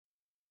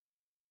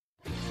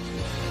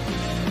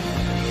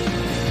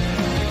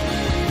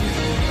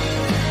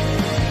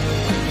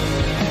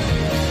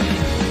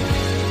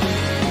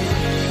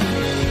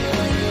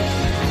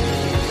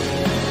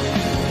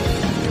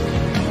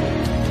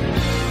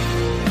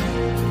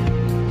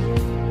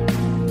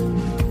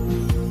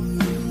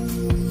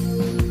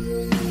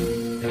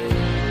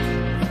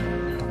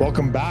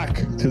Welcome back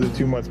to the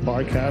 2 Months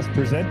Podcast,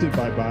 presented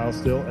by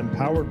BioStill and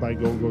powered by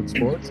Go Goat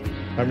Sports.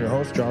 I'm your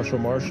host, Joshua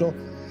Marshall.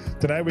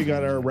 Tonight we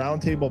got our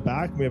roundtable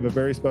back. We have a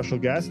very special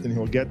guest, and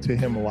we'll get to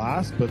him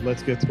last. But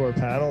let's get to our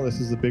panel.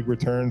 This is a big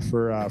return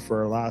for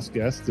our last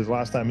guest. The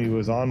last time he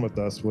was on with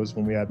us was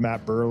when we had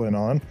Matt Berlin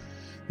on,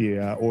 the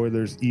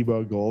Oilers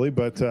EBA goalie.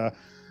 But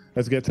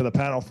let's get to the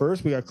panel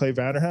first. We got Clay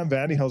Vanderham.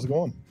 Vandy, how's it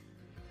going?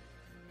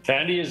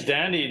 Vandy is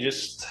dandy.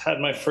 Just had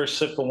my first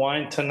sip of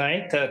wine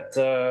tonight at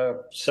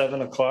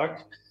 7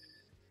 o'clock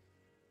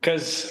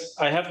because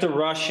I have to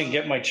rush and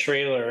get my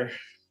trailer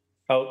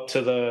out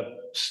to the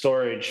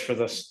storage for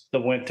the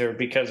winter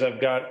because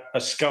I've got a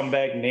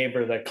scumbag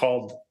neighbor that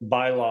called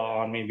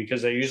bylaw on me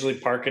because I usually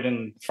park it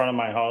in front of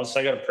my house.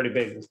 I got a pretty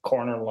big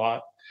corner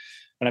lot,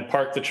 and I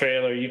parked the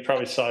trailer. You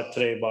probably saw it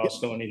today,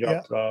 Boston, when you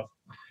dropped it off.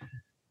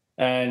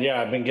 And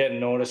yeah, I've been getting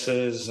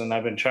notices, and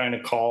I've been trying to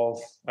call.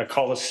 I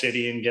call the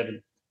city and get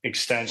an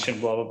extension,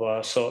 blah, blah,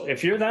 blah. So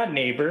if you're that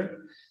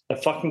neighbor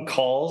that fucking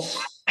calls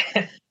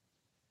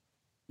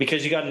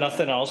because you got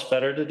nothing else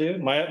better to do.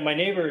 My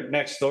neighbor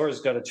next door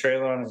has got a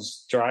trailer on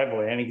his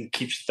driveway, and he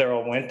keeps it there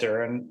all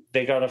winter, and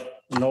they got a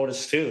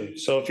notice too.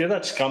 So if you're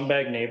that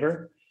scumbag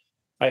neighbor,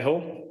 I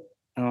hope,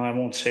 no, I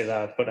won't say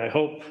that, but I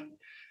hope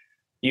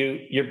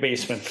your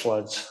basement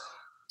floods.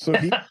 So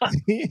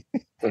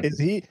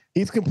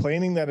he's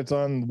complaining that it's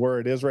on where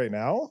it is right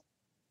now?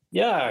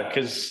 Yeah,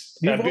 because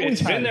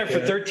it's been there for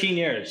 13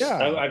 years.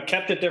 Yeah. I've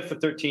kept it there for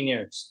 13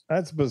 years.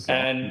 That's bizarre.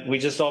 And we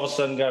just all of a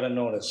sudden got a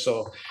notice.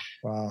 So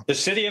wow. The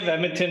city of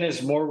Edmonton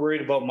is more worried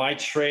about my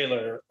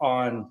trailer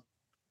on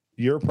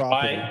your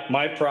property,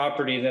 my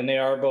property, than they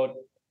are about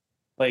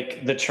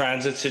like the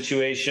transit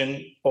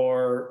situation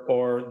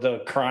or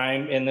the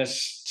crime in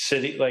this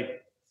city.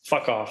 Like,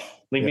 fuck off.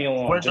 Leave me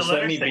alone. Just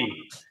let me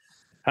be.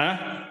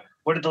 Huh?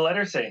 What did the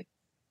letter say?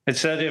 It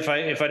said if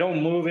I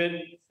don't move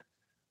it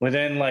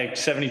within like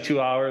 72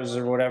 hours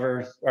or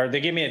whatever, or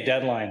they gave me a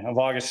deadline of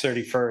August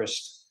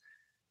 31st.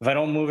 If I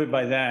don't move it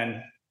by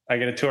then, I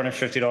get a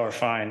 $250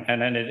 fine,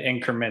 and then it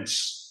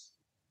increments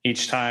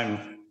each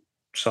time.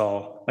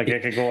 So like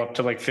it could go up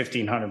to like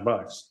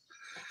 $1,500.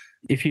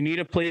 If you need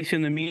a place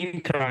in the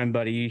meantime,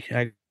 buddy,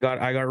 I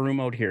got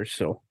room out here.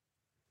 So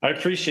I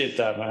appreciate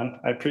that, man.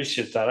 I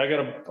appreciate that. I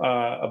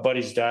got a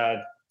buddy's dad,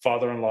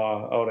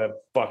 father-in-law out at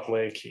Buck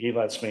Lake. He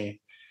lets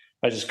me.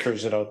 I just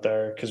cruise it out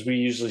there because we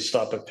usually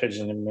stop at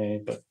Pigeon and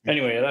May. But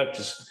anyway, that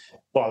just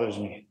bothers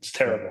me. It's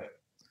terrible.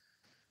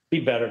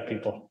 Be better,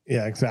 people.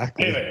 Yeah,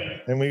 exactly. Anyway.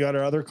 And we got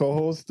our other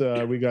co-host.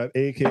 We got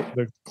AK,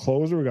 the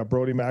closer. We got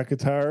Brody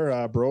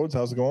McIntyre. Broads,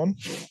 how's it going?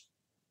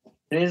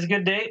 It is a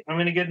good day. I'm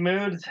in a good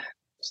mood.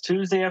 It's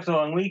Tuesday after the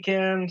long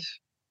weekend.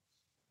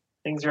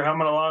 Things are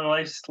humming along.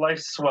 Life's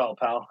swell,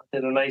 pal.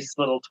 Did a nice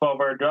little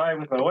 12-hour drive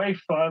with my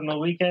wife on the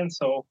weekend.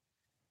 So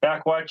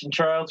back watching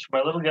trials for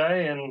my little guy.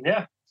 And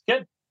yeah, it's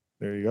good.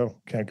 There you go.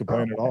 Can't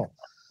complain at all.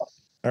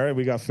 All right,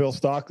 we got Phil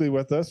Stockley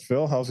with us.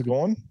 Phil, how's it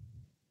going?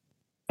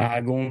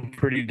 Going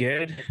pretty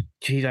good.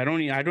 Jeez, I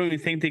don't even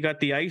think they got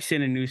the ice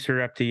in New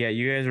Sarepta yet.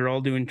 You guys are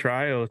all doing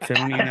tryouts. I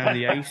don't even have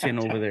the ice in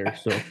over there.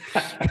 So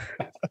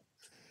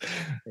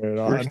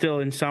we're still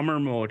in summer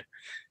mode.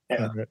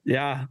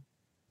 Yeah.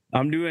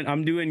 I'm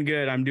doing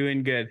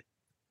good.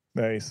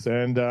 Nice.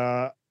 And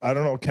I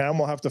don't know, Cam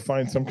will have to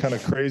find some kind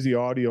of crazy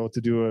audio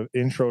to do an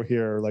intro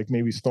here, like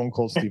maybe Stone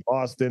Cold Steve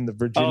Austin, the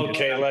Virginia.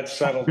 Okay, let's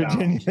settle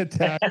Virginia down.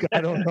 Attack. I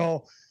don't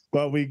know,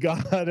 but we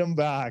got him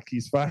back.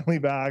 He's finally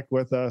back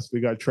with us. We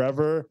got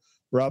Trevor,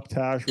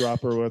 Ruptash,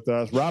 Rupper with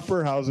us.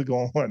 Rupper, how's it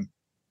going?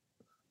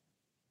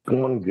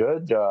 Going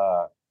good.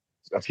 A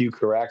few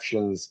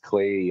corrections,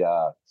 Clay.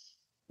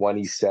 One,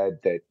 he said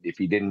that if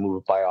he didn't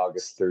move it by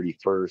August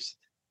 31st,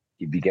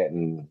 he'd be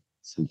getting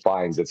some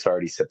fines. It's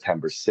already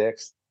September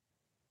 6th.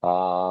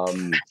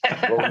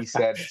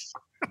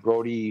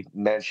 Brody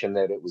mentioned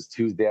that it was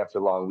Tuesday after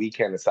a long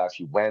weekend. It's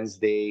actually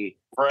Wednesday.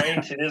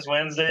 Right, it is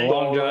Wednesday.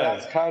 Well,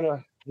 that's kind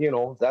of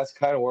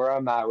where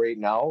I'm at right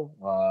now.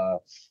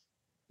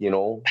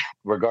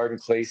 Regarding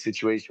Clay's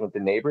situation with the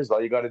neighbors,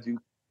 all you got to do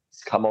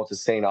is come out to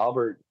St.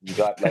 Albert. You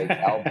got like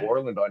Al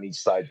Borland on each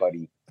side,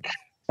 buddy.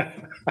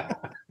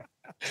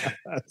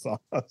 That's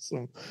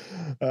awesome.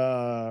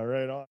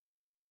 Right on.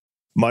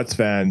 Mutts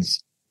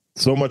fans,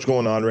 so much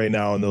going on right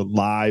now in the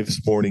live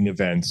sporting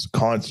events,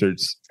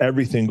 concerts,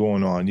 everything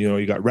going on. You know,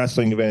 you got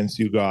wrestling events,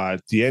 you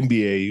got the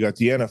NBA, you got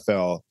the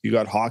NFL, you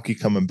got hockey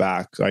coming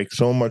back, like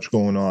so much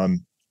going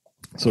on.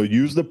 So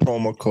use the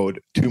promo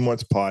code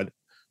 2monthspod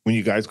when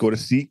you guys go to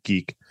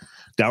SeatGeek.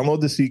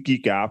 Download the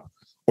SeatGeek app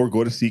or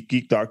go to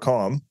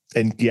SeatGeek.com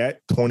and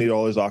get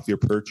 $20 off your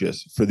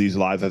purchase for these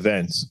live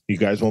events. You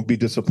guys won't be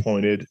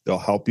disappointed. They'll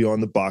help you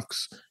on the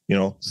bucks. You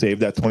know, save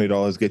that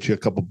 $20, get you a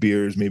couple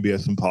beers, maybe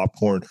some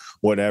popcorn,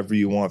 whatever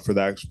you want for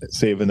that,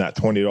 saving that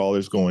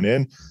 $20 going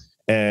in.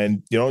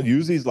 And, you know,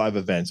 use these live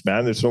events,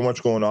 man. There's so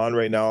much going on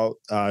right now.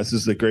 This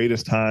is the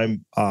greatest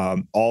time.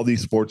 All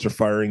these sports are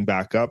firing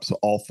back up. So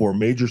all 4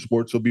 major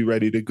sports will be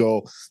ready to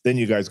go. Then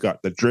you guys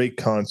got the Drake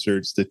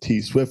concerts, the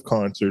T Swift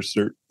concerts.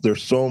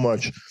 There's so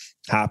much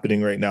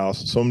happening right now.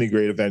 So many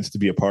great events to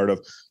be a part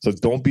of. So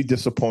don't be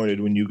disappointed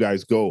when you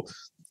guys go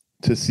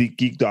to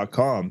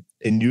SeatGeek.com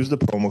and use the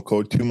promo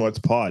code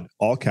 2monthspod,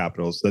 all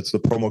capitals. That's the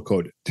promo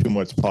code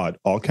 2monthspod,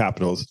 all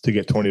capitals, to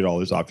get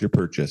 $20 off your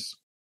purchase.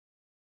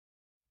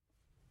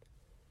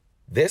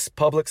 This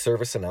public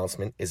service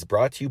announcement is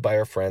brought to you by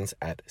our friends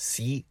at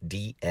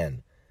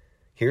CDN.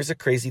 Here's a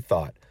crazy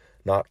thought.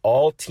 Not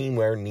all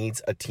teamwear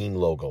needs a team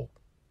logo.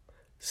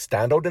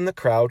 Stand out in the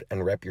crowd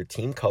and rep your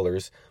team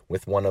colors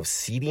with one of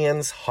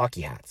CDN's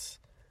hockey hats.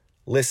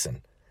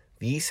 Listen,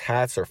 these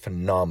hats are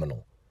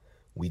phenomenal.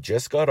 We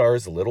just got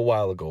ours a little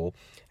while ago,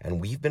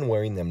 and we've been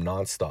wearing them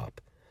nonstop.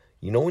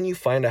 You know when you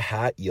find a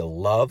hat you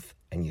love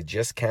and you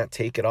just can't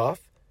take it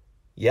off?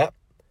 Yep,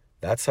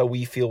 that's how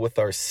we feel with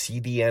our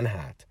CDN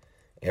hat.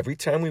 Every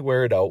time we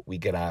wear it out, we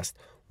get asked,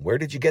 "Where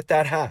did you get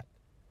that hat?"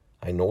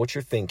 I know what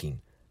you're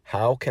thinking.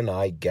 How can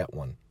I get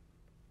one?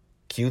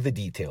 Cue the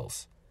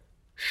details.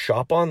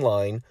 Shop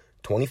online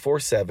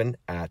 24/7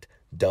 at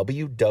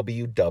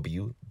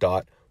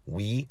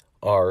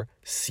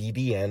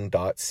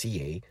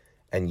www.wearecdn.ca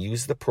and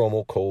use the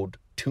promo code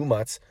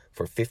 2MUTS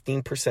for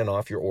 15%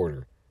 off your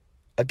order.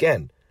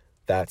 Again,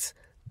 that's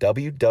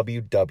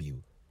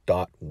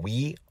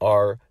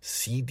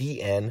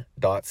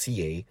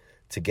www.wearecdn.ca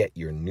to get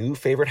your new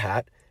favorite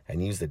hat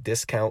and use the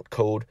discount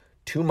code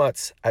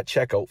 2MUTS at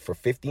checkout for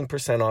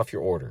 15% off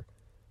your order.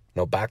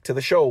 Now back to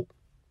the show.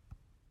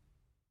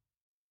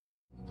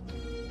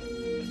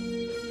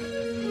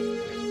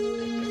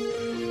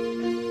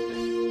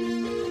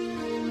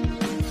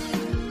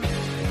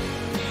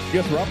 I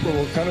guess, Rupper,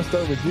 we'll kind of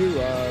start with you,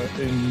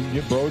 and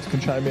you bros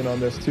can chime in on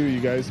this too. You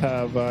guys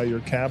have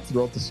your camp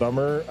throughout the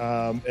summer,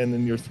 and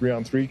then your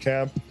 3-on-3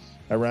 camp.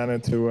 I ran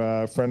into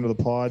a friend of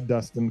the pod,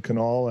 Dustin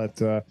Canal,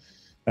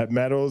 at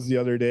Meadows the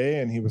other day,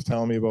 and he was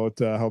telling me about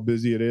how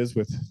busy it is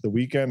with the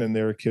weekend, and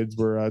their kids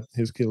were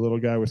his little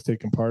guy was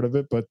taking part of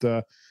it. But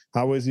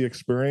how was the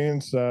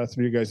experience through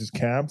you guys'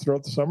 camp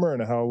throughout the summer,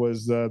 and how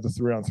was the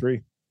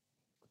 3-on-3?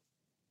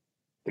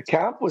 The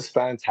camp was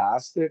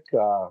fantastic.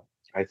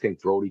 I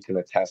think Brody can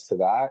attest to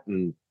that.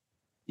 And,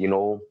 you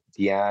know,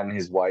 Deanne,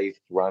 his wife,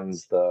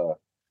 runs the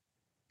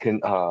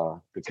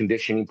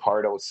conditioning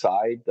part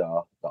outside,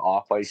 the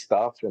off-ice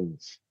stuff.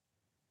 And,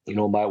 you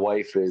know, my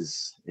wife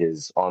is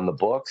on the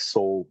books.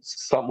 So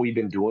something we've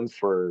been doing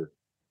for,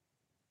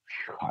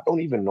 I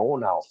don't even know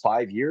now,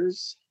 5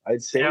 years,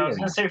 I'd say. Yeah, I was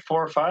going to say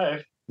 4 or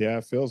 5. Yeah,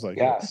 it feels like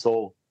yeah, it.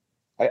 So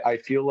I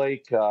feel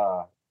like,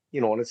 you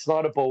know, and it's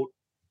not about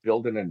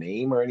building a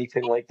name or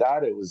anything like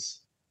that. It was,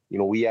 you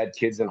know, we had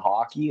kids in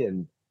hockey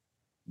and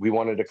we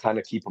wanted to kind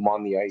of keep them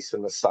on the ice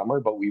in the summer,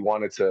 but we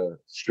wanted to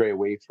stray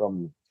away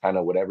from kind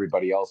of what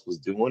everybody else was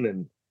doing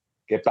and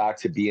get back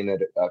to being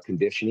at a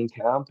conditioning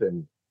camp.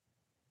 And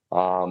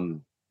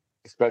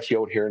especially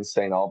out here in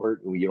St.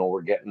 Albert, you know,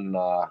 we're getting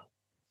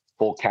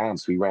full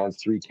camps. We ran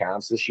 3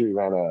 camps this year. We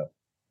ran a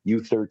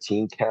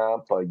U13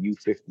 camp, a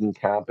U15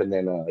 camp, and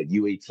then a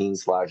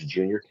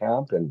U18/junior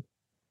camp. And,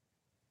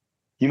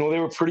 you know, they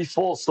were pretty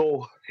full.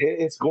 So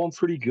it's going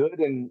pretty good.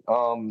 And,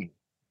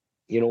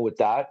 you know, with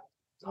that,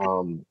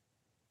 you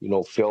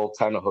know, Phil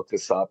kind of hooked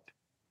us up,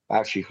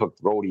 actually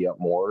hooked Brody up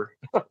more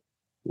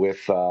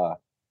with, you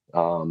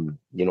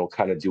know,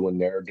 kind of doing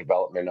their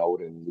development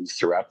out in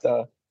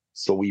Sarepta.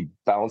 So we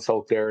bounce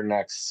out there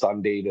next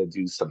Sunday to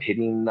do some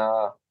hitting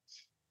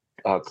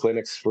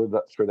clinics for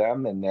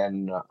them. And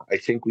then I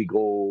think we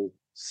go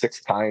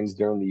 6 times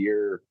during the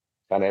year,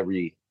 kind of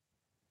every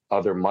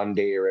other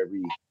Monday or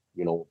every,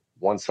 you know,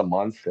 once a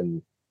month.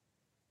 And,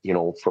 you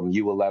know, from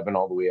U11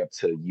 all the way up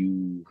to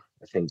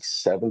I think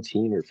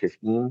 17 or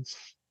 15,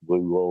 we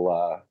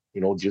will,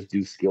 you know, just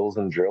do skills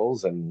and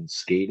drills and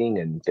skating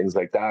and things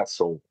like that.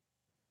 So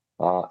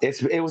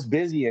it was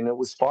busy and it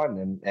was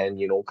fun. And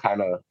you know,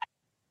 kind of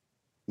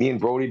me and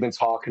Brody been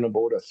talking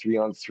about a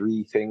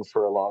 3-on-3 thing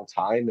for a long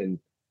time. And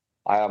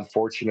I am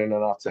fortunate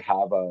enough to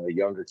have a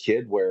younger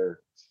kid where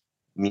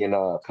me and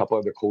a couple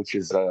other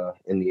coaches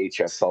in the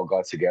HSL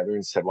got together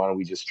and said, why don't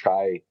we just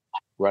try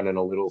running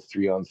a little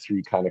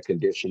 3-on-3 kind of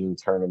conditioning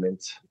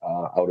tournament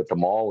out at the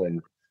mall,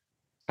 and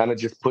kind of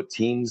just put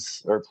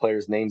teams or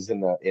players' names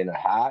in a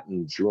hat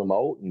and drew them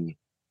out, and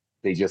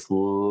they just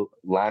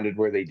landed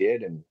where they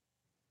did. And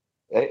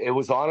it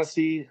was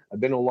honestly, I've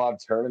been to a lot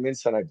of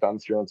tournaments and I've done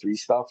 3-on-3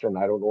 stuff, and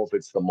I don't know if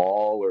it's the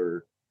mall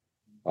or,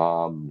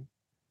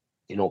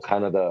 you know,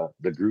 kind of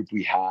the group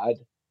we had,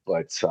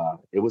 but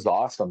it was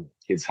awesome.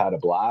 Kids had a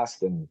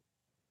blast, and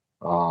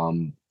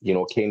you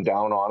know, it came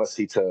down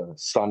honestly to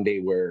Sunday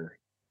where,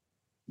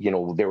 you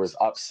know, there was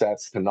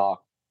upsets to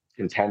knock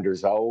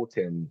contenders out,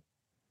 and,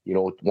 you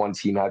know, one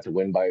team had to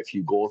win by a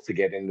few goals to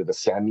get into the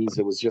semis.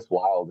 It was just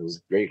wild. It was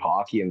great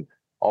hockey and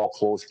all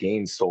close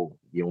games. So,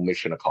 you know,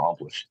 mission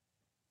accomplished.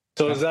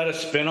 So is that a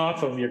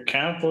spinoff of your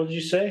camp, would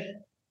you say?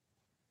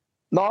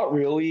 Not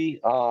really.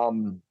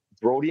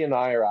 Brody and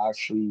I are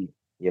actually,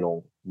 you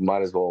know,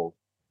 might as well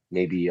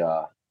maybe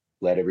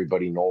let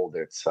everybody know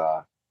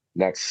that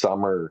next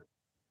summer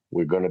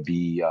we're going to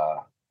be,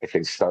 I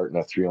think, starting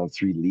a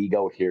 3-on-3 league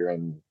out here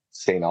in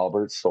St.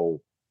 Albert.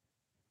 So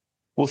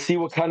we'll see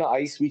what kind of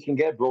ice we can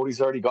get. Brody's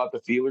already got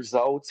the feelers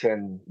out,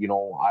 and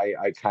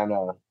I kind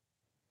of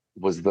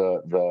was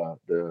the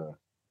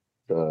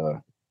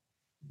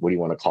what do you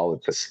want to call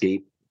it?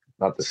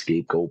 Not the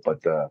scapegoat,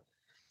 but the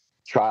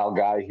trial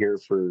guy here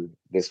for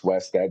this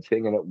West Ed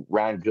thing, and it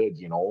ran good.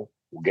 We'll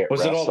get.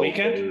 Was it all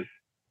weekend? There.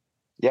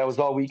 Yeah, it was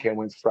all weekend.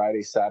 Went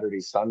Friday, Saturday,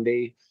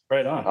 Sunday.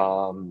 Right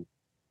on.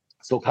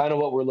 So kind of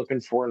what we're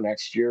looking for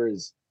next year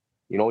is,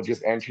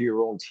 just enter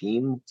your own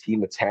team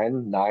of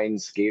 10, 9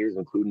 skaters,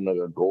 including a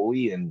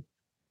goalie. And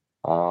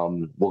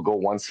we'll go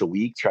once a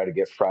week, try to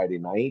get Friday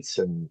nights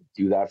and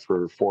do that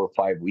for 4 or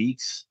 5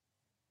 weeks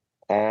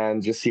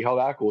and just see how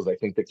that goes. I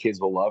think the kids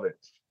will love it.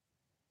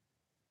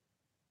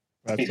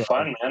 That'd be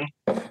fun, man.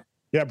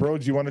 Yeah, bro,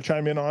 do you want to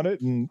chime in on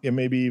it and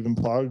maybe even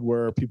plug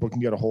where people can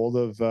get a hold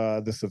of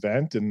this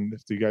event? And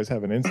if you guys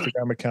have an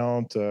Instagram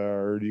account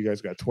or do you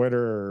guys got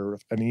Twitter or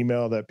an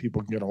email that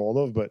people can get a hold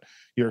of? But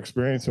your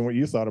experience and what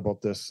you thought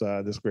about this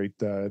great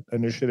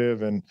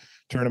initiative and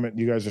tournament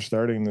you guys are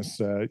starting, this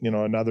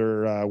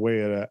another way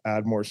to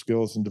add more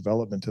skills and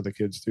development to the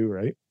kids too,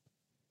 right?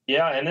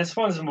 Yeah, and this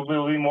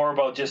will be more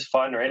about just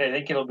fun, right? I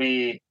think it'll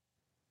be,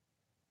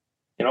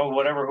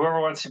 whoever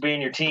wants to be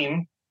in your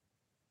team,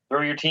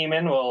 throw your team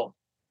in. We'll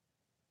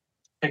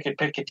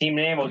pick a team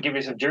name. We'll give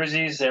you some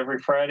jerseys every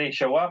Friday.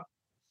 Show up,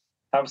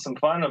 have some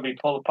fun. It'll be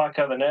pull the puck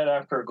out of the net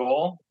after a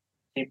goal,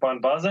 keep on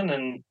buzzing,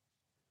 and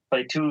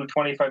play 2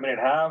 25-minute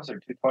halves or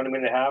 2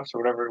 20-minute halves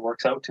or whatever it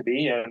works out to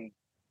be, and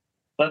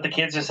let the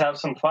kids just have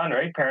some fun,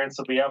 right? Parents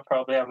will be up,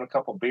 probably having a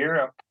couple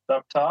beer up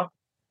top,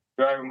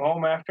 drive them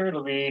home after.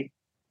 It'll be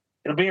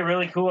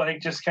really cool. I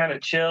think just kind of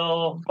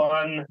chill,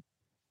 fun,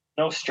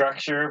 no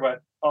structure,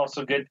 but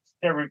also good.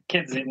 Every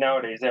kids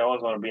nowadays, they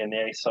always want to be in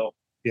the ice, so.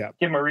 Yeah.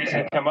 Give them a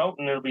reason to come out,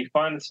 and it'll be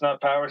fun. It's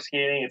not power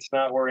skating. It's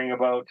not worrying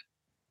about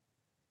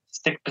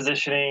stick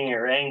positioning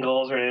or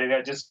angles or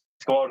anything. Just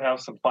go out and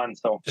have some fun.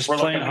 So just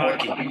playing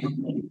hockey.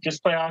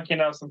 Just play hockey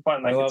and have some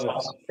fun. I love it.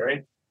 Awesome,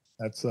 right?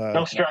 That's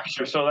no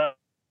structure. So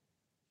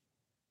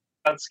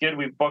that's good.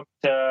 We've booked.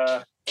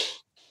 I've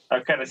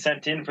kind of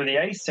sent in for the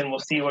ice, and we'll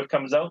see what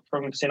comes out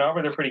from St.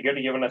 Albert. They're pretty good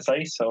at giving us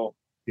ice. So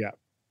yeah,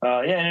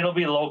 and it'll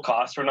be low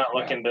cost. We're not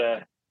looking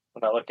to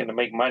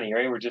make money,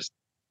 right? We're just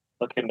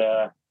looking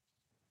to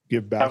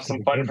give back, have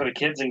some fun for the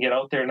kids, and get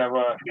out there and have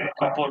a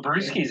couple of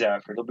brewskis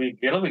after. It'll be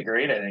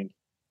great, I think.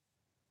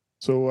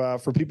 So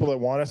for people that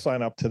want to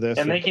sign up to this,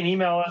 and they can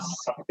email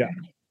us. Yeah.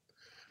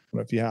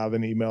 If you have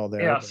an email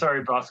there. Yeah,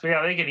 sorry, boss.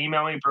 Yeah, they can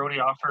email me,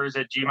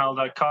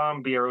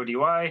 BrodyOffers@gmail.com,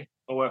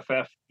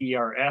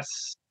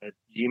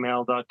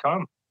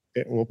 BRODYOFFERS@gmail.com.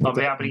 I'll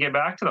be happy to get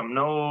back to them.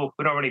 No,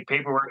 we don't have any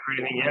paperwork or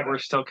anything yet. We're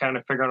still kind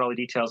of figuring out all the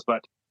details,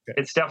 but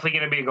it's definitely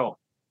going to be a goal.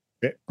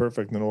 Okay,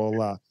 perfect. And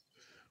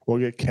we'll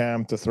get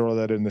Cam to throw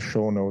that in the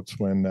show notes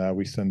when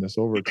we send this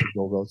over to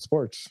Go Out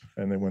Sports.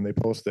 And then when they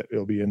post it,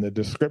 it'll be in the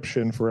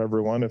description for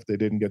everyone. If they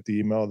didn't get the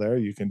email there,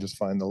 you can just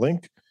find the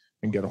link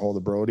and get a hold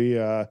of Brody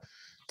to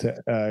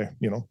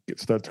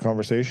start the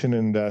conversation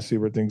and see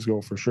where things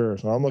go for sure.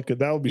 So I'm looking.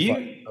 That would be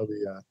fun.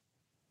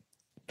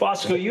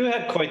 Bosco, you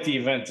had quite the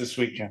event this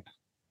weekend.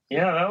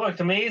 Yeah, that looked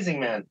amazing,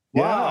 man.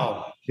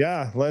 Wow.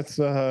 Yeah. Let's,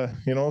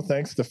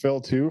 thanks to Phil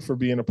too for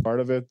being a part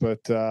of it. But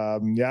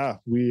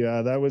we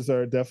that was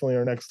definitely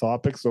our next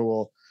topic. So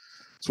we'll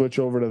switch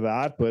over to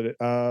that. But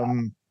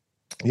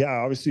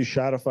obviously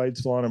Shadified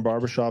Salon and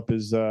Barbershop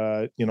is,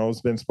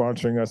 has been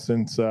sponsoring us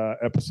since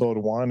episode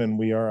 1, and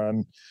we are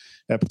on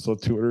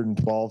episode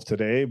 212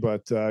 today.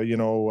 But,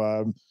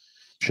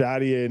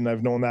 Shadi, and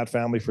I've known that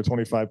family for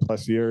 25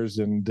 plus years,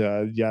 and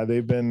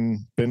they've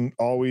been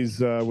always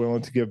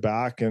willing to give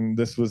back. And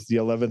this was the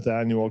 11th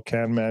annual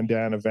Can Man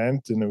Dan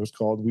event, and it was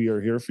called We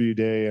Are Here For You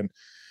Day. And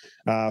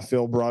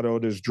Phil brought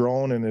out his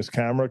drone and his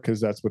camera,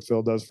 because that's what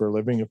Phil does for a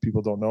living. If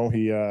people don't know,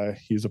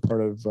 he's a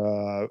part of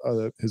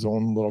his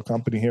own little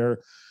company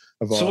here.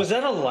 So was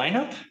that a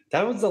lineup?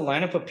 That was the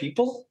lineup of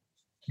people?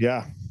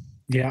 Yeah.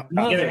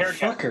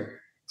 Motherfucker.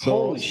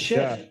 Holy shit.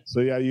 Yeah. So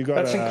you got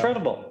that's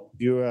incredible.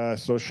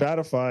 So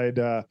Shadified,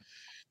 the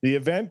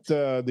event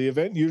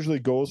usually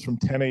goes from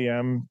 10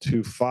 a.m.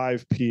 to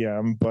 5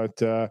 p.m. But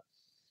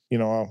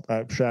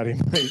Shadi,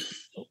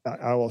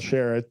 I will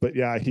share it. But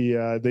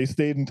they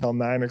stayed until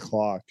 9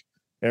 o'clock.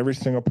 Every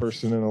single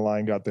person in the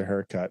line got their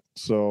haircut.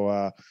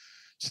 So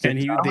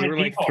they were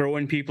like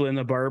throwing people in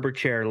the barber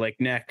chair, like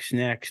next.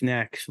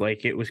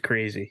 Like it was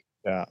crazy.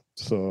 Yeah.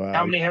 So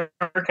how many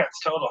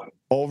haircuts total?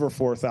 Over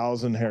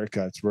 4,000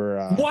 haircuts were.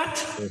 What?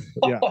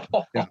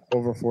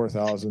 Over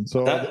 4,000.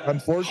 So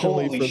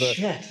unfortunately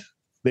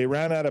they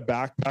ran out of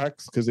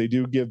backpacks, because they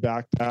do give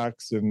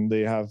backpacks, and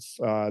they had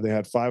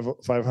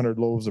 500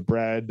 loaves of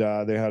bread.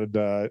 They had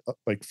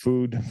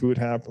food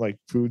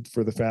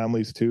for the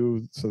families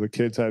too. So the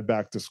kids had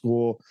back to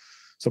school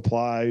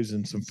supplies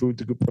and some food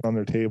to put on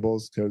their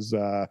tables, because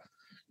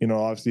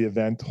obviously the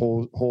event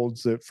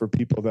holds it for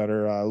people that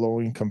are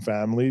low-income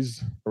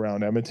families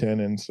around Edmonton.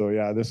 And so,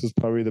 this is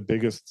probably the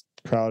biggest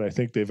crowd I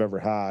think they've ever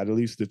had. At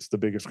least it's the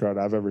biggest crowd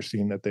I've ever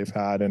seen that they've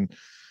had. And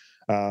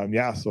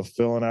so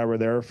Phil and I were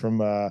there from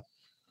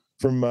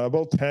from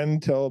about 10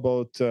 till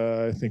about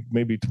I think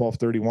maybe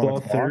 12:30, 1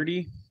 o'clock.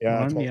 12:30.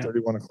 Yeah,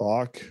 12:30, 1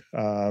 o'clock.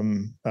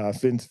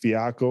 Vince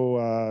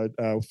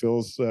Fiacco,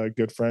 Phil's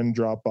good friend,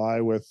 dropped by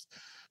with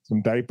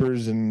some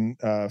diapers and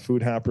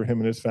food hamper. Him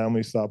and his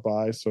family stopped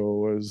by, so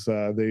it was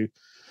they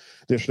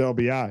dished out.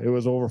 But yeah, it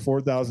was over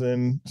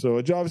 4,000. So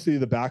it's obviously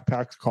the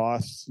backpacks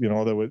costs,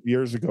 that was,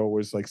 years ago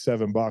was like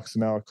 $7.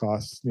 Now it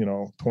costs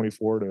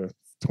 24 to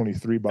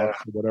 $23 or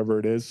whatever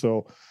it is.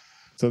 So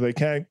they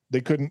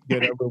couldn't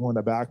get everyone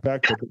a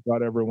backpack, but they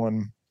got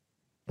everyone,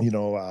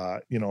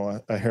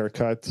 a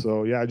haircut.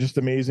 So yeah, just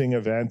amazing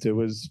event. It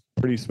was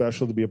pretty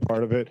special to be a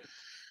part of it.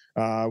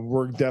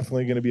 We're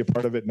definitely going to be a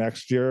part of it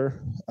next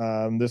year.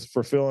 This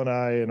for Phil and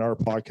I and our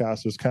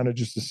podcast was kind of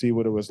just to see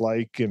what it was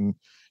like. And,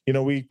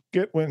 we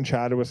went and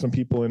chatted with some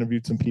people,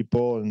 interviewed some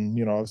people, and,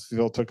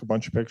 Phil took a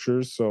bunch of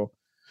pictures. So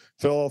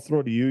Phil, I'll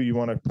throw it to you. You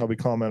want to probably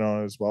comment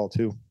on it as well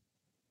too.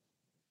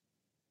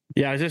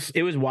 Yeah,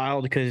 it was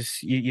wild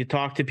because you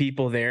talk to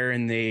people there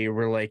and they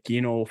were like,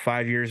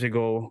 5 years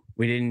ago,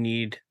 we didn't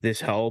need this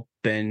help.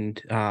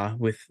 And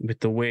with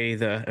the way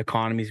the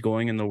economy's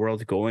going and the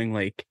world's going,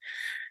 like,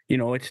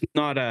 it's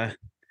not a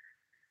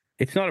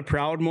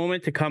proud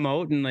moment to come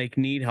out and like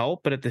need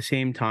help. But at the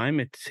same time,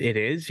 it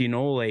is,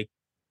 like,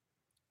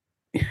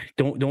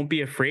 don't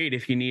be afraid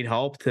if you need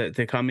help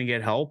to come and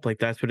get help. Like,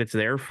 that's what it's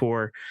there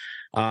for.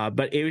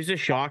 But it was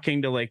just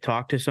shocking to like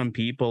talk to some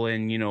people,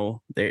 and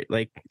they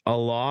like a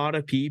lot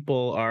of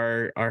people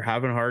are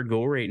having a hard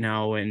go right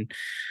now, and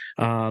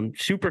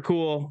super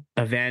cool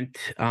event.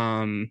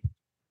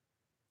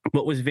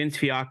 What was Vince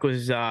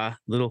Fiacco's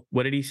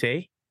what did he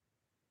say?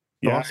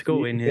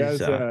 Bosco in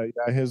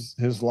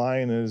his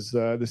line is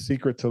the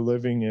secret to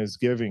living is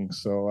giving.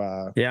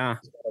 So the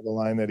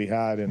line that he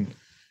had, and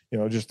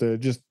I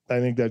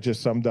think that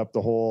just summed up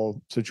the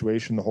whole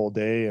situation, the whole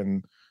day,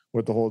 and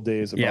what the whole day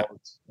is about.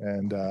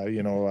 And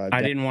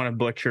I didn't want to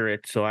butcher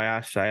it, so I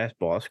asked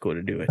Bosco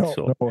to do it.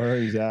 No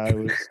worries. Yeah, it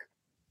was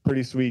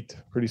pretty sweet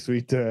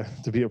to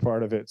be a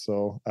part of it.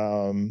 So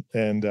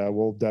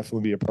we'll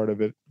definitely be a part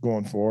of it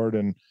going forward,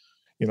 and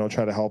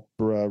try to help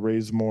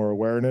raise more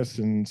awareness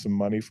and some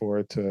money for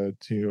it to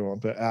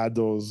add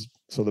those,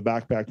 so the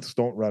backpacks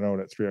don't run out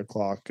at 3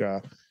 o'clock.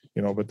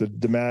 But the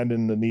demand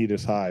and the need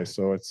is high,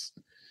 so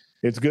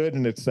it's good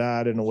and it's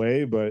sad in a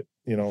way, but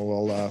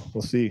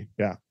we'll see.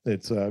 Yeah,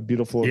 it's a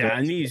beautiful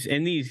event.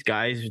 And these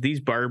guys, these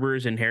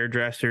barbers and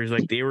hairdressers,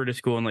 like, they were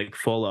just going like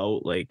full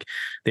out. Like,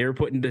 they were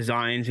putting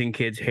designs in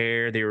kids'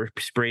 hair, they were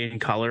spraying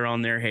color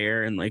on their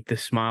hair, and like the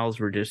smiles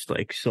were just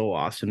like so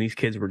awesome. These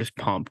kids were just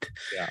pumped.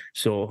 Yeah.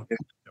 So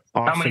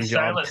how many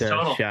job stylists to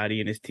total? Shadi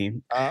and his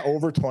team.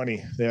 Over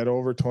 20. They had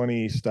over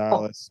 20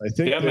 stylists. I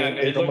think. Yeah, man.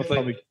 It looked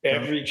like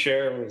every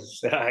chair was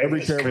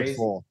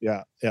full.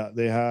 Yeah.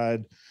 They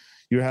had.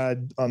 You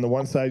had on the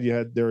one side,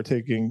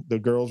 the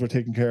girls were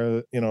taking care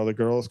of, the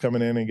girls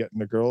coming in and getting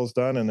the girls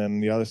done. And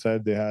then the other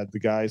side, they had the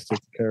guys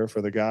taking care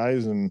for the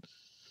guys. And,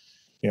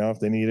 if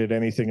they needed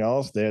anything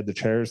else, they had the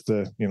chairs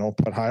to,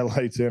 put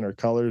highlights in or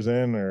colors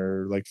in,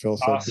 or like Phil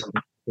said, awesome.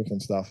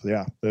 different stuff.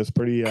 Yeah. It's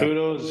pretty.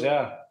 Kudos.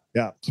 Yeah.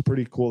 Yeah. It's a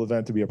pretty cool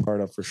event to be a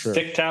part of for sure.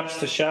 Stick taps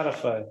to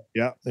Shadified.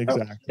 Yeah,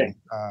 exactly.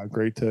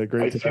 Great.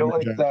 I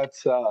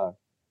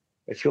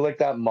feel like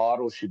that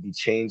model should be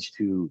changed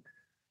to,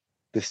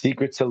 the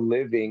secret to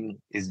living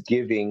is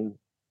giving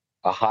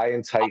a high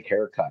and tight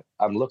haircut.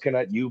 I'm looking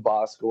at you,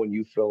 Bosco, and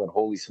you, Phil, and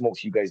holy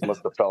smokes, you guys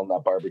must have fell in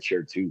that barber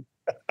chair too.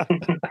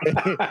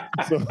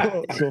 so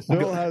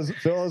Phil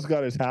has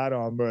got his hat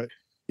on, but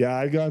yeah,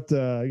 I got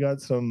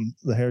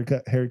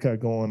the haircut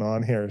going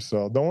on here.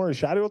 So don't worry,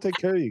 Shadi will take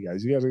care of you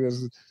guys. You guys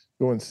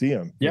go and see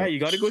him. Yeah, you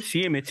got to go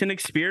see him. It's an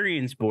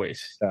experience,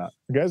 boys. Yeah,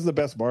 the guy's the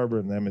best barber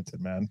in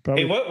Edmonton, man.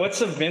 Probably. Hey, what's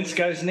the Vince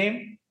guy's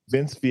name?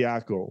 Vince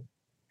Fiacco.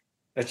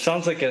 It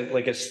sounds like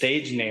a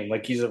stage name,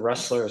 like he's a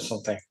wrestler or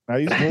something. I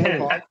used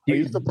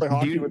to play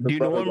hockey with the Do you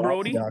know him,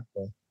 Brody?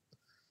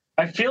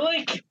 I feel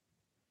like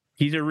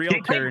he's a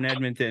realtor in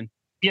Edmonton.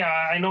 Yeah,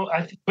 I know.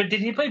 But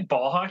did he play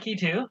ball hockey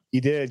too?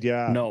 He did,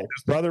 yeah. No.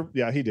 His brother,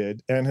 yeah, he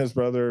did. And his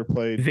brother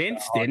played.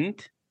 Vince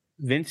didn't.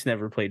 Vince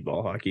never played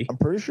ball hockey. I'm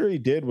pretty sure he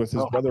did with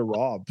his brother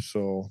Rob.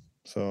 So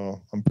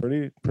I'm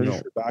pretty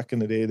sure back in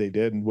the day they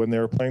did, and when they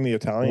were playing the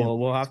Italian. Well,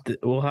 we'll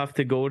have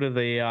to go to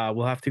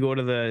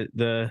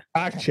the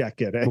fact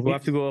check it. We'll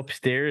have to go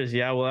upstairs.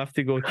 Yeah, we'll have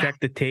to go check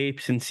the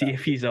tapes and see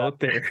if he's out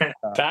there.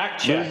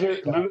 Fact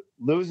check.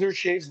 Loser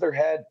shaves their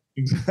head.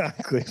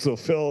 Exactly. So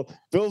Phil's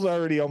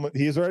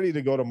he's ready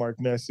to go to Mark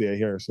Messier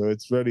here. So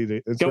it's ready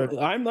to.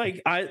 I'm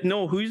like,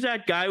 who's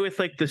that guy with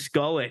like the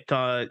skullet?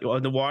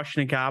 The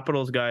Washington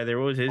Capitals guy. There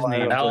was his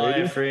name.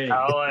 L.A. Free.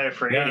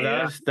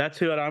 Yeah, that's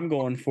who I'm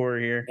going for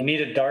here. You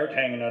need a dart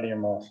hanging out of your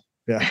mouth.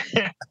 Yeah,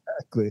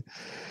 exactly.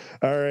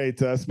 All right.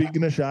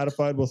 Speaking of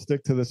Shadified, we'll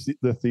stick to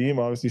the theme.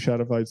 Obviously,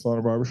 Shadified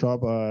Salon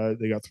Barbershop.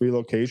 They got 3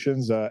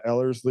 locations: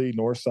 Ellerslie,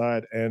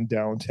 Northside, and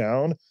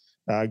downtown.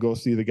 Go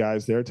see the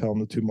guys there. Tell them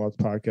the 2 Months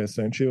podcast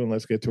sent you, and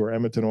let's get to our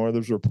Edmonton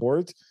Oilers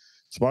report.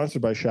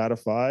 sponsored by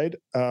Shadified.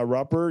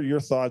 Rupper,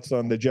 your thoughts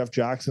on the Jeff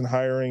Jackson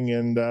hiring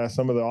and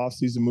some of the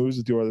offseason moves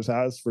that the Oilers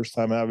has? First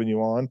time having you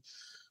on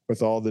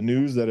with all the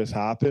news that has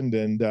happened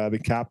and the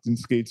captain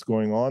skates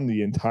going on.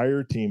 The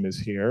entire team is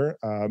here,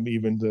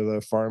 even to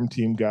the farm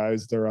team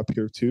guys, they're up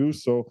here too.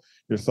 So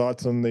your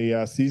thoughts on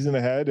the season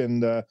ahead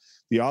and the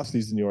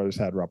offseason the Oilers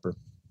had, Rupper?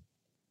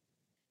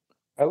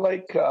 I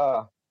like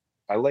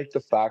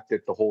the fact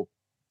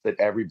that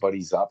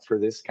everybody's up for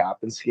this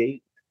captain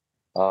skate.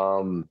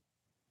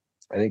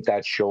 I think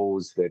that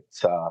shows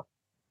that,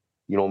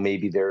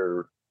 maybe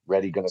they're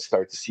ready going to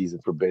start the season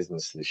for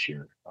business this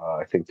year.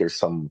 I think there's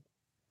some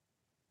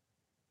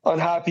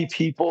unhappy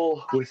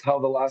people with how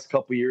the last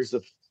couple of years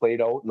have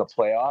played out in the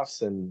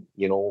playoffs. And,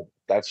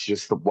 that's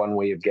just the one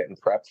way of getting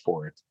prepped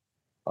for it.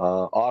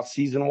 Off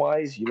season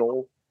wise,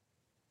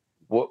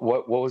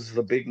 what was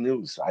the big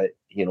news? Connor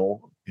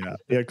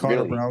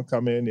really, Brown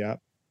come in.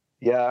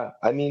 Yeah,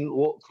 I mean,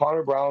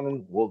 Connor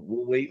Brown, we'll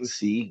wait and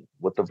see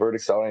what the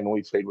verdict's out. I know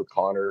he played with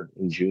Connor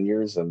in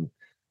juniors, and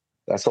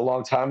that's a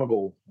long time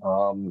ago.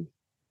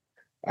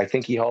 I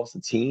think he helps the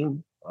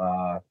team.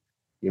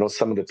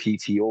 Some of the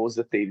PTOs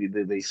that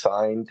they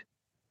signed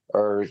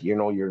are,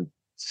 your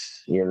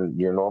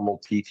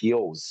normal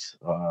PTOs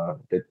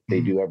that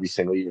they do every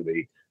single year.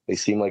 They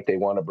seem like they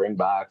want to bring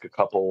back a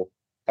couple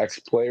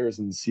ex-players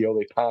and see how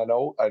they pan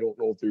out. I don't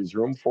know if there's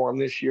room for them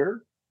this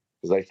year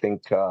because I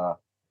think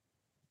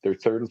their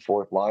third and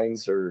fourth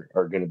lines are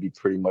going to be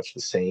pretty much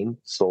the same.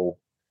 So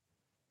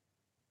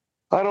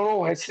I don't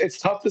know. It's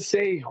tough to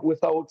say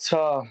without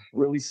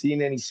really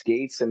seeing any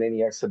skates and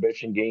any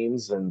exhibition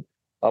games. And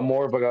I'm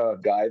more of a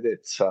guy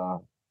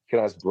that can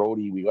ask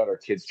Brody. We got our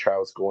kids'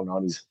 tryouts going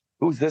on.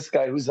 Who's this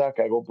guy? Who's that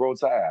guy? I go,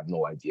 Brods, I have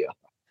no idea.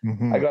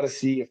 Mm-hmm. I got to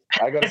see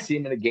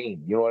him in a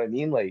game. You know what I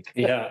mean? Like,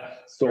 yeah.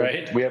 So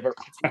right. we have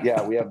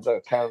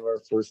the kind of our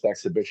first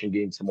exhibition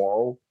game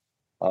tomorrow.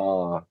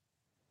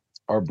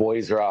 Our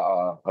boys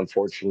are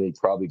unfortunately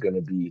probably going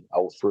to be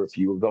out for a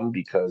few of them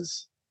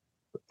because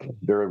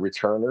they're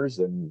returners,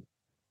 and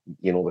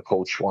the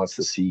coach wants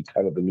to see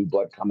kind of the new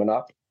blood coming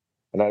up,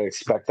 and I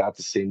expect that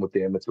the same with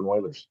the Edmonton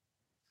Oilers.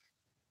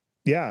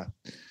 Yeah,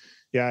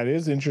 it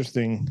is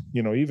interesting.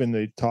 Even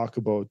they talk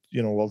about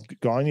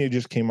Gagne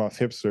just came off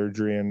hip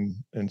surgery,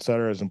 and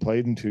Sutter hasn't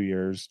played in 2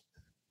 years,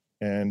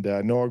 and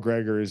Noah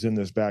Gregor is in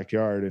this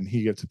backyard, and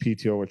he gets a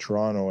PTO with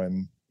Toronto,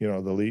 and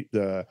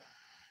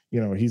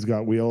he's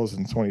got wheels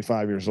and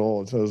 25 years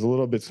old. So I was a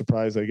little bit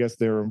surprised. I guess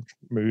they're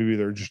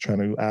just trying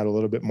to add a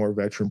little bit more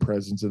veteran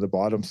presence to the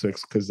bottom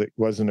six because it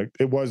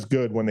was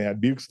good when they had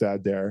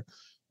Bukestad there.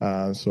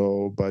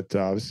 But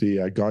obviously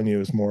Gagne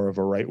is more of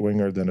a right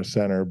winger than a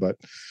center,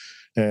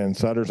 and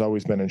Sutter's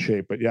always been in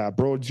shape. But yeah,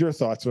 Brods, your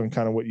thoughts on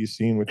kind of what you've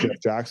seen with Jeff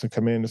Jackson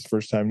come in? It's the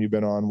first time you've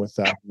been on with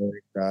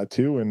that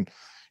too. And,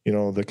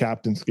 the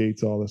captain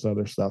skates, all this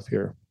other stuff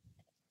here.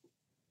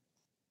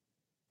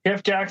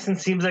 Jeff Jackson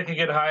seems like a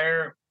good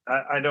hire.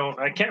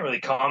 I can't really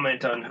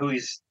comment on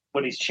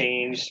what he's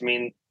changed. I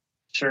mean,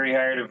 sure, he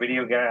hired a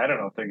video guy. I don't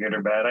know if they're good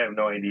or bad. I have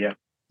no idea.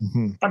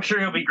 Mm-hmm. I'm sure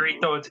he'll be great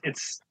though.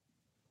 It's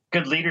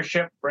good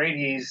leadership, right?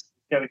 He's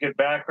got a good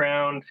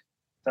background.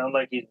 Sounds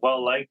like he's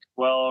well liked,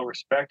 well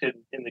respected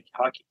in the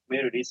hockey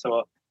community.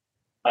 So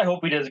I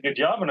hope he does a good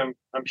job, and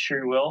I'm sure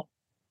he will.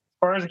 As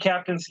far as the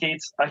captain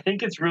skates, I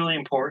think it's really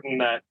important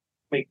that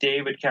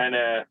McDavid kind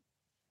of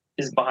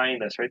is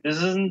behind this, right? This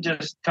isn't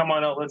just come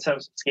on out, let's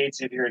have some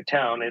skates if you're in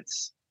town.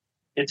 It's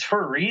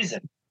for a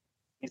reason.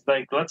 He's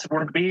like,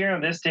 we're be here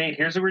on this date.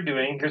 Here's what we're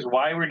doing. Here's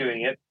why we're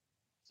doing it.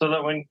 So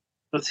that when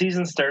the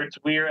season starts,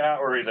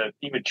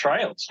 even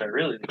tryouts start,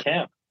 really, the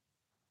camp,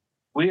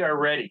 we are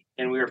ready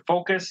and we are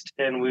focused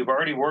and we've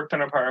already worked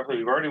on our power play.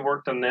 We've already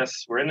worked on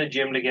this. We're in the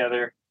gym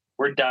together.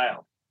 We're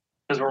dialed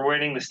because we're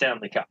winning the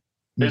Stanley Cup.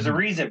 There's a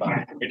reason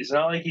behind it. It's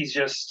not like he's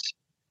just,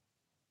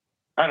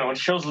 I don't know, it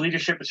shows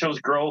leadership, it shows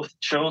growth, it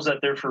shows that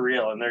they're for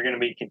real and they're going to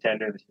be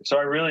contenders this year. So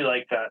I really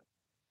like that.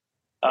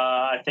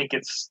 I think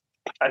it's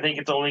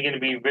only going to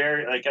be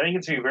I think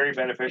it's going to be very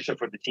beneficial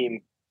for the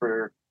team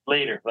for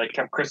later, like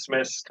come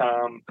Christmas,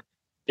 come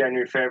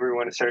January, February,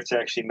 when it starts to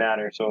actually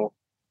matter. So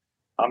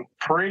I'm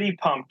pretty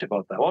pumped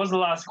about that. What was the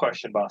last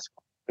question, Bosco?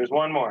 There's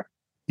one more.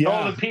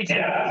 Yeah. Oh, the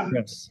PTOs.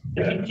 Yes.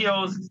 The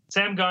PTOs.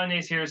 Sam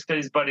Gagne's here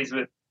because he's buddies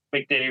with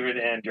McDavid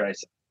and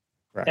Draisaitl.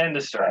 Right. End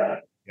of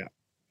story. Yeah.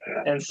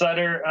 And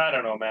Sutter, I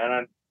don't know,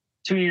 man.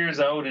 2 years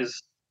out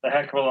is a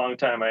heck of a long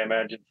time, I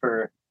imagine,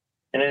 for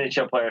an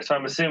NHL player. So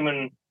I'm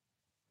assuming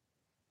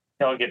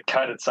he'll get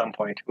cut at some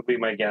point, would be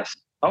my guess.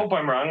 I hope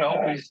I'm wrong. I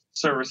hope he's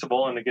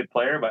serviceable and a good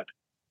player, but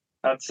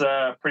that's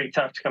pretty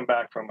tough to come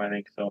back from, I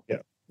think. So. Yeah.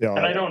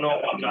 And I don't know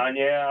about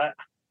Gagne.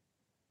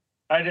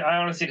 I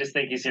honestly just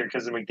think he's here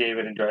because of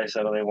McDavid and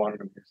Draisaitl. They wanted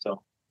him here.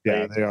 So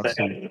yeah, they also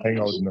hang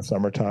out in the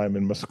summertime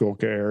in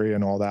Muskoka area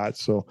and all that.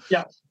 So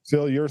yeah,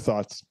 Phil, your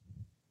thoughts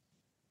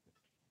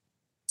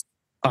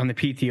on the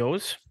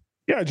PTOs?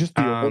 Yeah, just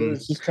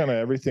just kind of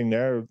everything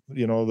there.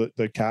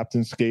 The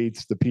captain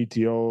skates, the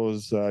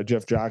PTOs,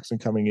 Jeff Jackson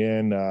coming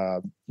in.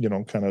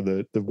 Kind of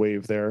the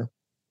wave there.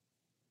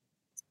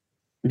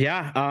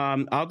 Yeah,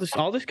 I'll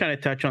just kind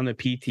of touch on the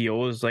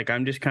PTOs. Like,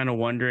 I'm just kind of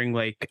wondering,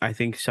 like, I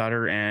think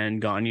Sutter and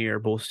Gagne are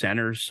both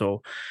centers,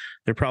 so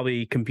they're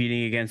probably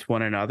competing against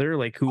one another.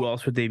 Like, who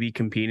else would they be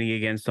competing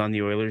against on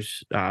the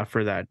Oilers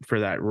for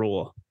that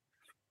role?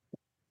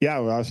 Yeah,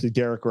 well, obviously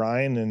Derek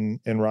Ryan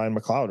and Ryan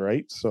McLeod,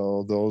 right?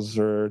 So those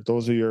are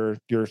your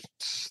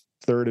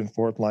third and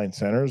fourth line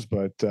centers,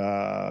 but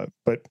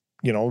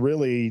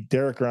really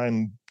Derek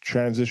Ryan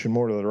transitioned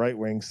more to the right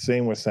wing.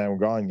 Same with Sam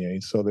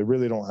Gagne, so they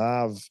really don't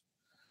have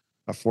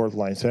a fourth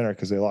line center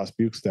because they lost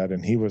Bukestad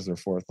and he was their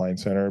fourth line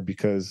center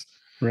because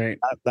right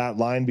that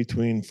line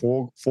between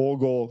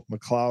Fogle,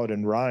 McLeod,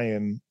 and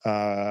Ryan,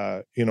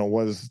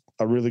 was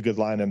a really good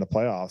line in the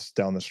playoffs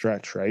down the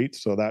stretch, right?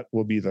 So that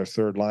will be their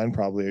third line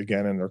probably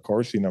again, and their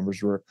Corsi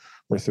numbers were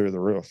through the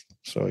roof.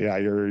 So yeah,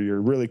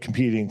 you're really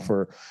competing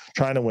for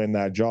trying to win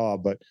that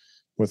job, but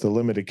with a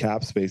limited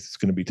cap space, it's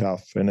going to be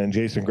tough. And then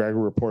Jason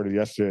Greger reported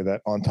yesterday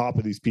that on top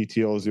of these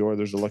PTOs, the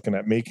Oilers are looking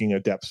at making a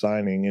depth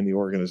signing in the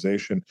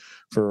organization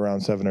for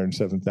around around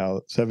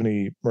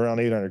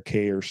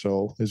 800K or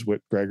so is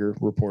what Greger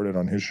reported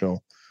on his show.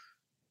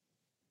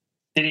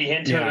 Did he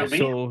hint who it would be?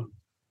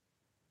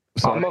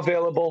 So I'm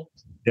available.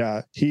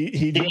 Yeah,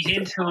 he did he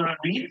hint who it would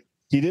be?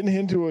 He didn't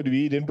hint who it would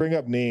be. He didn't bring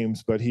up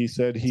names, but he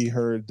said he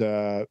heard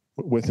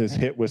with his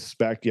hit with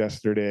Speck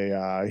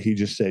yesterday. He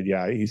just said,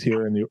 yeah, he's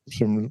hearing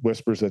some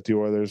whispers that the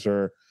Oilers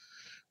are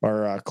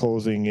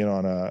closing in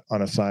on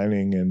a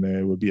signing, and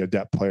it would be a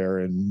depth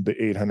player in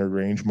the 800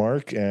 range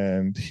mark,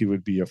 and he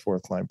would be a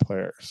fourth line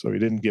player. So he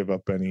didn't give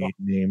up any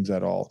names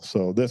at all.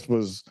 So this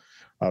was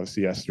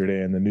obviously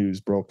yesterday, and the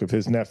news broke of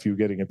his nephew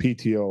getting a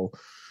PTO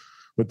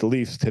with the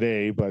Leafs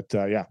today. But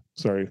yeah,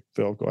 sorry,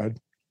 Phil, go ahead.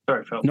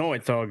 Sorry, Phil. No,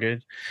 it's all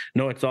good.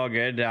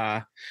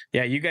 Yeah,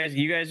 you guys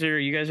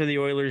are the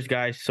Oilers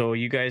guys, so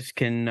you guys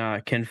can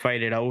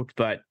fight it out.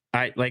 But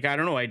I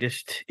don't know. I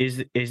just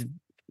is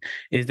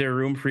there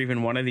room for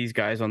even one of these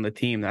guys on the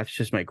team? That's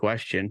just my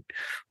question.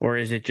 Or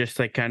is it just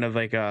like kind of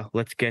like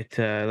let's get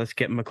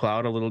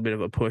McLeod a little bit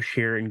of a push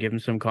here and give him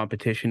some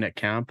competition at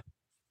camp?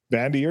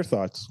 Vandy, your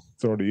thoughts?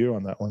 Throw to you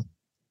on that one.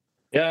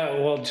 Yeah,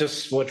 well,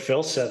 just what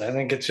Phil said. I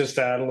think it's just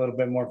to add a little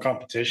bit more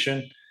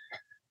competition.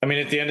 I mean,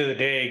 at the end of the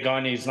day,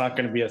 Gagne's not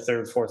going to be a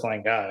third, fourth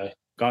line guy.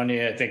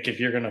 Gagne, I think if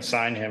you're going to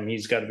sign him,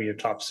 he's got to be your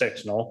top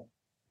six, no?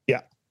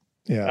 Yeah.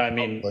 I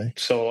mean, probably.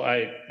 So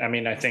I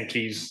think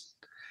he's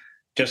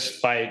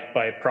just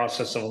by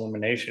process of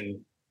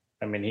elimination.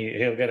 I mean,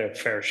 he'll get a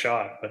fair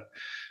shot, but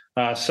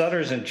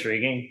Sutter's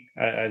intriguing.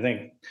 I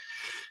think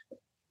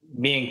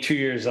being 2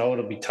 years out,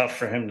 it'll be tough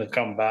for him to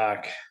come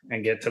back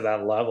and get to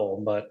that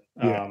level. But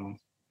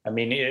I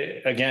mean,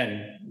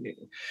 again,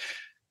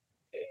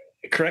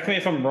 correct me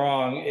if I'm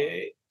wrong.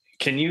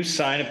 Can you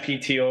sign a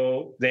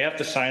PTO? They have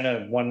to sign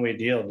a one-way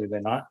deal, do they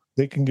not?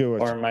 They can go.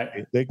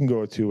 They can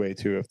go a two-way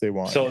too if they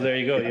want. So there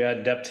you go. You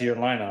add depth to your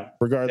lineup.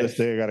 Regardless,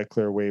 they got to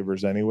clear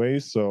waivers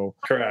anyways. So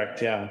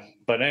correct, yeah.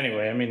 But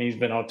anyway, I mean, he's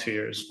been out 2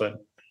 years, but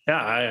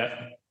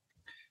yeah,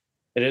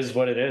 it is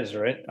what it is,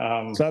 right?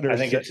 I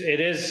think it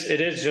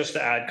is just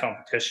to add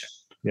competition.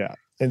 Yeah,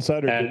 and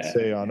Sutter did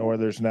say on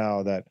Oilers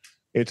Now that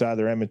it's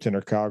either Edmonton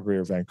or Calgary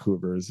or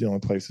Vancouver is the only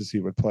places he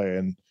would play,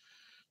 and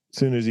as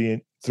soon as he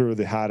threw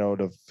the hat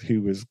out of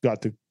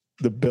got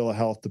the bill of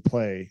health to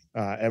play,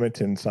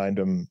 Edmonton signed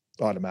him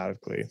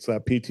automatically. So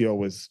that PTO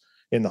was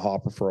in the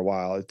hopper for a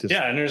while.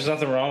 And there's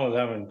nothing wrong with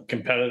having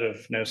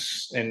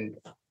competitiveness. And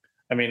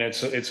I mean,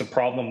 it's a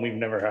problem we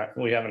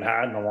haven't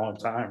had in a long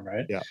time,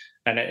 right? Yeah.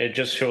 And it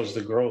just shows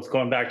the growth.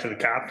 Going back to the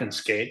captain's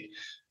skate,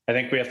 I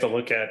think we have to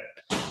look at.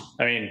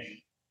 I mean,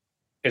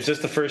 is this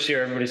the first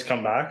year everybody's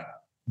come back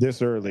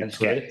this early?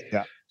 Correct.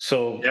 Yeah.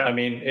 So I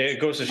mean, it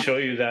goes to show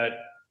you that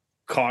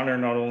Connor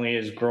not only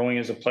is growing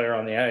as a player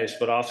on the ice,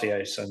 but off the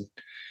ice, and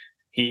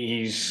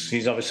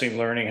he's obviously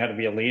learning how to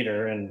be a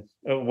leader. And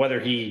whether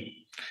they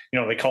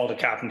call it a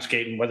captain's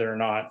skate, and whether or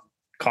not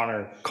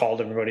Connor told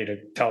everybody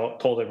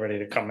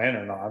to come in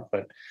or not,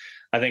 but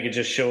I think it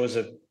just shows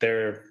that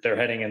they're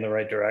heading in the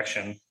right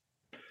direction.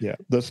 Yeah,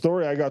 the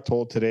story I got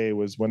told today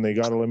was when they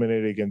got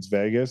eliminated against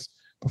Vegas,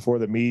 before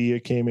the media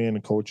came in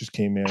and coaches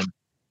came in.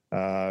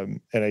 And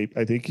I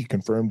think he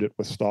confirmed it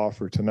with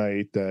Stauffer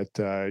tonight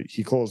that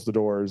he closed the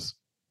doors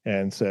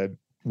and said,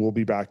 we'll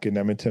be back in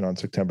Edmonton on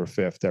September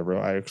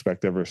 5th. I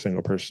expect every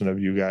single person of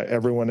you guys,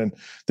 everyone in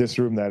this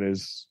room that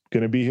is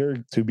going to be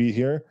here.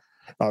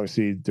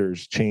 Obviously,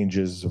 there's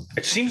changes.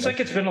 It seems like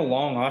it's been a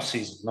long off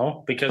season,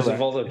 no? Because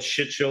of all the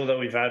shit show that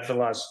we've had for the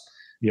last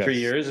 3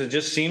 years. It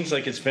just seems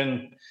like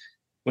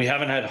we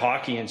haven't had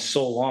hockey in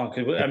so long.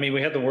 I mean,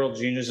 we had the World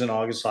Juniors in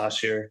August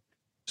last year.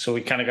 So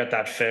we kind of got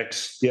that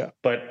fixed. Yeah.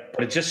 But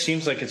it just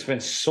seems like it's been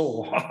so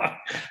long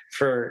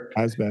for.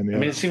 Has been, yeah. I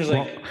mean, it seems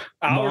like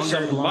our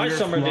summer, my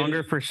summer.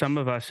 Longer for some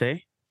of us, eh?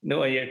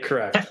 No, yeah,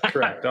 correct,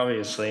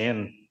 obviously.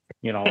 And,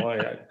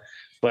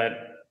 but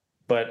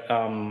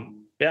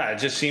it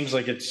just seems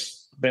like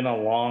it's been a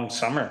long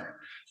summer.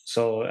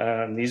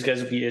 So these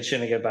guys will be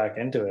itching to get back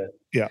into it.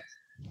 Yeah.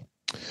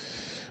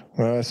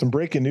 Some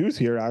breaking news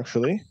here,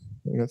 actually.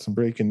 We got some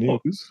breaking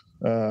news.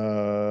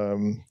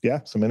 Some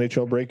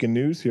NHL breaking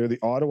news here. The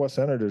Ottawa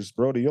Senators,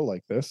 Brody, you'll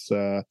like this.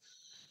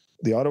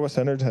 The Ottawa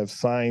Senators have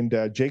signed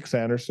Jake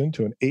Sanderson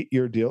to an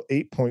 8-year deal,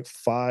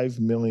 $8.5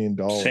 million.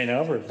 St.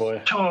 Albert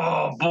boy.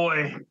 Oh,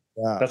 boy.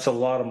 Yeah. That's a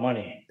lot of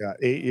money. Yeah,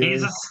 8 years.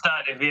 He's a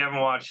stud if you haven't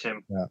watched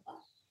him. Yeah.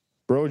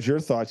 Bros, your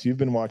thoughts? You've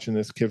been watching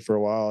this kid for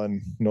a while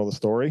and know the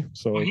story.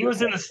 So he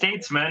was in the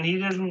States, man. He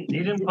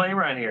didn't play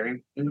around here.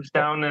 He was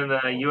down in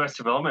the U.S.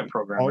 development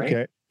program,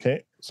 right?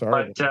 Okay.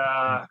 Sorry.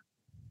 But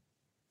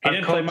he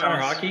didn't play minor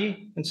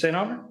hockey in St.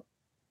 Albert?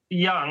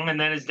 Young, and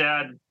then his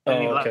dad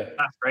he left,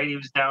 right? He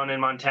was down in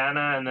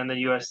Montana and then the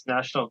U.S.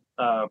 National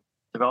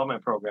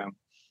Development Program.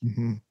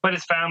 Mm-hmm. But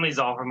his family's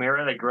all from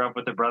here. They grew up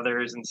with the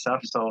brothers and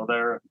stuff, so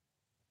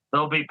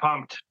they'll be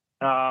pumped.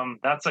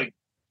 That's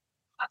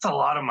a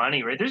lot of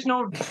money, right? There's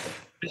no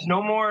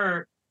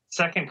more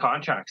second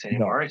contracts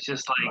anymore. No. It's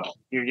just like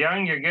you're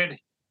young, you're good.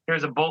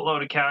 Here's a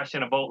boatload of cash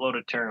and a boatload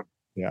of term.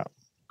 Yeah,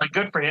 like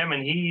good for him,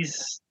 and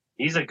he's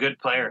a good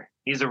player.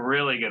 He's a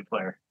really good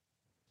player.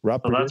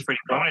 Rupper, so that's pretty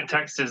cool. I'm going to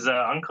text his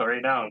uncle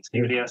right now and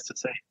see what he has to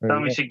say. Tell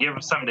him we should give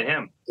some to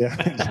him. Yeah,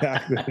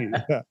 exactly.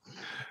 Yeah.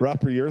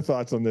 Rupper, your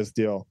thoughts on this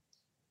deal?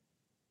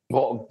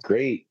 Well,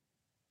 great.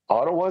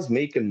 Ottawa's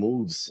making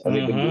moves, and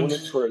they've been doing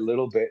it for a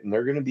little bit, and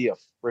they're going to be a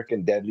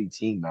freaking deadly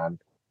team, man.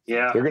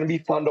 Yeah. They're going to be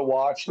fun to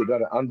watch. They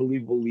got an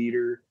unbelievable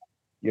leader.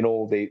 You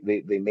know, they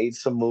made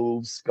some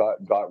moves,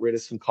 got rid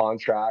of some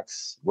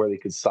contracts where they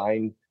could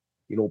sign,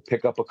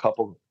 pick up a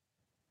couple.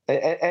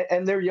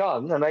 And they're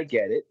young, and I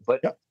get it, but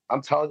yep.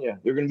 I'm telling you,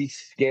 they're going to be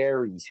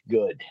scary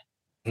good.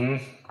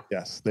 Mm-hmm.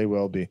 Yes, they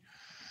will be.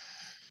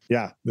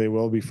 Yeah, they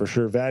will be for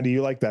sure. Vandy,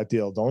 you like that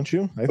deal, don't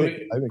you? I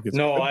think it's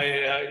no.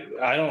 good.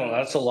 I don't know.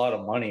 That's a lot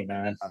of money,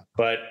 man.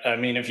 But I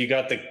mean, if you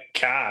got the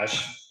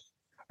cash,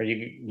 or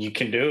you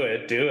can do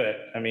it.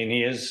 I mean,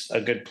 he is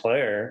a good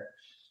player,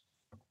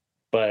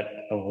 but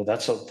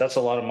that's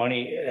a lot of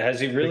money. Has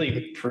he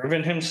really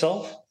proven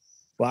himself?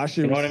 Last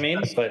year, you know what I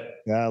mean? But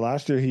yeah,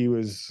 last year he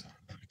was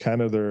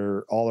kind of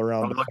their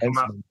all-around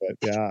defenseman. But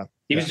yeah,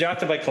 he was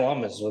drafted by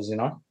Columbus, was he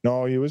not?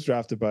 No, he was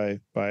drafted by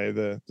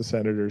the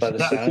Senators. By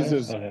the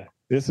Senators?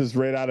 This is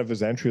right out of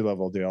his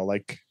entry-level deal.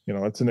 Like,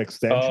 it's an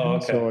extension,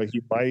 so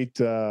he might.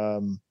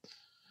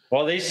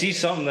 Well, they see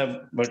something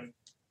that, but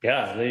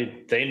yeah,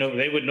 they know,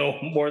 they would know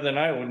more than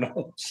I would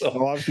know. So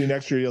well, obviously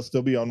next year he'll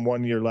still be on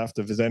 1 year left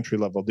of his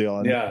entry-level deal,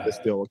 and this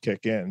deal will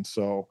kick in.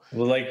 So,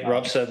 well, like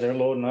Rob said, they're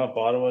loading up.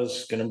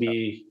 Ottawa's going to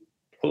be.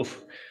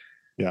 Oof.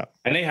 Yeah.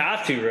 And they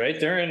have to, right?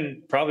 They're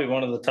in probably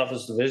one of the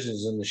toughest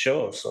divisions in the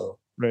show. So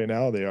right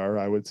now they are,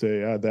 I would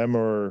say, them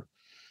or,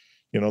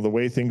 the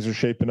way things are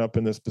shaping up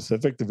in this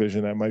Pacific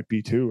division, that might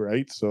be too,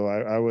 right? So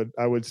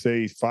I would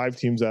say 5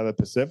 teams out of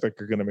the Pacific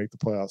are going to make the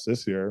playoffs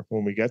this year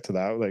when we get to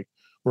that. Like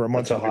we're a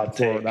month away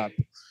before that.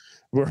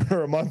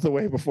 We're a month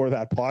away before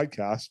that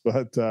podcast,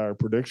 but our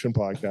prediction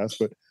podcast.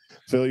 But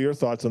Phil, your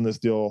thoughts on this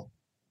deal?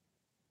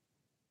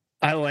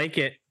 I like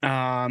it.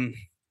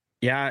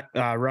 Yeah,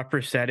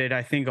 Rupper said it.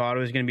 I think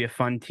Ottawa's going to be a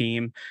fun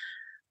team.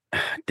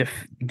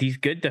 These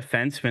good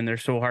defensemen, they're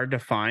so hard to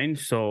find.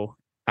 So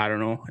I don't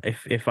know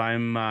if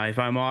I'm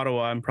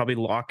Ottawa, I'm probably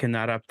locking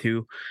that up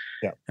too.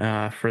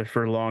 Yeah.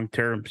 For long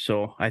term.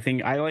 So I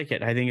think I like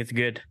it. I think it's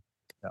good.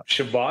 Yeah.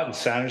 Shabbat and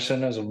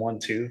Sanderson as a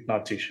 1-2,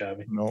 not too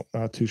shabby. No,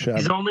 not too shabby.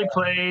 He's only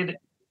played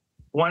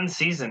 1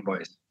 season,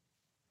 boys.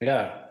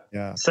 Yeah.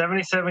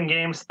 77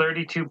 games,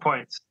 32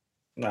 points.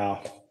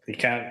 No. You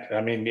can't.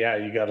 I mean, yeah,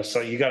 you got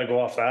to go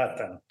off that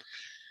then.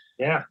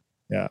 Yeah,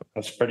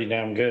 that's pretty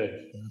damn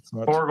good.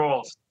 4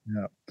 goals.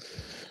 Yeah,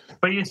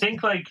 but you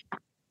think like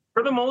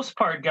for the most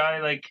part,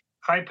 like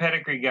high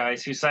pedigree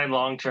guys who sign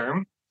long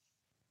term,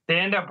 they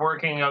end up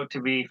working out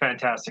to be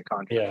fantastic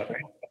contracts.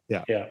 Yeah,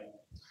 right? Yeah.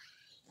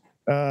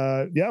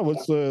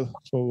 So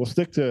we'll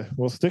stick to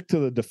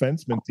the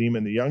defenseman theme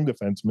and the young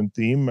defenseman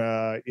theme.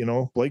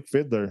 Blake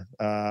Fiddler,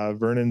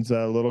 Vernon's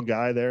little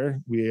guy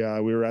there. We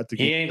were at the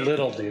game. He ain't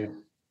little, dude.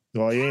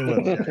 Well, he ain't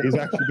little. He's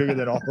actually bigger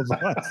than all of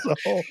us. So,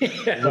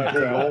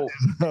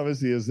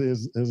 obviously,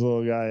 his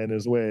little guy in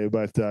his way,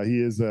 but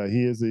he is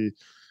a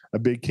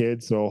big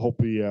kid. So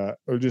hopefully,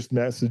 we're just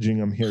messaging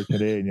him here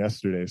today and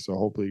yesterday. So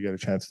hopefully, you get a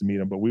chance to meet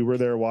him. But we were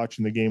there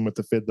watching the game with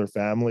the Fiddler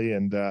family,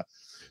 and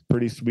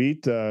pretty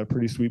sweet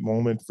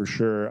moment for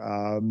sure.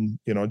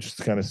 Just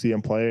to kind of see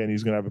him play, and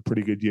he's going to have a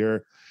pretty good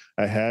year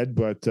ahead.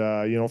 But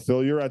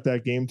Phil, you're at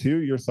that game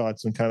too. Your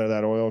thoughts on kind of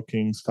that Oil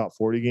Kings top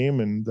 40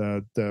 game and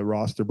the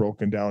roster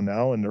broken down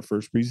now, and their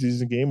first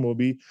preseason game will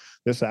be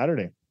this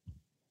Saturday.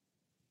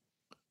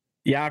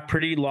 Yeah,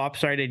 pretty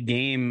lopsided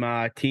game.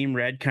 Team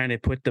Red kind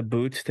of put the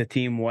boots to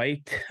Team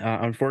White.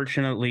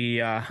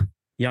 Unfortunately,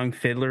 young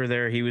Fiddler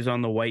there, he was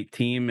on the white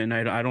team, and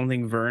I don't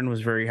think Vern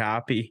was very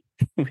happy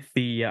with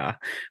the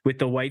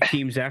white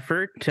team's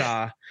effort.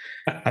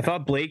 I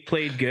thought Blake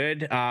played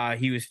good.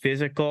 He was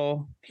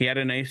physical. He had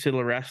a nice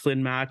little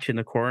wrestling match in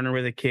the corner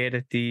with a kid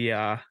at the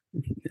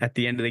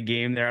end of the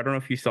game there. I don't know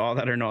if you saw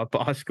that or not,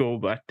 Bosco,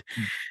 but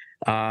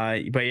yeah.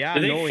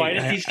 Do they fight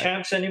at these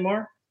camps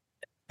anymore?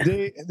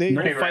 They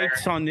no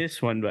fights on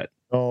this one, but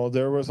Oh,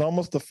 there was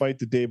almost a fight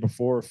the day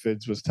before.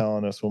 Fids was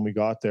telling us when we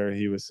got there.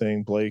 He was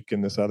saying Blake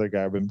and this other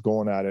guy have been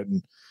going at it,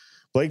 and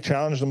Blake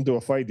challenged him to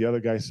a fight. The other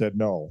guy said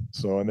no.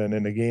 So, and then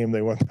in the game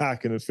they went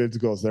back, and Fids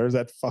goes, "There's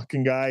that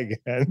fucking guy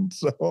again."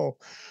 So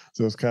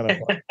it's kind of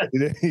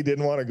he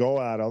didn't want to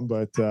go at him,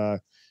 but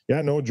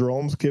yeah, no.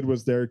 Jerome's kid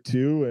was there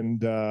too, and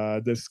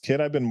this kid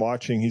I've been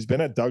watching. He's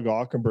been at Doug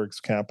Ockenberg's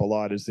camp a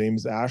lot. His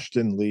name's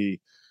Ashton Lee.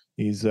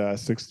 He's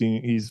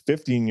 16. He's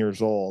 15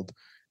 years old.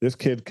 This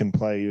kid can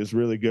play. He was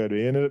really good.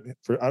 He ended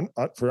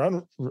up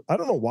I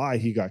don't know why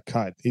he got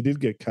cut. He did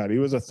get cut. He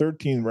was a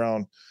 13th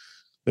round.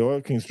 The Oil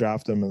Kings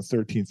drafted him in the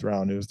 13th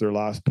round. It was their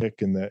last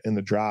pick in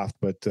the draft.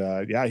 But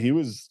yeah, he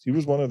was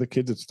one of the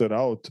kids that stood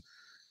out,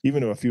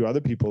 even to a few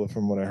other people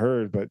from what I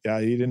heard. But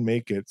yeah, he didn't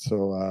make it.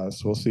 So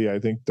we'll see. I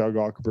think Doug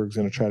Ockenberg's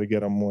going to try to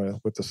get him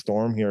with the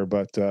Storm here.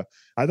 But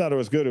I thought it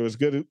was good. It was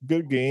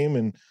good game,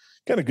 and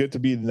kind of good to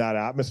be in that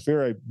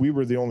atmosphere. We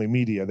were the only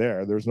media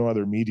there. There's no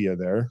other media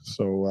there,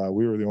 so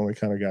we were the only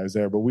kind of guys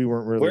there. But we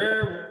weren't really.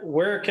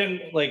 Where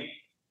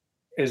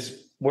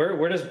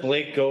does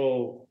Blake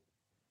go?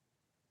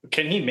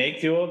 Can he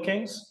make the Oil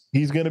Kings?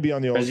 He's going to be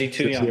on the Oil Kings. Is he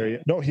too young?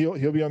 Year. No,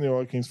 he'll be on the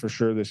Oil Kings for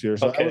sure this year.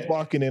 So okay. I was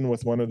walking in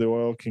with one of the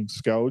Oil Kings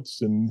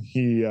scouts, and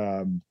he,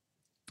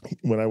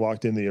 when I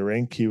walked in the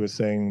rink, he was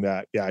saying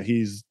that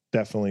he's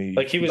definitely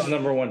he was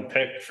number one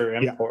pick for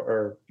import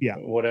or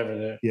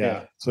whatever.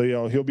 Yeah.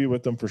 So he'll be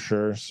with them for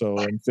sure. So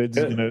and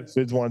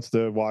Fids wants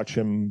to watch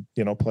him,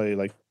 play.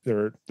 Like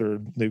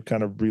they've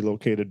kind of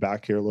relocated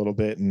back here a little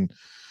bit and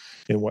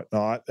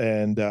whatnot.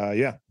 And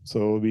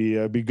so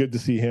it'll be good to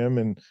see him.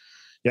 And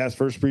his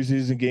first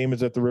preseason game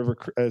is at the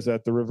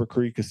River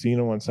Creek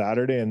Casino on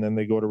Saturday, and then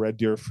they go to Red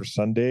Deer for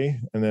Sunday,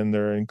 and then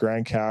they're in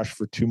Grand Cache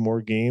for 2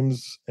 more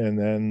games, and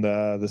then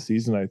the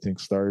season I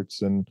think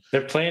starts. And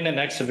they're playing an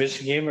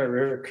exhibition game at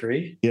River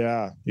Creek.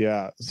 Yeah.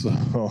 So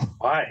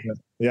why?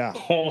 Yeah.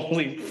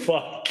 Holy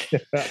fuck!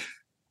 Yeah.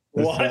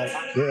 What?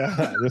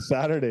 This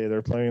Saturday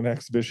they're playing an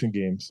exhibition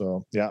game.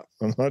 So yeah,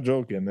 I'm not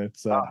joking.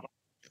 It's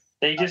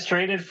they just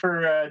traded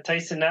for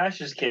Tyson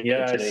Nash's kid.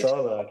 Yeah, today. I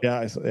saw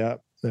that.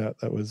 Yeah,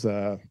 that was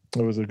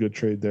a good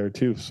trade there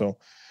too. So,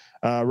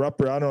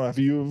 Rupper, I don't know if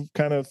you've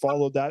kind of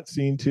followed that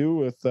scene too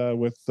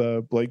with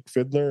Blake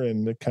Fiddler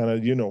and kind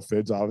of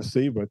Fids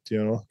obviously, but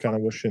kind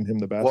of wishing him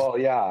the best. Well,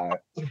 yeah,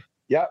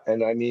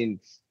 and I mean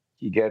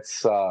he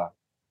gets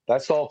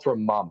that's all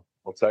from mom.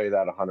 I'll tell you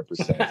that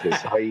 100%. His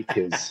height,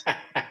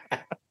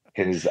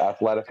 his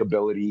athletic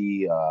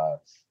ability,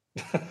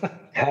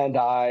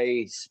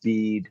 hand-eye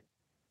speed.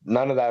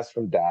 None of that's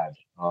from dad.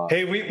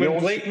 Hey, when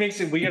Blake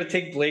makes it, we got to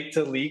take Blake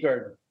to Lee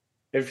Garden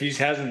if he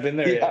hasn't been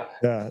there yet.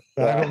 Yeah,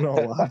 I don't know.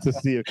 We'll have to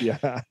see if he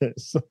has.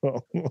 So,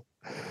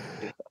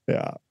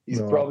 yeah.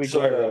 He's probably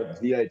got a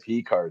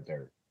VIP card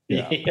there.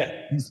 Yeah,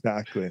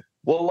 exactly.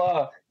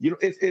 Well, you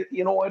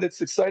know what?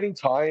 It's exciting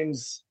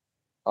times,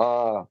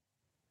 kind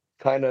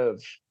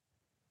of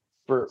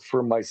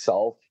for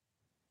myself,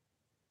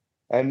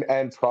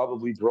 and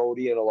probably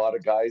Brody and a lot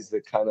of guys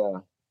that kind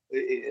of.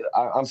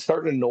 I'm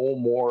starting to know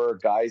more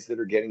guys that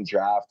are getting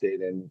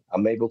drafted, and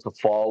I'm able to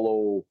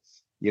follow.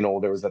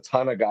 There was a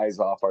ton of guys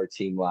off our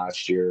team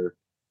last year,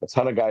 a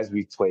ton of guys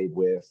we've played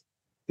with.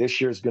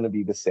 This year's going to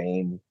be the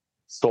same.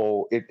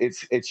 So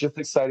it's just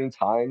exciting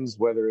times,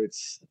 whether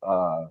it's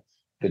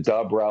the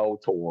dub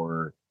route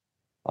or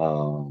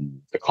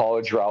the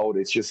college route.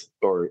 It's just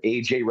or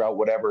AJ route,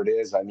 whatever it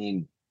is. I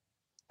mean,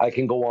 I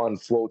can go on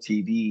Flow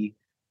TV,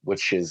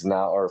 which is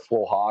now or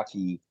Flow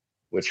Hockey,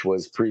 which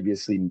was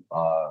previously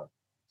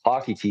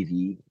Hockey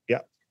TV.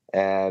 Yeah.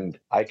 And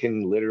I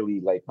can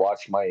literally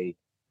watch my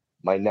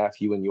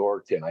nephew in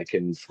Yorkton. I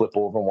can flip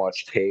over and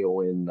watch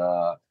Teo in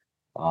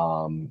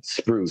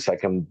Spruce. I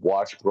can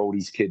watch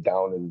Brody's kid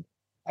down and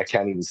I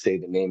can't even say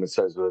the name. It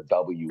starts with a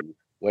W.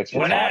 Which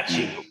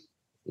Wenatchee.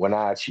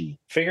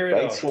 Figure it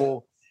out.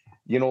 So,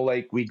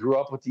 we grew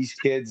up with these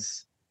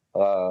kids.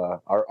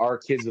 Our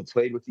kids have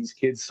played with these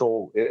kids.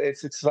 So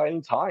it's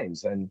exciting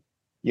times. And,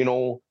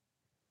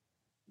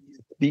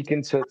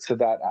 speaking to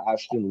that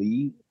Ashton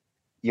Lee,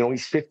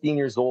 he's 15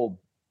 years old,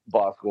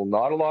 Bosco.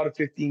 Not a lot of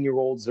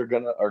 15-year-olds are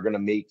gonna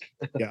make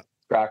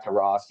crack a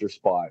roster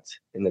spot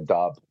in the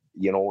dub.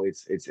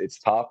 It's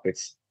tough.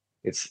 It's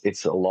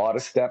a lot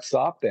of steps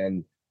up,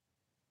 and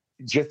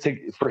just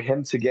for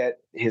him to get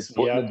his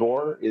foot in the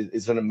door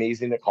is an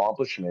amazing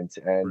accomplishment.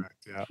 And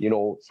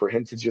for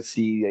him to just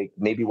see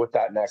maybe what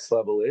that next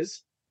level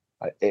is,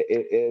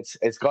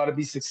 it's got to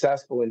be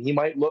successful. And he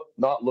might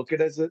not look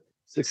at it as a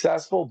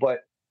successful,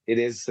 but it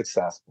is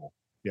successful.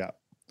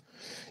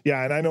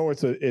 Yeah, and I know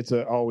it's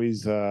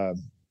always a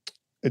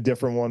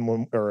different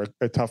one or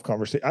a tough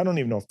conversation. I don't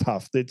even know if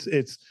tough.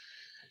 It's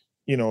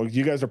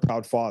you guys are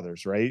proud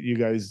fathers, right? You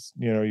guys,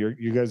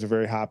 you guys are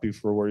very happy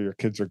for where your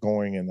kids are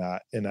going in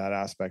that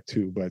aspect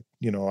too. But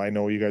I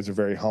know you guys are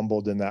very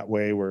humbled in that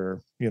way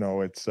where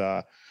it's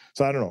so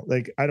I don't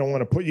know. I don't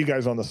want to put you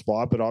guys on the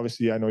spot, but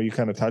obviously I know you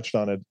kind of touched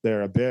on it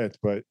there a bit.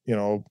 But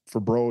for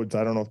Broads,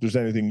 I don't know if there's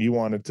anything you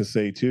wanted to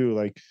say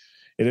too.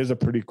 It is a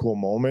pretty cool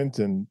moment,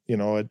 and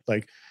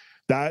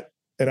that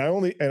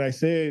I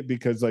say it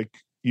because like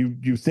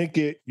you think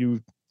it,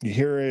 you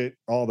hear it,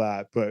 all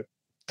that, but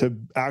to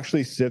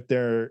actually sit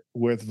there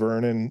with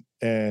Vernon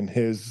and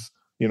his,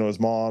 his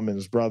mom and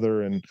his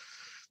brother and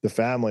the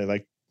family,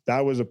 like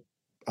that was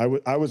I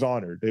was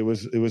honored. It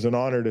was an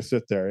honor to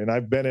sit there. And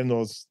I've been in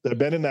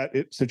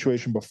that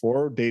situation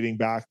before, dating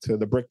back to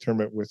the brick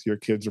tournament with your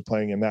kids are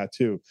playing in that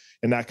too.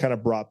 And that kind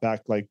of brought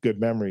back like good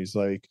memories,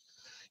 like,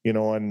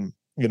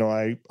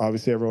 I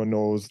obviously everyone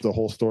knows the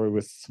whole story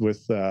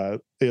with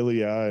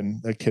Ilya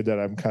and a kid that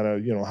I'm kind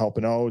of,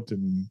 helping out,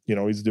 and,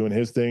 he's doing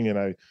his thing,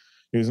 and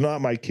he's not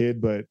my kid,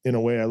 but in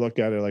a way I look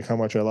at it like how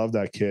much I love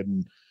that kid.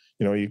 And,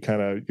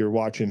 you're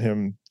watching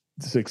him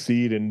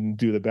succeed and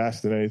do the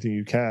best in anything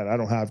you can. I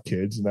don't have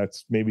kids, and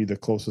that's maybe the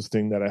closest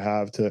thing that I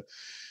have to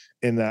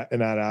in that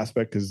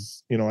aspect,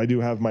 because I do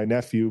have my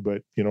nephew,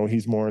 but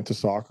he's more into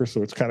soccer,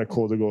 so it's kind of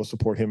cool to go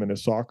support him in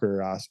his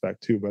soccer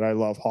aspect too. But I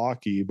love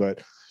hockey.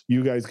 But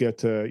you guys get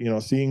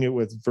to seeing it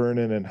with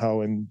Vernon and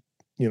how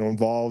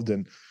involved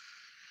and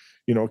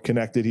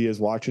connected he is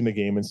watching the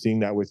game, and seeing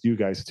that with you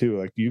guys too.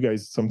 Like, you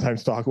guys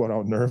sometimes talk about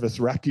how nervous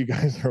wreck you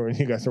guys are when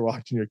you guys are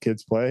watching your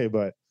kids play,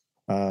 but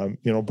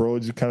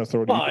Brody's kind of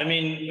throw it. Well, I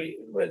mean,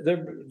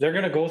 they're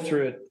going to go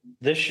through it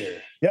this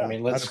year. Yeah, I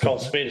mean, let's call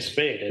spade a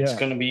spade. It's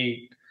going to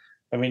be.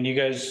 I mean,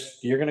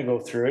 you're going to go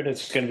through it.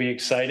 It's going to be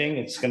exciting.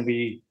 It's going to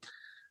be,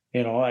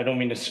 I don't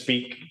mean to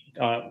speak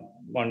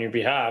on your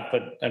behalf,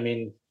 but I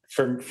mean,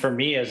 for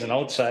me as an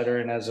outsider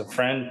and as a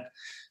friend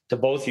to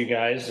both you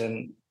guys,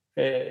 and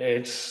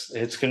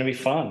it's going to be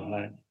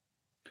fun.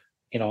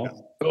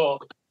 Cool.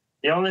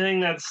 The only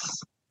thing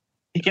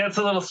it gets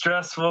a little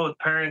stressful with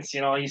parents,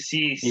 you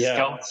see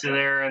scouts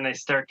there and they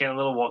start getting a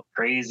little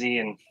crazy.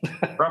 And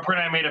Rupper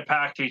and I made a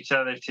pact to each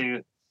other to,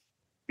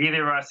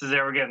 either of us is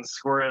ever getting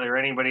squirrely or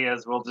anybody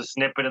else, we'll just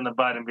nip it in the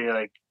bud and be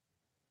like,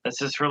 let's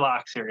just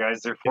relax here, guys.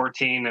 They're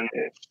 14 and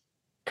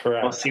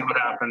we'll see what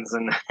happens,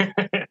 and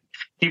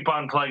keep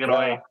on plugging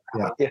away.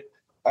 Yeah.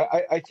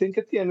 I think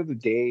at the end of the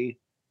day,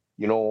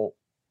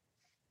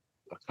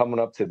 coming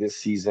up to this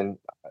season,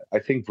 I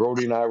think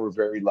Brody and I were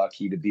very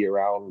lucky to be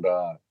around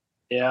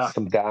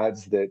some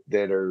dads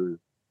that are,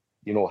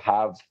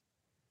 have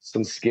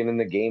some skin in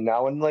the game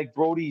now. And like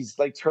Brody's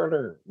like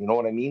Turner, you know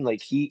what I mean?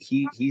 Like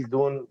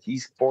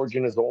he's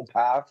forging his own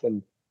path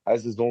and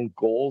has his own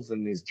goals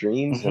and his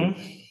dreams, and,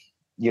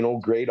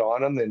 great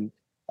on him. And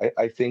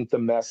I think the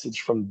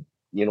message from,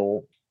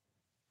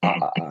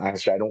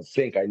 actually, I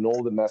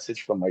know the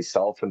message from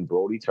myself and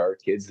Brody to our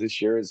kids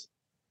this year is,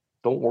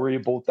 don't worry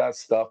about that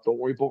stuff. Don't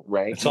worry about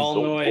rankings. It's all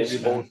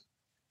noise. Don't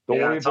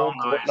worry about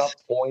putting up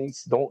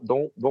points. Don't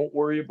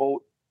worry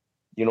about,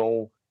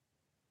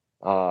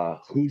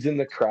 who's in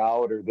the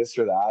crowd or this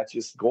or that.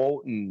 Just go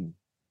out and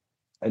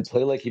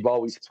play like you've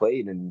always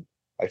played. And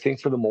I think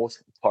for the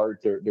most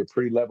part, they're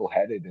pretty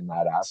level-headed in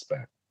that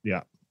aspect.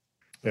 Yeah.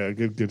 Yeah,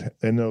 good.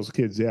 And those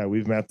kids,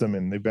 we've met them,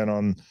 and they've been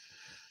on,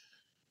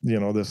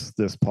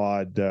 this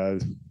pod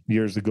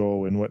years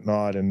ago and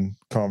whatnot, and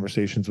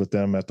conversations with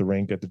them at the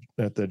rink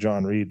at the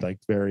John Reed, like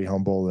very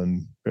humble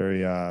and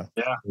very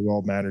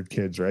well-mannered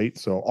kids, right?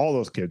 So all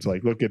those kids,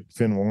 like look at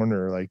Finn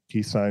Warner, like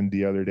he signed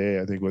the other day,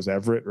 I think it was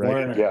Everett, right?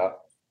 Warner.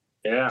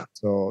 Yeah.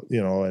 So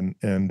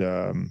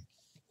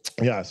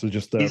so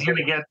just he's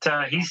gonna get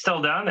he's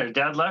still down there.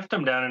 Dad left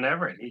him down in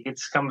Everett. He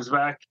comes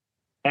back,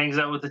 hangs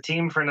out with the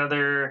team for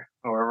another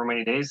however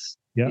many days.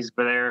 Yeah. He's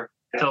been there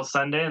till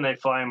Sunday, and they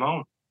fly him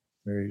home.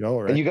 There you go.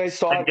 Right. And you guys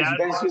saw? Did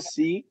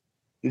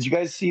you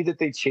guys see that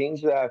they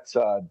changed that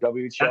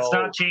WHL? That's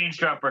not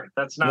changed, Rupper.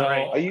 That's not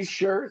right. Are you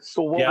sure?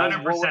 So what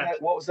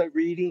was I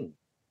reading?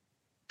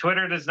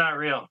 Twitter is not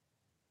real.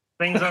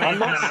 Things on I'm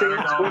not saying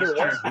Twitter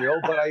was real,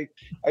 but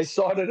I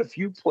saw it at a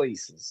few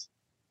places.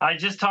 I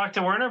just talked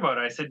to Werner about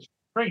it. I said,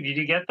 Greg, did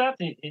you get that?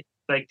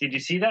 Did you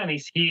see that? And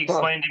he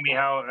explained to me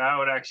how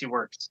it actually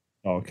works.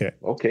 Okay.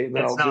 Then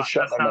I'll just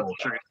shut my mouth.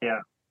 Yeah.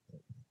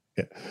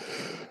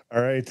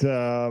 All right.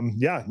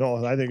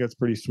 I think that's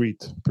pretty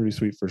sweet. Pretty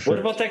sweet for sure. What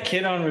about that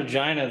kid on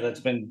Regina that's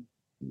been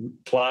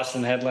lost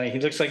in the headline? He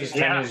looks like he's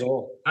 10 years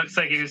old. Looks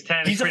like he was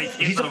 10. He's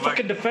a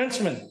fucking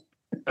defenseman.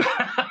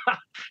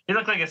 He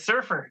looked like a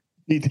surfer.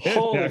 He did.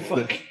 Holy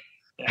fuck.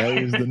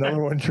 He was the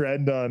number one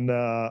trend on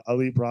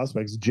Elite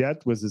Prospects.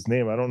 Jet was his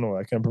name. I don't know.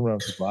 I can't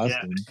pronounce his last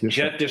name.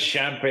 Jet de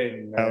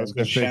Champagne. I was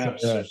going to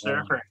say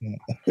surfer.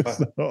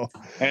 So,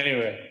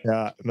 anyway.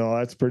 Yeah. No,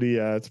 that's pretty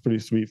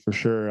sweet for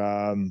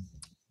sure.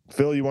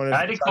 Phil, you wanted?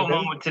 I had a cool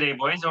moment today,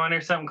 boys. You want to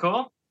hear something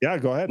cool? Yeah,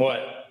 go ahead. What?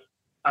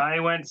 We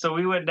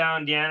went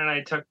down. Deanna and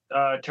I took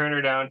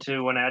Turner down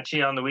to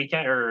Wenatchee on the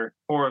weekend, or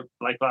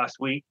last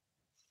week.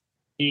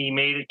 He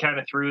made it kind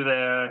of through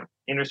the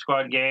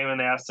inter-squad game, and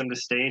they asked him to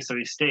stay, so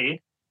he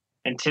stayed.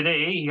 And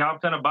today he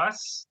hopped on a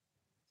bus.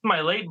 My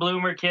late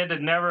bloomer kid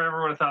had never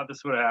ever would have thought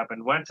this would have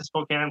happened. Went to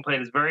Spokane, played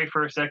his very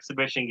first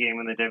exhibition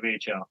game in the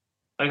WHL.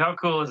 Like, how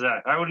cool is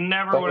that? I would have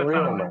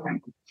thought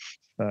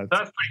that.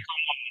 That's pretty cool.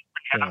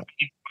 Pretty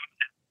happy.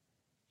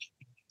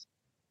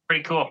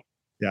 Pretty cool.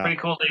 Yeah. Pretty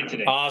cool day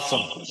today.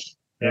 Awesome.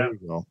 There you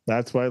go.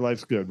 That's why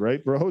life's good,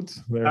 right,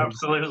 Broads?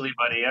 Absolutely,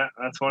 buddy. Yeah,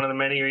 that's one of the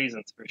many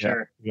reasons for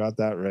sure. You got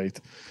that right.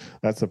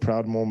 That's a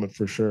proud moment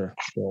for sure.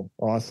 So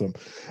awesome.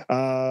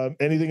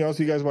 Anything else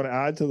you guys want to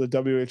add to the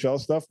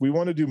WHL stuff? We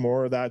want to do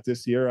more of that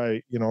this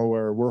year.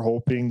 Where we're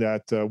hoping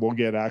that we'll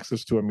get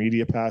access to a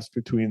media pass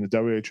between the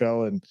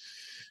WHL and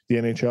the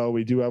NHL.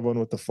 We do have one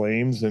with the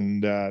Flames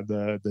and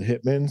the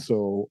Hitmen.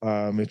 So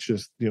it's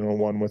just,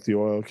 one with the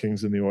Oil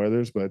Kings and the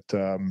Oilers, but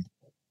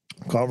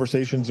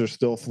conversations are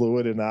still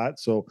fluid in that.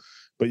 So,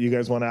 but you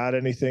guys want to add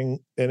anything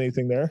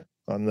there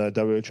on the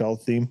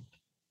WHL theme?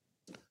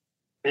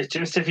 It's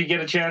just, if you get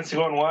a chance to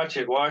go and watch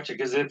it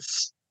because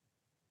it's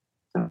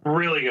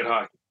really good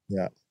hockey.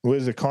 Yeah.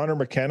 Was it Connor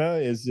McKenna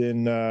is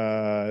in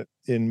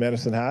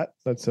Medicine Hat?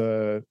 That's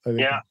I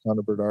think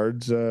Connor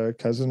Bedard's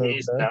cousin.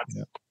 He's nuts.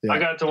 Yeah. I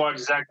got to watch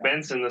Zach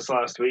Benson this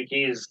last week.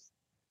 He is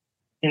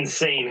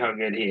insane how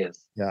good he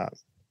is. Yeah.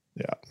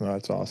 No,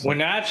 that's awesome.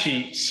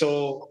 Wenatchee,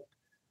 so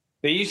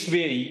they used to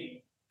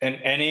be an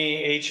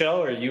NAHL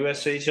or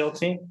USHL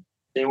team?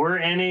 They were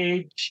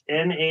NAHL,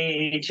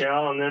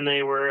 and then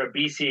they were a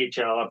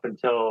BCHL up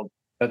until...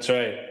 That's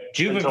right.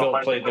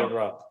 Jubenville played there,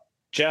 Rob.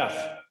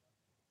 Jeff.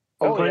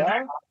 Oh,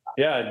 yeah?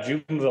 Yeah,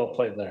 Jubenville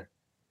played there.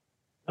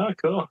 Oh,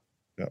 cool.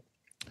 Yeah.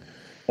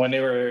 When they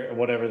were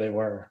whatever they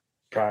were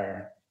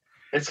prior.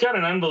 It's got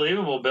an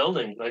unbelievable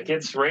building. Like,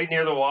 it's right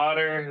near the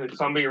water. The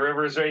Columbia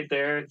River's right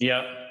there.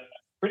 Yeah.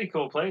 Pretty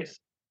cool place.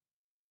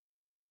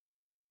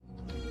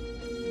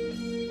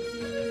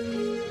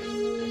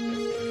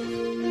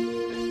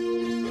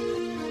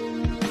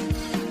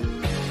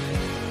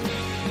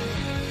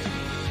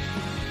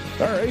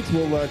 All right,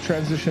 we'll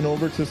transition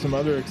over to some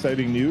other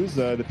exciting news.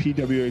 The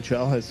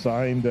PWHL has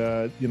signed,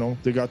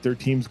 they got their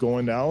teams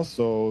going now.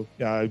 So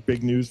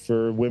big news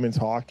for women's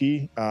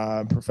hockey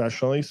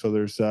professionally. So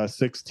there's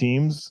 6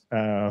 teams.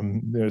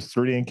 There's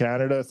 3 in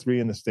Canada, 3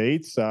 in the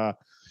States. So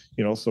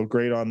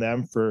great on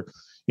them for,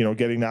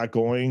 getting that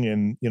going.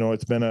 And,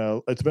 it's been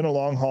a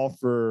long haul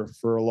for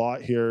a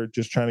lot here,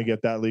 just trying to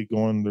get that league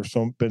going. There's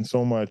been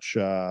so much,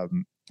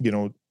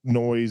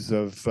 noise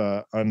of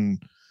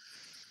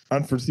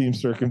unforeseen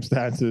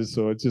circumstances,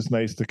 so it's just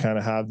nice to kind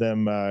of have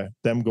them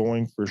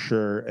going for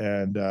sure.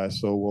 And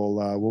so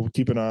we'll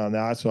keep an eye on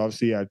that. So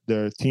obviously,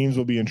 the teams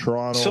will be in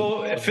Toronto.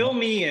 So fill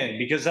me in,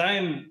 because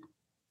I'm.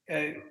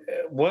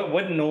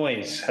 What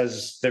noise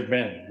has there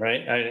been?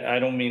 Right, I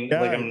don't mean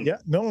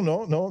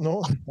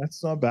no,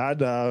 that's not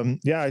bad.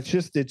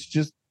 It's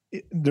just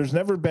there's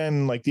never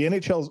been, like, the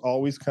NHL's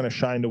always kind of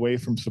shined away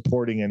from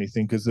supporting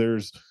anything, because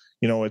there's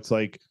it's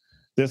like,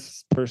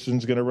 this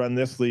person's going to run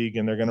this league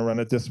and they're going to run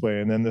it this way,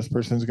 and then this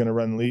person's going to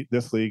run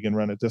this league and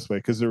run it this way,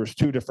 because there was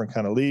 2 different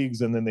kind of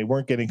leagues, and then they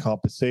weren't getting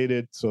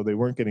compensated, so they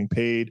weren't getting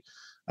paid.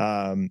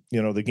 Some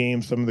of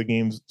the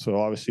games, so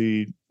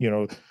obviously,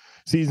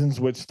 seasons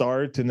would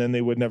start and then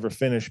they would never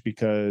finish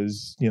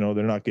because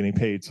they're not getting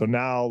paid. So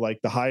now, like,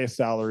 the highest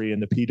salary in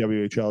the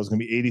PWHL is going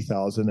to be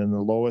 $80,000, and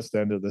the lowest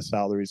end of the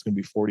salary is going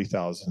to be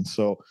 $40,000.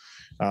 So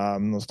I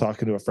was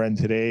talking to a friend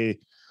today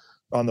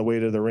on the way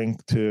to the rink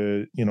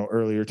to,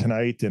 earlier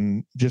tonight,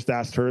 and just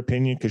asked her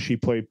opinion, because she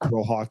played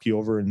pro hockey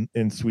over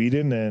in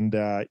Sweden. And,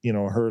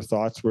 her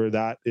thoughts were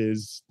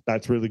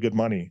that's really good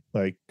money,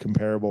 like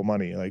comparable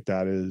money. Like,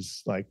 that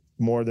is like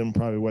more than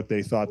probably what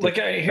they thought.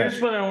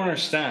 Here's what I don't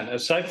understand.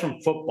 Aside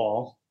from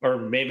football, or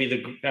maybe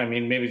the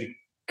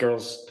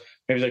girls,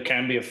 maybe there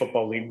can be a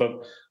football league,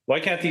 but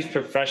why can't these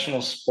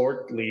professional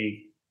sport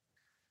league,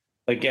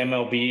 like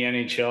MLB,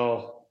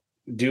 NHL,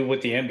 do what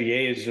the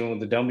NBA is doing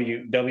with the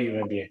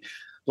WNBA?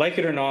 Like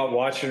it or not,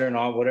 watch it or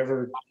not,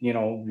 whatever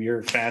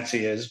your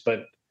fancy is.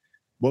 But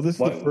this is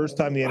the first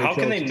time the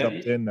NHL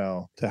jumped in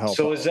now to help.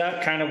 So is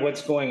that kind of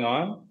what's going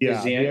on? Yeah,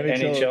 is the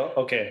NHL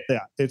okay? Yeah,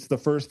 it's the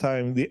first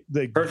time.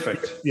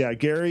 Perfect. Yeah,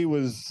 Gary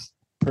was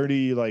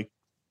pretty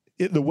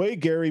the way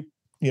Gary,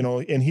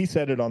 and he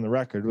said it on the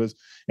record, was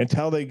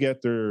until they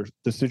get the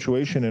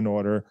situation in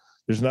order,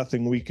 there's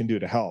nothing we can do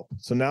to help.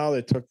 So now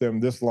it took them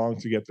this long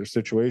to get their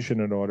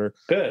situation in order.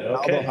 Good.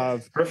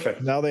 Okay.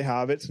 Perfect. Now they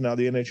have it. So now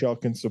the NHL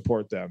can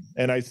support them.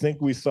 And I think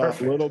we saw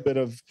a little bit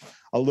of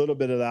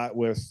that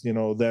with,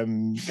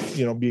 them,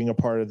 being a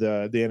part of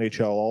the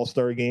NHL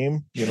All-Star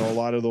game. A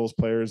lot of those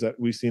players that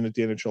we've seen at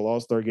the NHL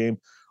All-Star game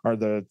are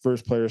the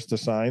first players to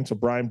sign. So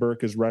Brian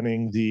Burke is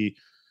running the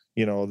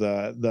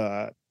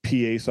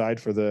PA side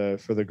for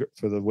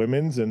the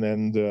women's, and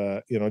then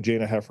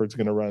Jana Hefford's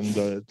going to run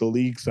the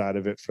league side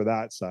of it for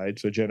that side.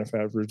 So Jana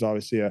Hefford's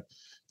obviously a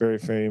very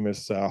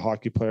famous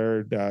hockey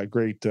player,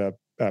 great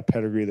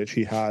pedigree that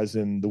she has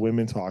in the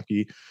women's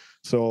hockey.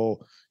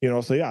 So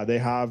they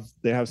have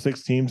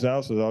 6 teams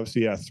now. So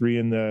obviously 3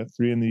 in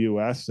the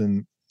US,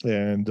 and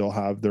they'll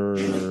have their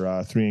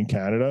 3 in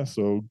Canada.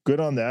 So good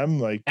on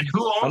them. And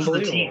who owns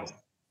the team?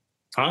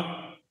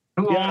 Huh?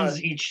 Who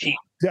owns each team?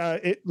 Yeah,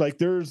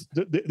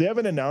 they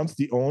haven't announced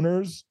the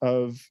owners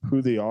of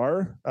who they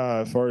are,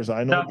 as far as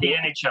I know. Not the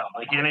NHL.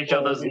 Like, the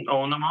NHL doesn't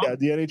own them all? Yeah,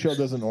 the NHL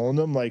doesn't own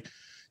them. Like,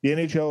 the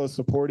NHL is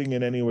supporting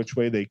in any which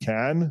way they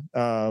can.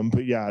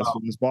 But yeah, so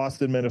there's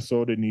Boston,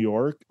 Minnesota, New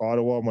York,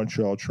 Ottawa,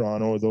 Montreal,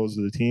 Toronto. Those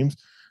are the teams.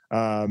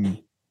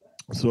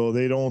 So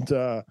they don't.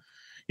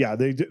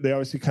 They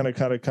obviously kind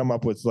of come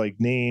up with like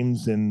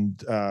names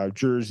and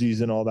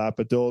jerseys and all that,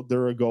 but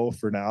they're a go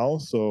for now.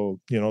 So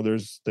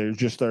they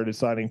just started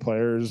signing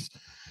players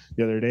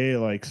the other day,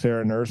 like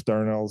Sarah Nurse,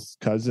 Darnell's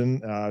cousin,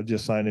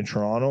 just signed in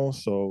Toronto.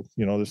 So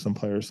there's some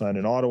players signed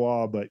in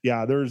Ottawa, but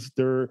yeah,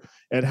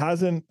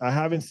 I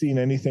haven't seen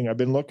anything. I've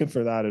been looking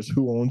for that as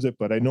who owns it,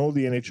 but I know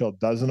the NHL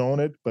doesn't own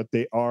it, but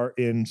they are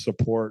in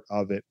support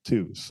of it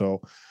too.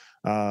 So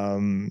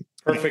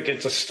perfect.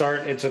 It's a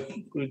start. It's a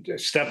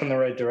step in the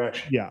right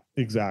direction. Yeah,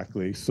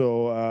 exactly.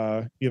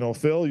 So,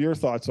 Phil, your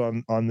thoughts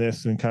on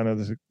this and kind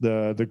of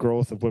the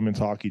growth of women's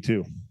hockey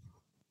too.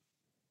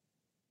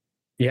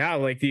 Yeah,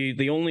 like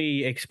the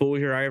only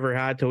exposure I ever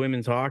had to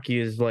women's hockey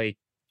is like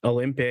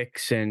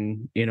Olympics,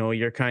 and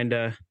you're kind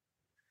of,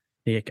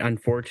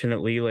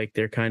 unfortunately, like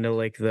they're kind of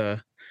like the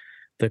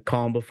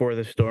calm before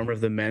the storm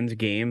of the men's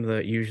game,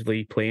 that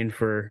usually playing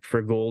for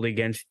gold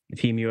against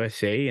Team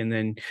USA, and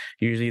then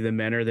usually the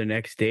men are the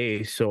next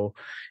day. So,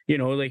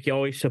 like you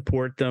always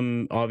support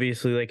them.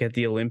 Obviously, like at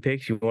the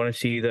Olympics, you want to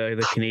see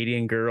the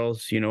Canadian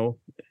girls,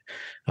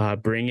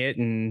 bring it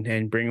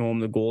and bring home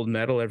the gold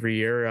medal every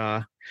year.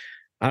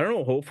 I don't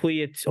know.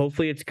 Hopefully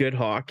it's good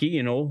hockey,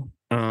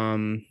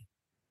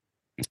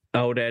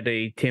 out at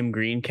a Tim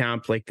Green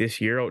camp like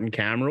this year out in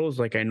Camrose.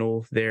 Like I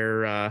know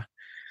their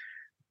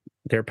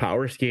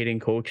power skating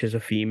coach is a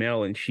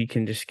female and she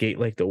can just skate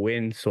like the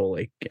wind. So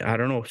like, I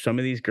don't know, some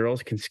of these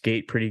girls can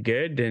skate pretty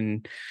good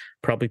and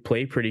probably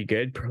play pretty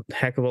good,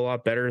 heck of a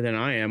lot better than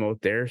I am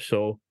out there.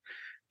 So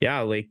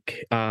yeah,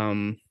 like,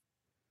 I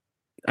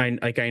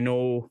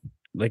know,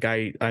 like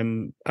I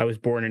was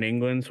born in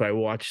England, so I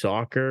watch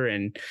soccer,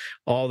 and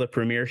all the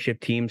premiership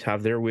teams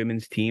have their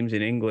women's teams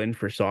in England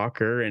for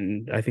soccer.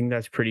 And I think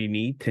that's pretty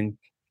neat and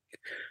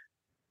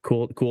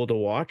cool to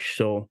watch.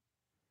 So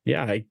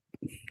yeah,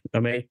 I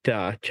might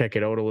check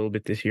it out a little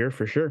bit this year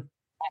for sure.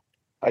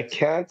 I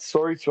can't.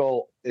 Sorry,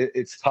 Phil.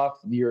 It's tough.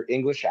 Your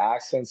English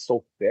accent's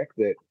so thick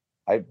that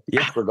I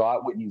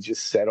forgot what you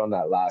just said on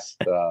that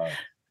last.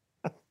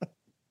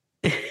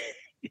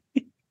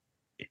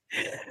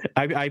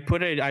 I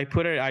put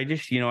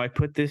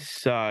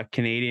this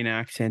Canadian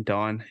accent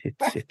on.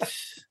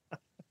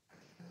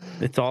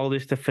 It's all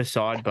just a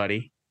facade,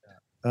 buddy.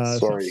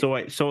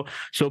 Sorry.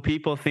 So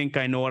people think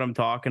I know what I'm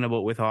talking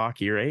about with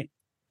hockey, right?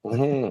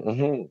 Mm-hmm,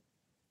 mm-hmm.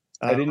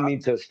 I didn't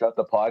mean to shut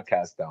the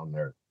podcast down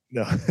there.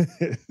 No.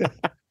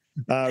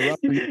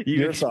 Rupper,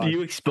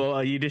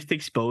 you just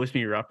exposed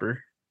me, Rupper.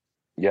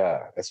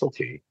 Yeah, that's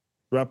okay.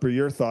 Rupper,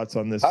 your thoughts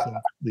on this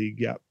league?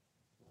 Yeah.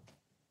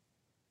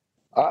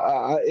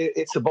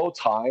 It's about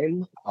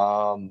time.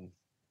 How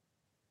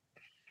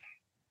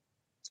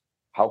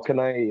can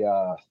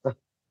I?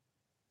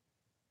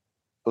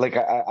 Like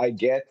I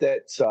get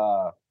that.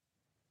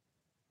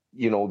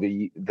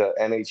 The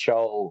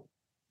NHL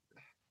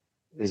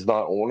is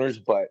not owners,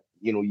 but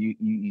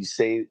you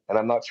say, and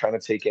I'm not trying to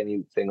take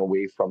anything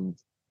away from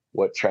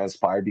what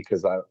transpired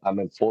because I'm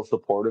in full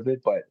support of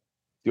it. But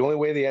the only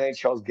way the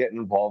NHL is getting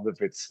involved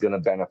if it's going to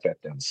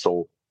benefit them.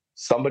 So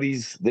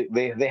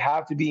they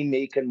have to be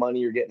making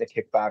money or getting a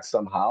kickback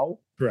somehow.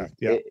 Correct.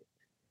 Yeah.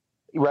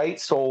 Right.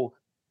 So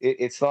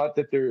it's not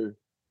that they're,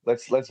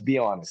 let's be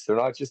honest. They're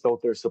not just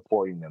out there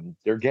supporting them.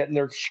 They're getting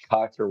their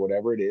cut or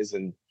whatever it is.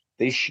 And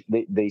they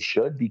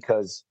should,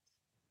 because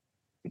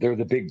they're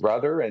the big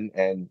brother,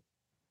 and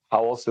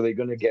how else are they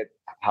going to get,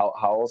 how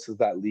else is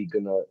that league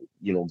going to,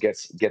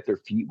 get their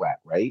feet wet.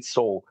 Right.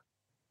 So,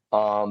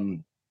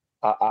 I'm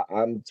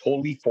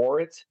totally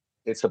for it.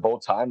 It's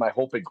about time. I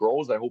hope it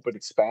grows. I hope it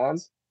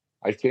expands.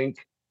 I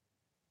think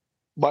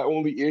my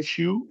only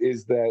issue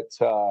is that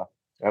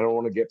I don't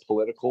want to get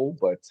political,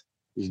 but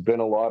there's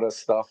been a lot of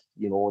stuff,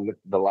 in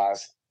the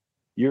last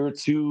year or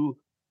two,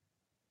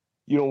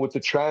 with the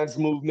trans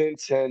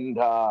movement, and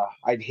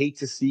I'd hate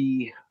to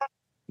see,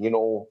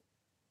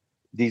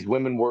 these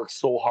women work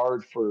so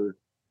hard for,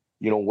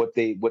 what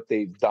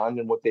they've done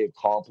and what they've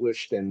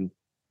accomplished, and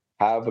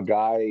have a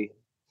guy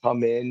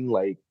come in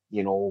like,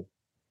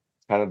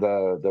 kind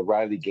of the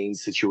Riley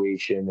Gaines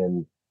situation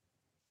and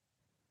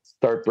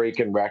start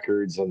breaking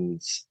records and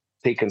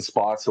taking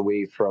spots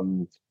away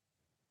from,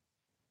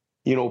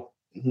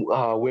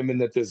 women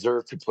that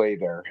deserve to play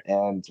there.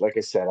 And like I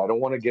said, I don't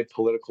want to get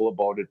political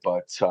about it,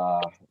 but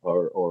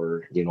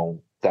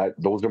that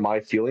those are my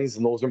feelings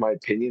and those are my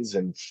opinions,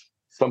 and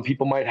some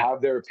people might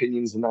have their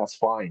opinions, and that's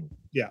fine.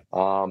 Yeah.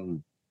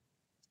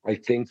 I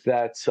think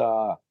that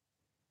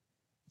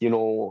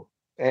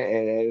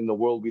and in the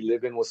world we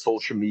live in with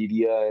social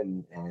media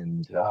and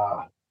if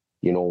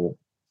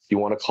you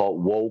want to call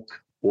it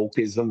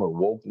wokeism or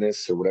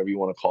wokeness or whatever you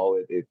want to call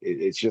it,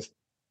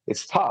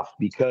 it's tough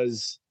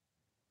because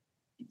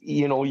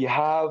you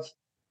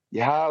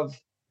have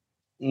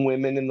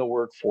women in the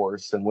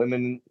workforce and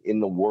women in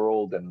the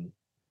world and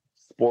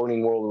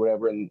sporting world or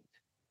whatever, and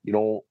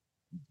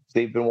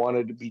they've been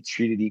wanting to be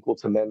treated equal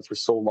to men for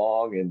so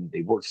long, and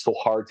they worked so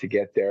hard to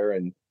get there.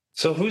 And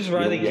so who's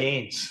Riley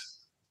Gaines?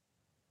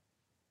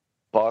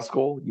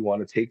 Bosco, you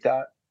want to take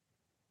that?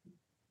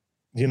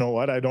 You know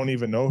what? I don't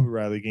even know who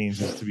Riley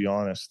Gaines is, to be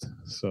honest.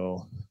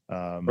 So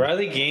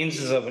Riley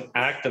Gaines is an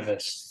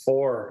activist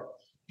for.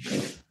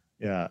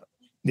 Yeah.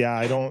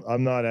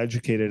 I'm not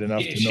educated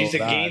enough to know she's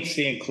that. Against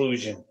the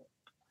inclusion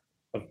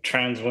of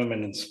trans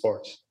women in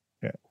sports.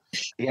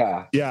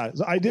 Yeah.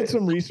 So I did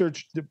some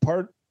research.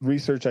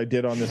 Research I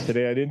did on this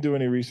today. I didn't do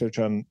any research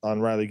on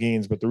Riley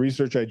Gaines, but the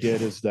research I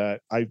did is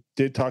that I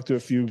did talk to a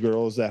few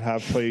girls that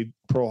have played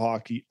pro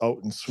hockey out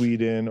in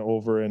Sweden,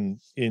 over in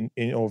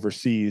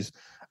overseas.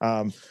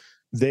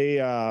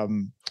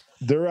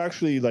 They're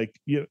actually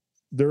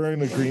they're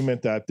in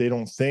agreement that they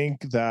don't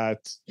think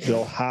that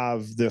they'll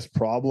have this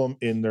problem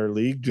in their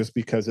league, just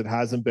because it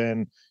hasn't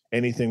been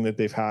anything that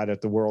they've had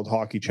at the World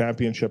Hockey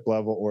Championship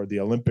level or the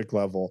Olympic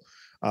level.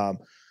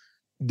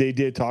 They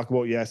did talk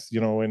about, yes, in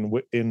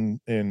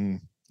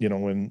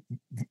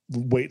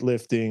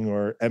weightlifting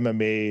or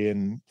MMA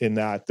and in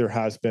that there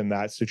has been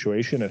that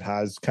situation. It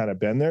has kind of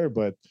been there,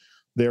 but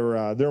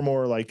they're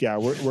more like,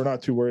 we're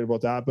not too worried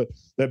about that. But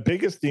the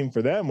biggest theme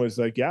for them was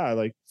from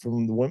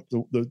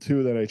the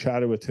two that I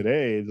chatted with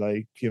today,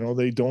 they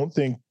don't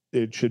think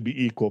it should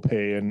be equal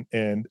pay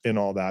and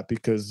all that,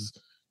 because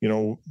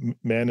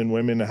men and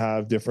women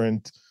have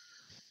different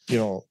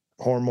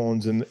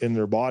hormones in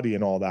their body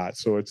and all that.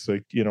 So it's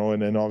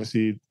and then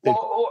obviously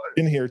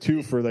in here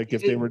too, for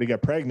if they were to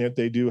get pregnant,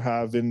 they do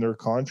have in their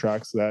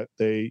contracts that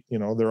they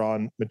they're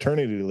on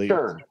maternity leave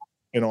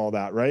and all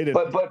that, right?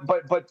 But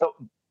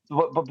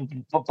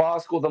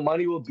Bosco, the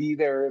money will be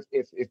there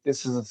if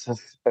this is a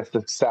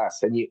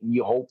success, and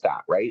you hope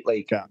that, right?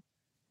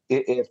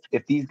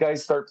 If these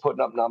guys start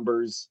putting up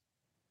numbers,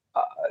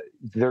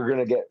 they're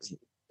gonna get.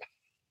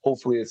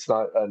 Hopefully, it's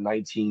not a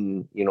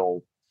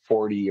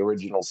 1940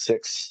 original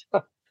six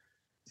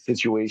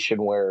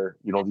situation where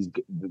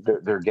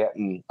they're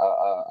getting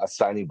a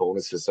signing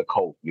bonus as a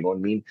coach. You know what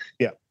I mean?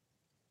 Yeah.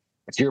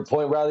 To your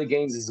point, Riley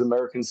Gaines is an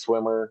American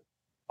swimmer,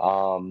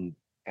 and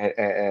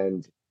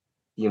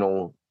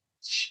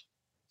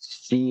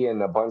she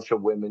and a bunch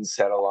of women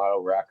set a lot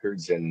of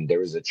records, and there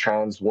was a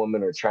trans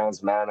woman or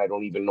trans man, I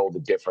don't even know the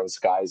difference,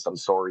 guys, I'm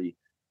sorry,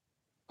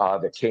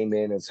 that came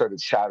in and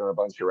started shattering a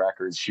bunch of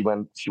records. She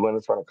went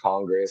in front of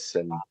Congress,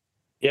 and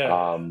It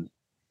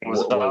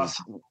was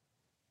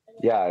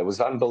it was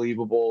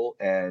unbelievable.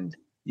 And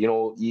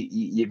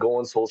you go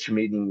on social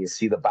media and you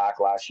see the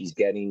backlash she's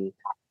getting,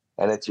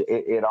 and it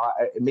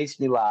makes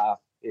me laugh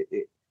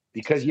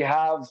because you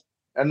have.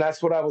 And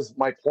that's what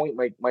my point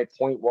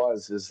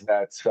was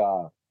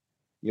that,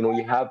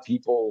 you have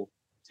people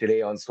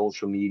today on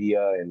social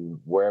media and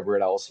wherever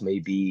it else may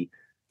be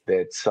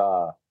that,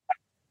 are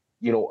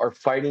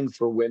fighting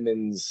for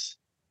women's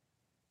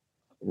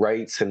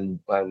rights and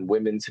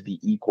women to be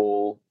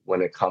equal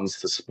when it comes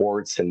to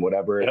sports and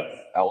whatever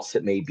else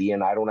it may be.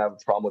 And I don't have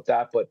a problem with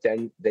that. But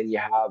then you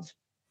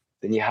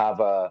have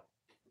a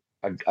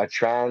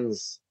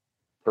trans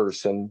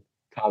person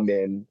come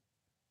in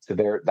to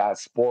that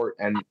sport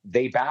and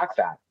they back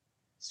that.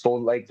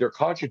 So they're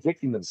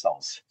contradicting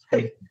themselves.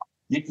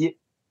 You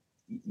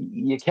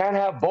can't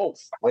have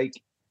both.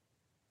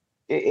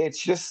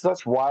 It's just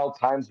such wild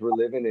times we're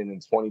living in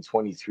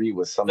 2023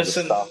 with some of the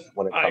stuff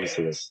when it comes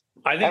to this.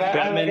 I think like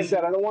I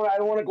said, I don't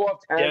want to go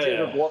off tangent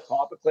or go off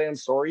topically. I'm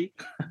sorry,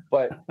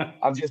 but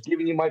I'm just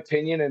giving you my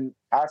opinion, and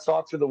hats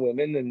off to the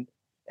women,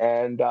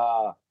 and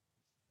I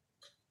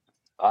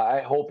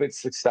hope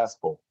it's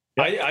successful.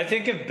 I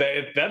think if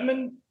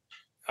Bedman,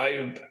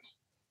 I'm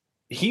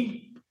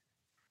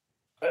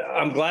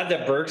glad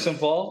that Burke's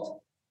involved,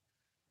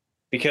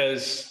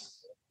 because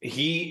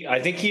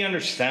I think he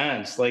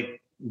understands,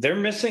 they're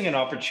missing an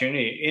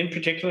opportunity, in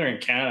particular in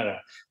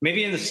Canada,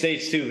 maybe in the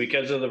States too,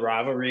 because of the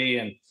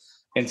rivalry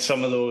and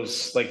some of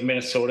those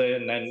Minnesota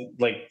and then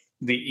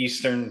the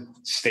eastern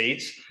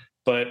states.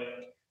 But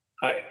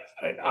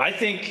I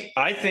think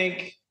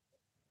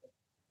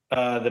the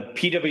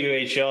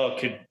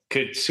PWHL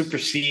could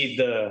supersede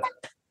the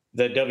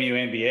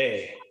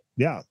WNBA.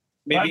 Yeah.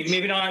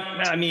 Maybe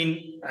not. I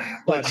mean,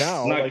 but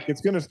now,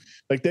 it's gonna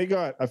they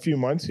got a few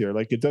months here.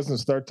 It doesn't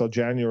start till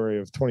January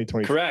of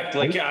 2020. Correct.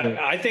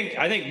 I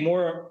think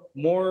more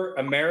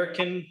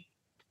American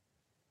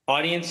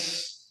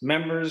audience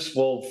members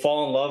will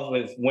fall in love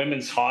with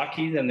women's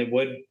hockey than they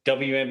would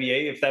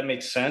WNBA, if that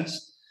makes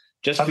sense.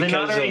 Just have because they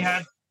not already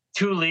had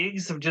two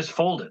leagues have just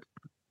folded?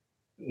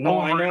 No,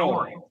 I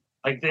know.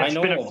 It's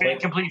been a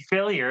complete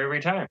failure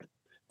every time.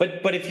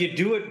 But if you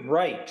do it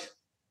right.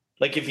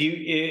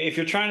 If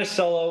you're trying to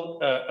sell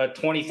out a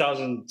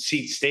 20,000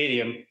 seat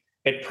stadium,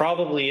 it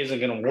probably isn't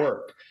going to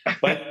work.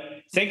 But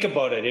think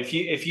about it.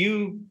 If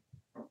you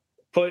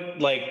put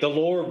the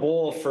lower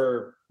bowl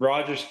for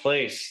Rogers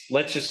Place,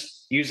 let's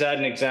just use that as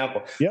an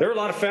example. Yep. There are a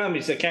lot of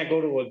families that can't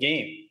go to a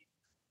game,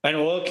 an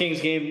Oil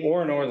Kings game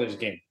or an Oilers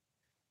game.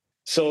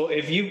 So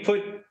if you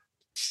put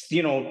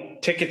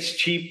tickets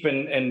cheap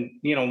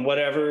and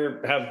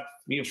whatever, have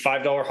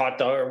 $5 hot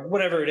dog or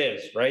whatever it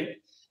is, right?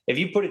 If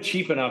you put it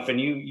cheap enough and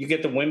you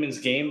get the women's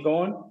game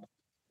going,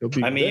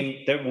 I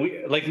mean,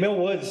 like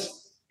Millwoods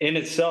in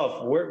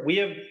itself, we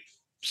have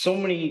so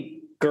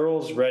many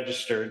girls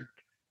registered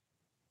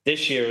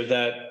this year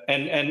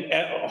and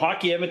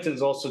Hockey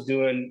Edmonton's also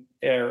doing,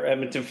 or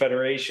Edmonton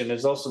Federation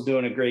is also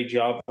doing a great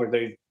job where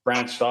they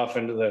branched off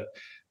into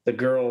the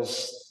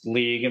girls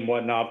league and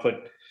whatnot.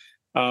 But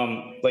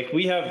like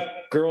we have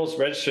girls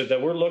registered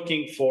that we're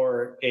looking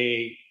for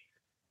a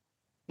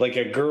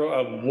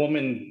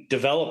woman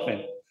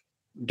development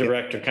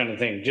director kind of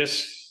thing,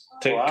 just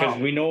because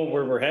we know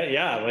where we're headed.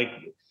 Yeah. Like,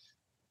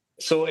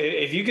 so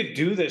if you could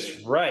do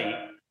this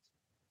right,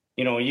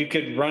 you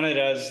could run it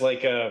as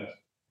like I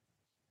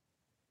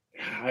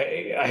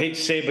hate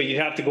to say it, but you'd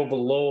have to go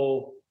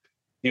below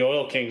the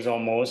Oil Kings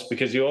almost,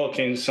 because the Oil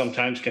Kings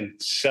sometimes can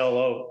sell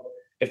out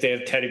if they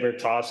have teddy bear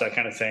toss, that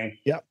kind of thing.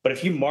 Yeah. But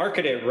if you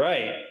market it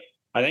right,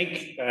 I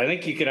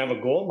think you could have a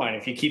gold mine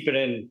if you keep it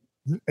in.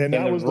 And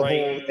that was the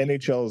whole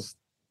NHL's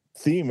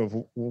theme of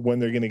when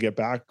they're going to get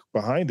back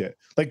behind it.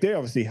 Like, they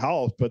obviously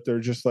help, but they're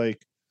just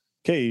like,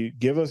 okay,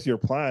 give us your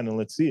plan and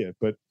let's see it.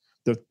 But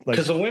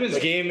because the women's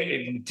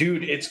game,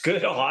 dude, it's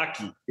good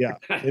hockey. Yeah,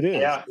 it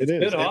is. Yeah, it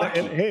is. Good hockey.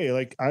 And, hey,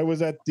 like I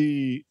was at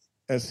the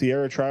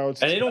Sierra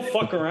tryouts, and they don't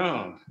fuck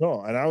around.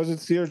 No, and I was at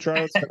Sierra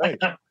tryouts tonight.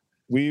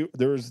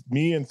 There was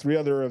me and 3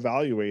 other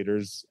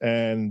evaluators,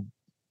 and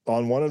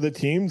on one of the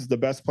teams, the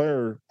best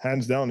player,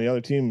 hands down, the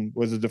other team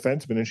was a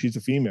defenseman, and she's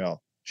a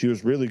female. She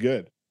was really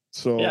good.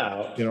 So,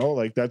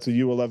 like that's a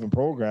U11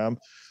 program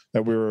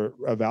that we were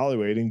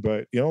evaluating,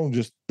 but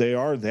just they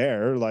are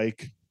there,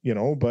 like,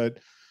 but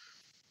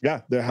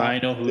yeah, I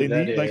know who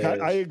that is. Like,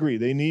 I agree.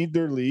 They need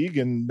their league,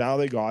 and now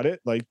they got it.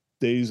 Like,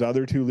 these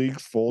other 2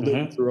 leagues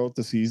folded throughout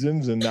the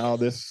seasons, and now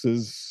this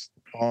is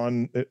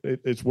on.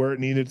 It's where it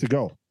needed to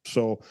go.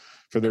 So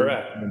for the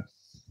correct.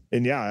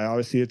 And yeah,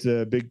 obviously it's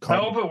a big. I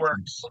hope it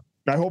works.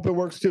 I hope it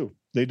works too.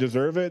 They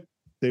deserve it.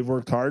 They've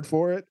worked hard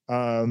for it.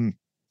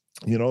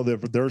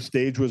 Their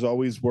stage was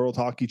always World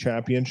Hockey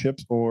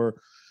Championships or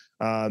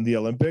the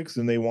Olympics,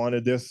 and they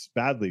wanted this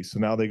badly. So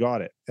now they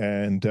got it,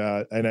 and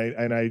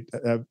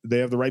they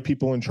have the right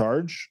people in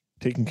charge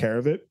taking care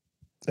of it,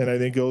 and I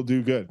think it'll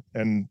do good.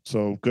 And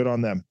so good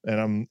on them. And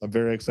I'm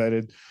very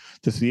excited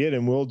to see it.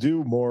 And we'll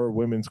do more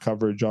women's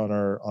coverage on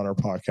our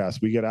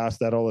podcast. We get asked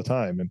that all the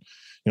time, and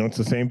it's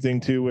the same thing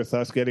too with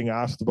us getting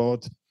asked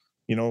about.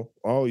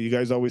 Oh, you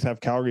guys always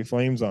have Calgary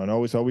Flames on.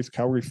 Always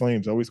Calgary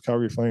Flames. Always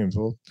Calgary Flames.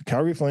 Well, the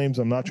Calgary Flames,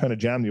 I'm not trying to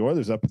jam the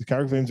Oilers up, but the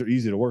Calgary Flames are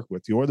easy to work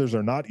with. The Oilers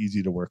are not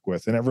easy to work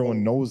with, and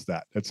everyone knows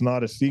that. It's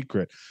not a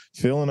secret.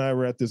 Phil and I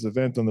were at this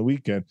event on the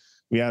weekend.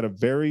 We had a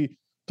very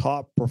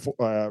top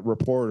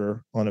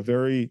reporter on a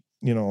very,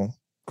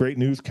 great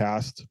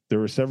newscast. There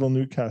were several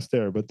newscasts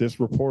there, but this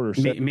reporter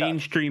said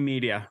mainstream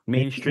media.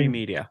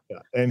 Yeah.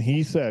 And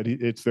he said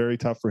it's very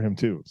tough for him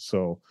too.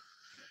 So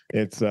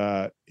it's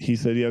he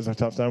said he has a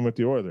tough time with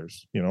the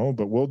Oilers,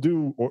 but we'll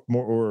do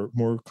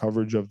more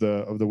coverage of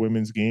the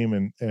women's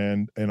game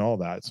and all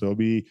that. So it'll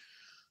be,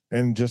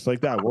 and just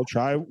like that,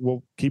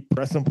 we'll keep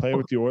press and play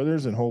with the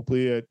Oilers, and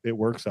hopefully it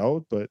works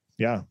out. But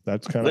yeah,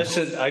 that's kind of.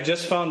 Listen, I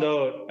just found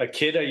out a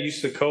kid I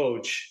used to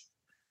coach.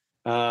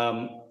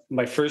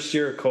 My first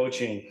year of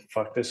coaching,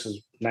 this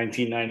is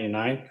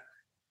 1999.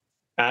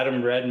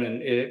 Adam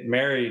Redmond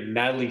married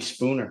Natalie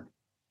Spooner.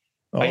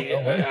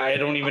 I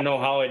don't even know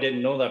how I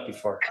didn't know that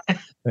before.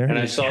 And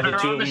I saw the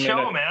 2 of them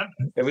show, man.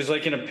 It was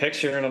like in a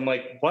picture, and I'm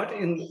like, what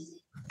in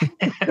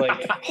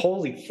like,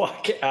 holy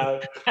fuck.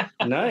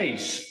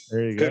 Nice.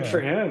 There you Good go.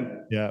 for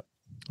him. Yeah.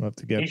 We'll have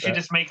to get he should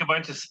just make a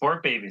bunch of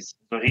sport babies.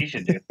 That's what he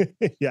should do.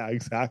 Yeah,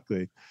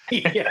 exactly.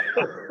 Yeah.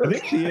 I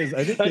think he is.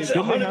 I think that's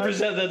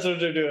 100% that's what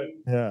they're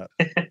doing. Yeah.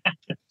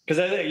 Because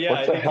I think he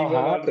went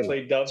out and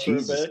played dub for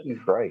a bit. And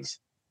Christ.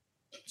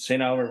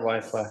 St. Albert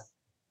Wi-Fi.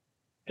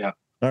 Yeah.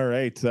 All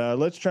right.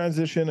 Let's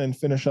transition and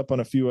finish up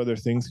on a few other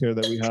things here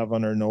that we have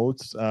on our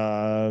notes.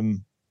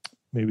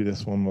 Maybe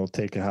this one will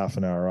take a half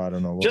an hour. I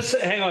don't know. Just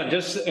hang on.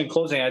 Just in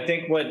closing, I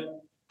think what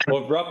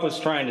Rupp was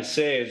trying to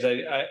say is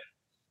that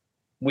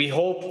we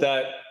hope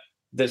that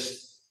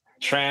this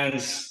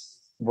trans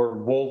or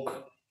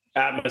woke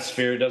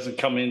atmosphere doesn't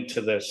come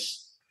into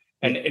this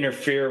and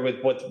interfere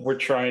with what they're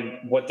trying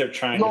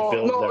to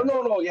build.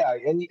 No. Yeah.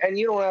 And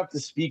you don't have to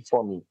speak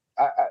for me.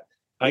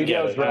 I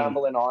was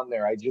rambling on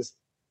there.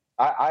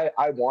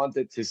 I want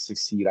it to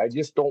succeed. I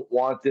just don't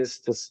want this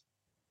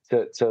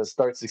to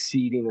start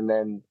succeeding and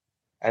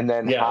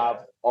then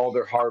have all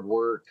their hard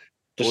work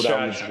go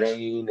down the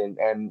drain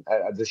and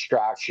a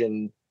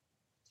distraction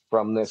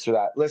from this or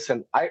that.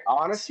 Listen, I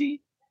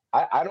honestly,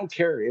 I don't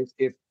care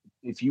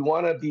if you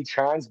want to be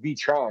trans,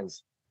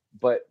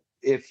 but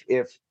if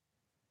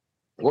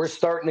we're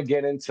starting to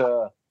get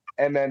into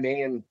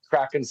MMA and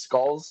cracking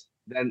skulls,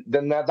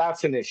 then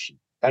that's an issue.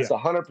 That's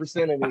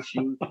 100% an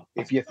issue.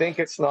 If you think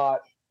it's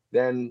not,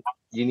 then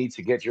you need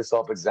to get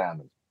yourself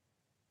examined.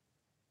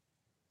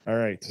 All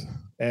right.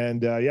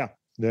 And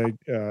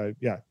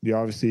You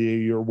obviously,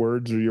 your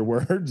words are your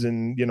words,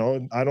 and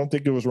I don't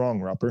think it was wrong,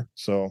 Rupper.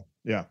 So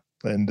yeah.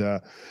 And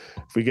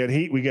if we get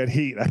heat, we get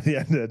heat at the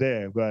end of the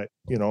day. But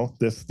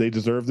they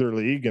deserve their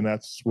league, and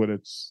that's what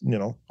it's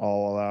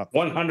all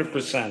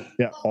 100%.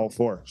 Yeah, all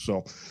for.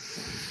 So,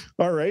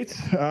 all right,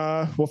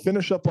 we'll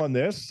finish up on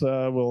this.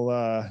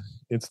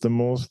 It's the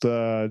most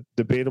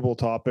debatable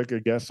topic, I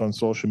guess, on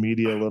social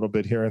media a little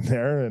bit here and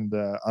there. And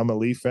I'm a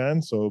Leaf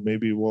fan, so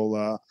maybe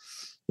we'll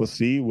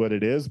see what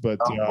it is. But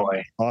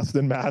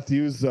Austin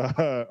Matthews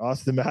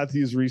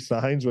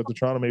resigns with the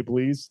Toronto Maple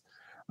Leafs.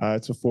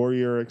 It's a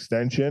 4-year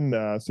extension,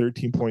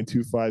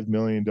 $13.25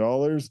 million.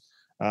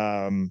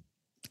 I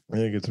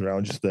think it's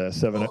around just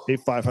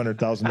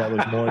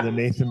 $500,000 more than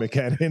Nathan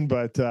McKinnon.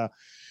 But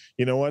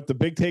you know what? The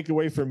big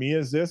takeaway for me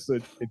is this: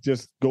 it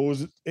just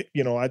goes. At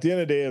the end of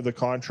the day of the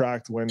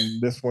contract, when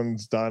this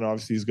one's done,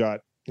 obviously he's got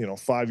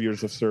 5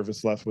 years of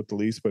service left with the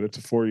Leafs, but it's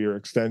a 4-year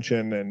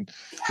extension and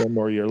one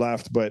more year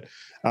left. But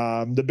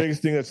the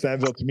biggest thing that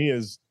stands out to me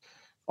is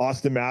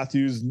Austin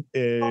Matthews,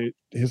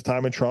 his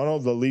time in Toronto,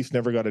 the Leafs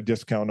never got a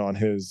discount on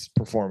his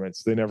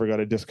performance. They never got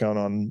a discount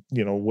on,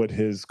 what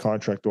his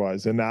contract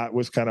was. And that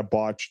was kind of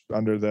botched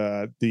under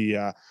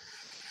the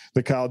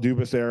Kyle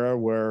Dubas era,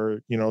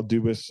 where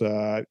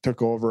Dubas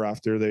took over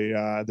after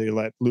they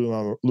let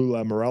Lou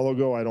Lamoriello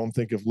go. I don't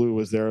think if Lou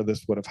was there,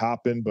 this would have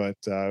happened, but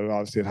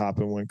obviously it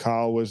happened when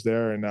Kyle was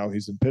there, and now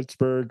he's in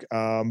Pittsburgh.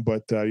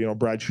 But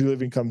Brad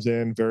Treliving comes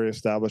in, very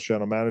established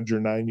general manager,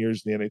 9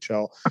 years in the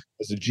NHL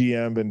as a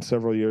GM, and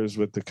several years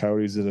with the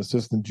Coyotes as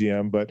assistant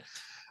GM. But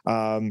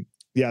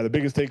the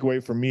biggest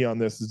takeaway for me on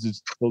this is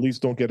just the Leafs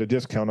don't get a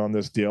discount on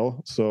this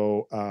deal.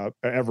 So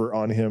ever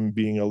on him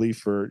being a Leaf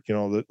for,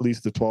 at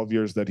least the 12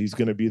 years that he's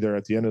going to be there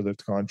at the end of the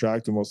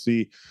contract. And we'll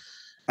see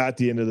at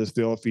the end of this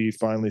deal if he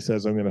finally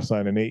says, I'm going to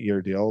sign an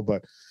 8-year deal.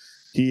 But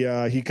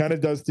he kind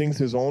of does things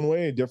his own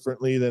way,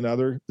 differently than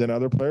other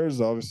players.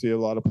 Obviously, a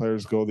lot of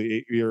players go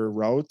the 8-year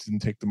route and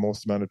take the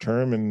most amount of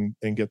term and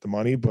get the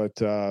money.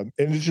 But and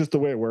it's just the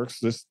way it works.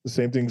 The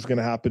same thing's going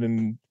to happen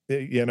in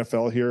the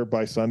NFL here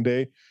by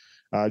Sunday.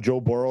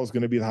 Joe Burrow is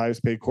going to be the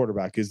highest paid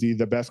quarterback. Is he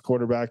the best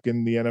quarterback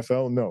in the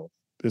NFL? No.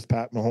 Is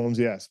Pat Mahomes?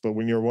 Yes. But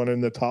when you're one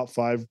of the top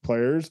 5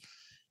 players,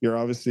 you're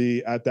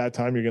obviously at that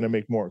time, you're going to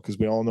make more, because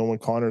we all know when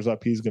Connor's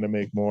up, he's going to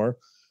make more.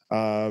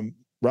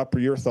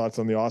 Rupper, your thoughts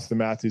on the Austin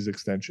Matthews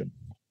extension?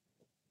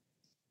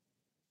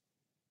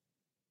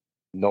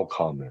 No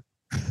comment.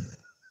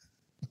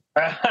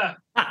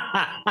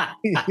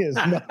 He is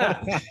not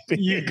happy.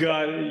 You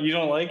got it. You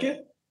don't like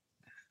it?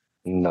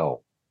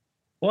 No.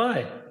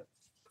 Why?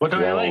 What do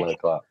I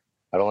like? I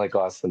don't like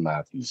Austin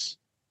Matthews.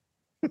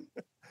 All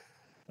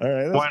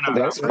right. Why not?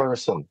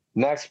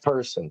 Next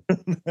person.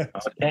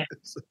 Okay.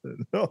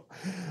 No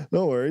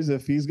worries.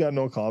 If he's got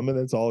no comment,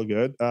 it's all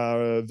good.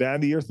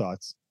 Vandy, your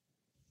thoughts?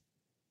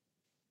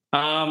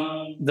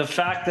 The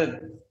fact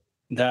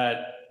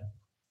that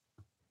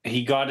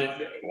he got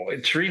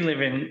it, tree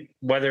living,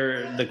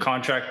 whether the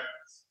contract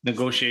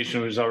negotiation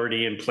was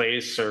already in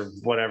place or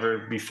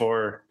whatever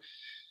before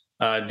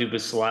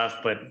Dubas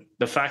left, but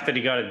the fact that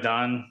he got it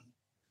done,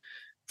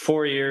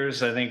 4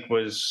 years, I think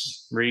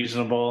was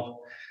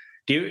reasonable.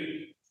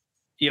 I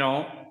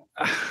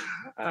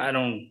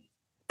don't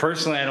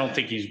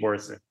think he's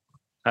worth it.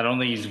 I don't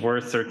think he's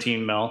worth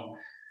 13 mil.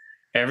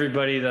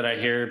 Everybody that I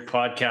hear,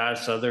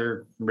 podcasts,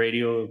 other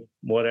radio,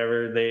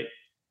 whatever,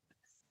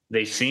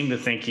 they seem to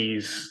think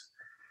he's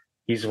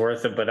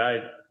worth it. But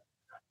I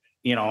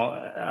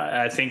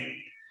think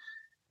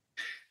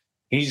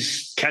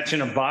he's catching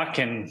a buck,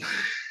 and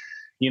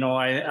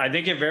I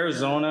think if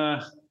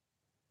Arizona,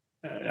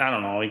 I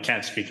don't know, he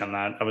can't speak on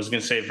that. I was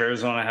going to say if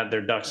Arizona had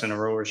their ducks in a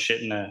row or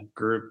shit in a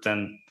group,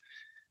 then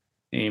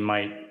he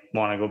might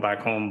want to go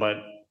back home. But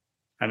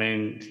I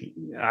mean,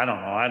 I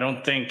don't know. I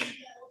don't think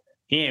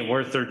he ain't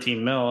worth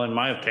 13 mil, in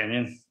my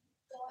opinion.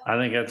 I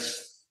think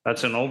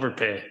that's an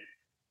overpay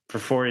for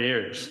 4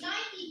 years.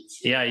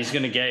 Yeah, he's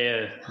going to get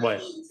you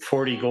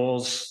 40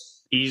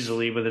 goals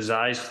easily with his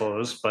eyes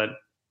closed, but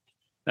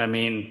I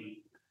mean,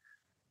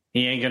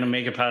 he ain't going to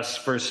make it past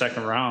the first,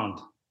 second round.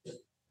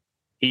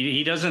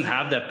 He doesn't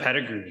have that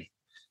pedigree,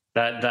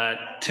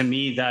 that to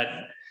me,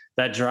 that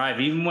drive.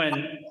 Even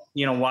when,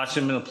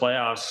 watching him in the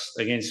playoffs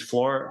against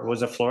Florida,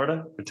 was it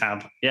Florida or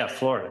Tampa? Yeah,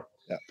 Florida.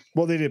 Yeah.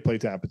 Well, they did play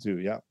Tampa too.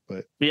 Yeah.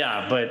 But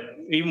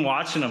even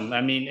watching him,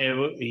 I mean,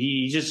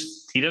 he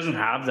doesn't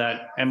have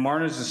that. And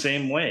Marner's the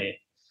same way.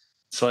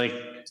 It's like,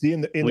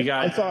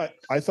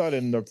 I thought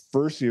in the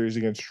first series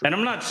against, and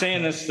I'm not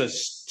saying this to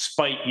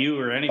spite you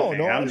or anything. Oh,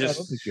 no, I don't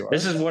think you are.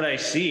 This is what I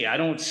see. I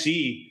don't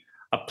see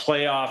a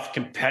playoff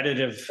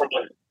competitive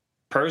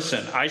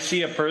person. I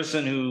see a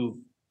person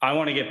who I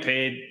want to get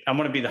paid. I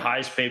want to be the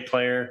highest paid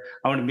player.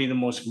 I want to be the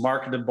most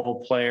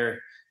marketable player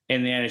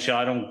in the NHL.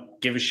 I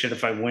don't give a shit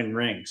if I win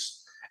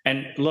rings.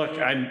 And look,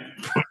 I'm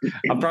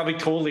probably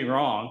totally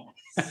wrong.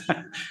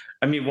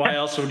 I mean, why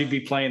else would he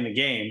be playing the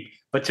game?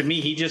 But to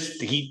me,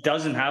 he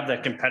doesn't have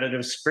that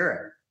competitive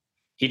spirit.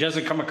 He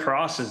doesn't come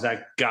across as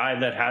that guy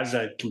that has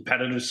a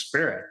competitive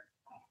spirit.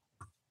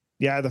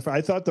 Yeah, I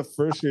thought the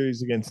first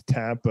series against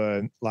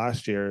Tampa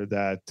last year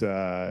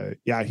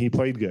that he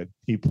played good.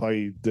 He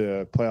played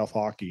the playoff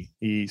hockey.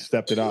 He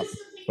stepped it up.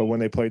 But when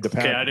they played the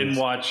Panthers, I didn't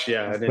watch.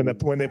 Yeah, when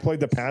they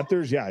played the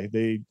Panthers,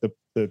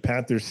 the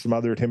Panthers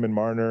smothered him and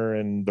Marner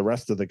and the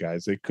rest of the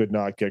guys. They could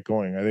not get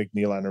going. I think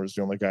Nylander was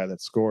the only guy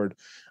that scored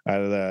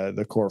out of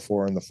the core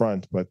four in the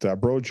front. But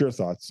bro, what's your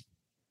thoughts?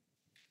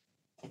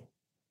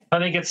 I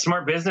think it's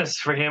smart business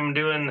for him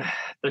doing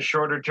the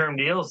shorter term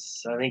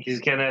deals. I think he's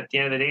gonna, at the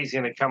end of the day, he's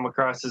gonna come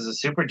across as a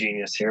super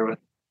genius here.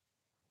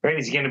 Right,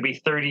 he's gonna be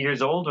 30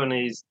 years old when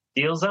his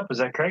deal's up. Is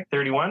that correct?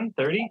 31,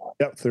 30?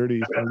 Yep,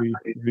 30.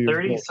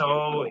 30.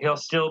 So he'll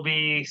still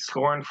be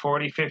scoring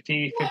 40,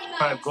 50,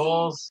 55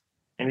 goals,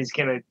 and he's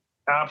gonna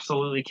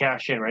absolutely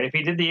cash in. Right, if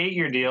he did the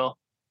 8-year deal,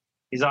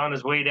 he's on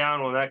his way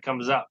down when that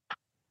comes up.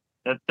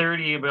 At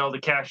 30, he'll be able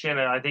to cash in,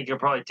 and I think he'll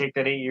probably take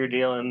that 8-year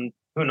deal, and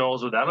who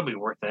knows what that'll be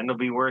worth then. It'll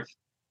be worth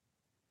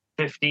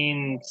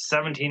 15,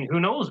 17, who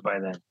knows by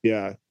then.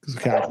 Yeah. He's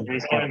going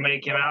to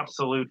make an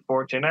absolute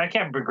fortune. I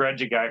can't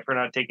begrudge a guy for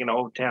not taking a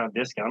hometown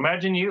discount.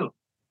 Imagine you,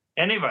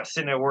 any of us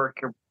sitting at work,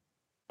 your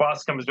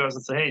boss comes to us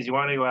and says, hey, do you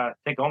want to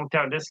take a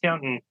hometown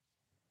discount and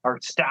our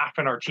staff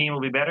and our team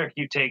will be better if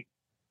you take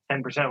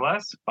 10%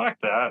 less? Fuck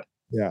that.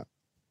 Yeah.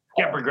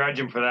 Can't begrudge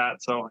him for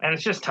that. So, and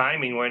it's just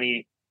timing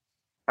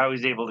how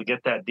he's able to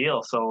get that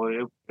deal. So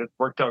it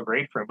worked out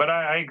great for him. But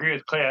I agree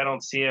with Clay. I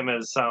don't see him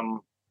as some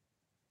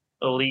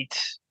elite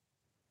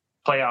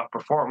playoff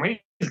performer.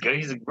 He's good.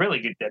 He's really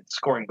good at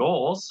scoring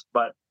goals,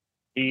 but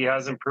he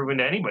hasn't proven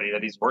to anybody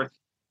that he's worth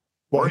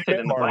it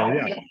in the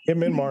playoffs. Yeah.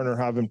 Him and Marner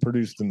haven't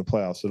produced in the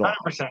playoffs at all.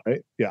 100%.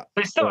 Right? Yeah.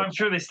 I'm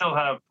sure they still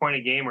have point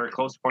a game or a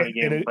close point a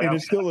game. And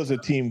it still is a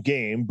team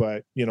game,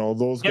 but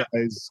those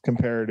guys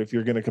compared, if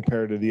you're going to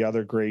compare to the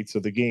other greats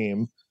of the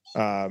game,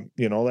 I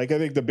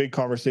think the big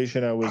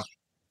conversation I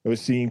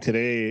was seeing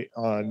today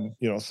on,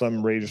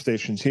 some radio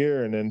stations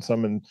here and then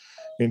some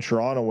in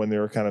Toronto when they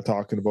were kind of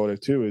talking about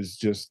it too, is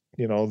just,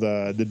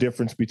 the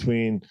difference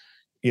between,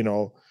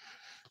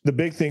 the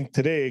big thing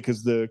today,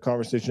 because the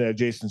conversation I had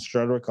Jason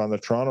Strudwick on the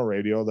Toronto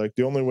radio, like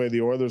the only way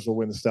the Oilers will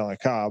win the Stanley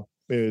Cup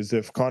is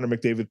if Connor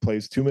McDavid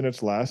plays 2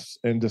 minutes less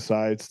and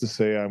decides to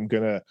say, I'm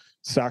going to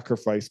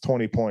sacrifice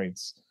 20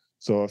 points.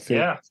 So if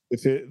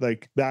it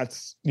like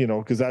that's,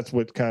 because that's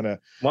what kind of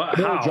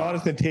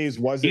Jonathan Toews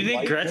wasn't. You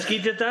think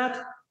Gretzky did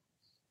that?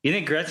 You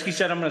think Gretzky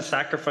said, I'm going to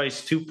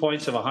sacrifice 2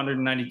 points of a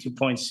 192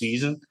 point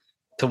season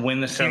to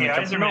win the Stanley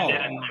Cup? No.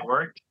 It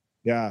worked.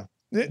 Yeah.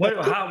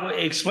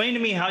 Explain to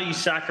me how you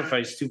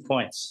sacrifice 2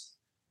 points,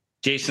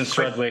 Jason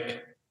Strudwick.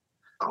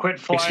 Quit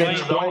flying.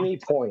 20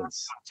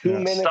 points. 2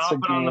 minutes Stop a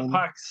it game, on the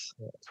pucks.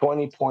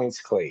 20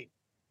 points, Clay.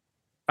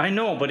 I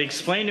know, but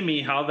explain to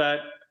me how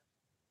that.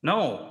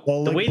 No,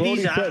 well, the way Brody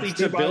these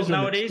athletes are built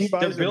nowadays,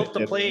 they're built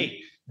to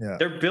play. Yeah.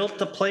 They're built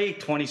to play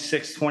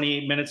 26,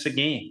 28 minutes a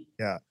game.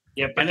 Yeah.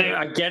 Yeah, but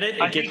I get it.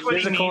 It gets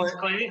physical.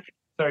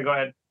 Sorry, go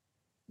ahead.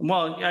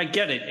 Well, I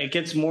get it. It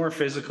gets more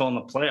physical in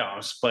the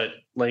playoffs, but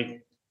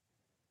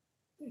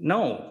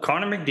no,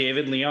 Connor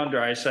McDavid, Leon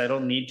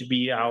Draisaitl need to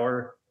be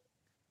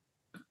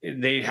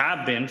they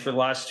have been for the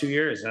last 2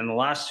 years. And the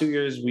last 2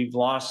 years we've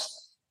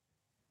lost,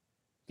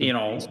 to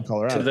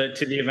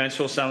the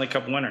eventual Stanley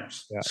Cup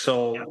winners. Yeah.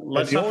 So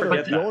let's not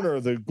forget that. The owner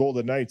of the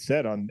Golden Knights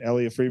said on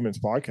Elliot Friedman's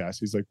podcast,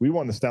 he's like, we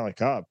won the Stanley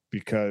Cup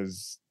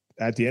because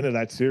at the end of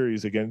that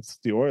series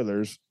against the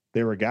Oilers,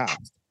 they were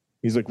gassed.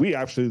 He's like, we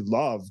actually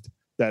loved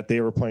that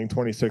they were playing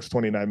 26,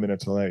 29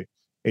 minutes a night.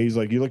 And he's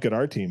like, you look at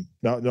our team.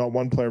 Not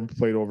one player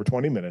played over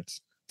 20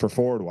 minutes for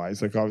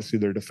forward-wise. Like, obviously,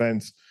 their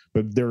defense,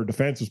 but their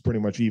defense was pretty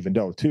much evened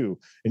out, too.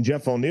 And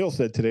Jeff O'Neill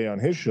said today on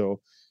his show,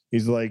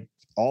 he's like,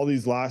 all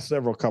these last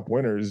several cup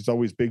winners, it's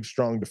always big,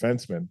 strong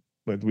defensemen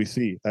that we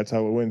see. That's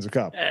how it wins a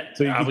cup.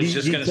 So I was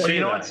just going to say,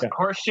 you know what's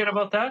horseshit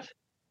about that,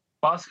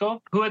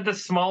 Bosco? Who had the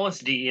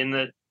smallest D in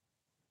the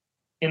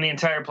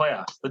entire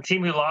playoffs? The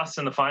team who lost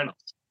in the finals.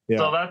 Yeah.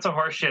 So that's a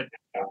horseshit.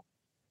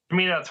 To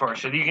me, that's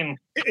horseshit.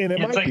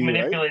 It's like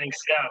manipulating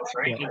stats,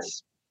 right? Yeah.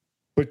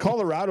 But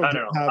Colorado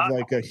didn't have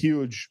like a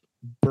huge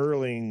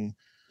burling,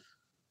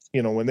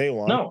 when they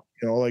won. No.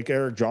 Like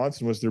Eric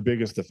Johnson was their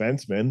biggest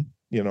defenseman,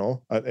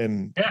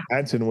 and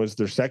Hansen was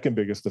their second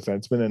biggest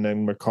defenseman, and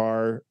then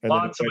Makar and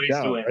lots of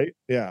ways to win. Right?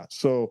 Yeah.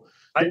 So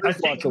I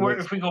think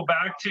if we go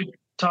back to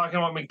talking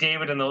about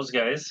McDavid and those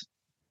guys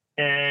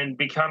and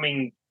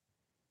becoming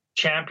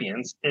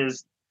champions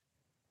is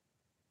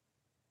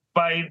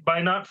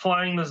by not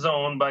flying the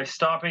zone, by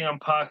stopping on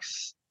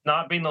pucks,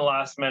 not being the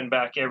last man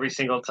back every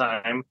single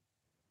time,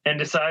 and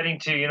deciding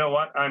to,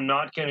 I'm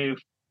not going to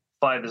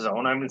fly the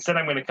zone. Instead,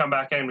 I'm going to come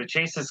back and I'm going to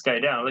chase this guy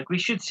down. Like, we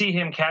should see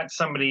him catch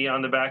somebody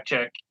on the back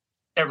check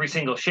every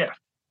single shift.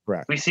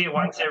 Right. We see it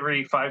once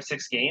every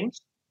 5-6 games.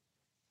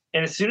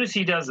 And as soon as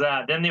he does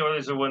that, then the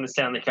Oilers will win the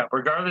Stanley Cup,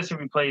 regardless if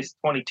he plays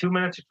 22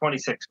 minutes or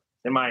 26,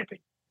 in my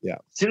opinion. Yeah.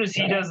 As soon as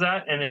he does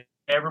that and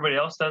everybody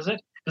else does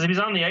it, because if he's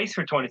on the ice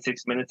for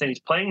 26 minutes and he's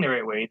playing the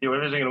right way, the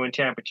Oilers are going to win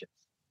championships.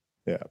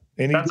 Yeah.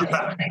 And That's he a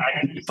fact.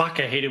 Fuck,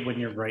 I hate it when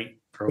you're right,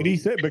 bro. But he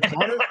said, but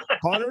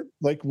Connor,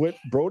 like what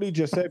Brody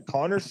just said,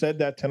 Connor said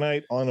that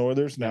tonight on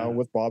Oilers Now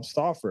with Bob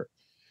Stauffer.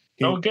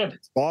 Good.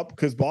 Bob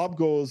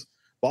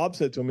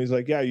said to him, he's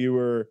like, yeah,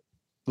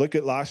 look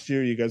at last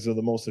year. You guys are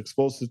the most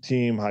explosive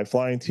team, high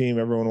flying team.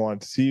 Everyone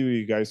wanted to see you.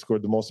 You guys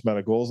scored the most amount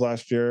of goals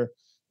last year.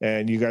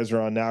 And you guys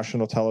are on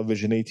national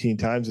television 18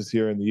 times this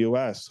year in the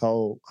US.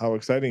 How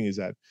exciting is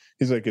that?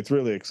 He's like, it's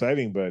really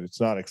exciting, but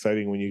it's not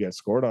exciting when you get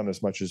scored on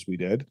as much as we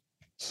did.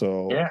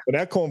 So when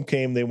Ekholm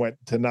came, they went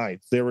to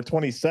 9th. They were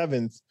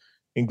 27th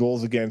in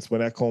goals against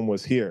when Ekholm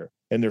was here,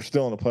 and they're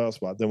still in the playoff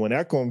spot. Then when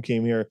Ekholm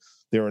came here,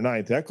 they were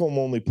 9th.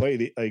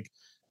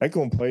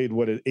 Ekholm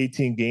played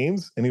 18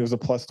 games, and he was a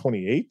plus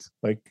 28.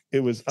 Like,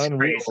 it was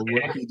unreal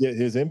what he did.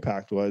 His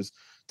impact was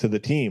to the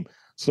team.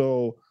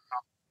 So,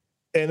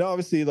 and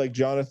obviously, like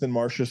Jonathan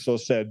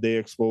Marchessault said, they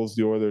exposed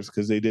the Oilers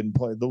because they didn't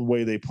play the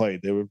way they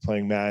played. They were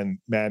playing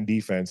man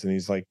defense, and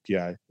he's like,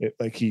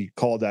 he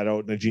called that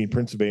out in a Gene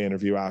Principe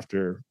interview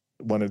after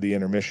one of the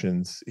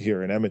intermissions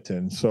here in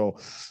Edmonton. So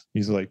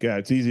he's like, yeah,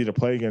 it's easy to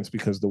play against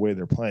because the way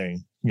they're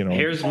playing.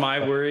 Here's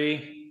my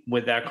worry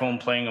with Ekholm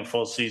playing a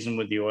full season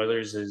with the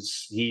Oilers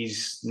is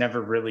he's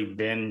never really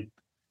been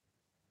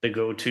the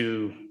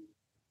go-to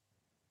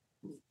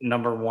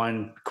number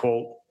one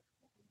quote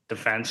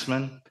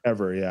defenseman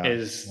ever.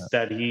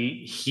 That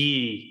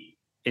he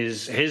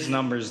is, his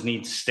numbers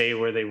need to stay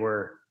where they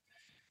were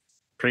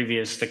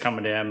previous to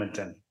coming to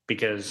Edmonton,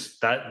 because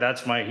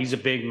he's a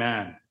big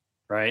man,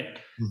 right?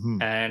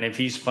 Mm-hmm. And if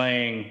he's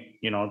playing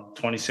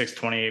 26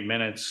 28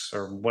 minutes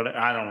or what,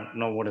 I don't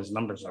know what his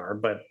numbers are,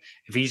 but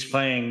if he's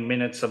playing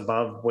minutes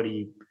above what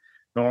he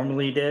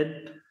normally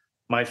did,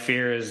 my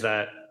fear is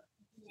that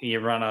you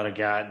run out of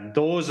gas.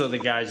 Those are the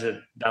guys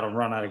that'll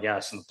run out of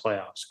gas in the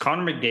playoffs.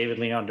 Connor McDavid,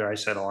 Leon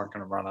Draisaitl aren't going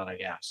to run out of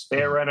gas.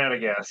 They run out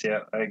of gas. Yeah,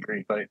 I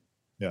agree. But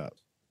yeah,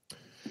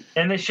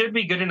 and they should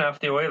be good enough,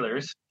 the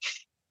Oilers,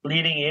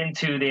 leading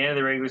into the end of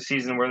the regular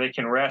season, where they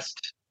can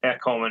rest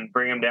Ekholm and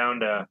bring him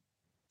down to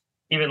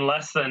even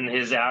less than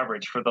his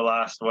average for the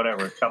last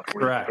couple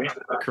Correct. weeks.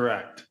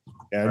 Correct.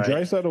 Yeah, and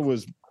Draisaitl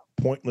was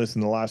pointless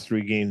in the last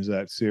 3 games of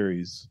that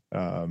series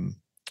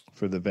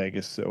for the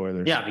Vegas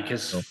Oilers. Yeah,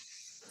 because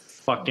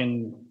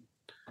fucking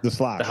the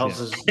slash. The hell's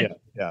his?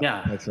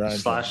 Yeah. That's right.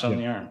 Slash on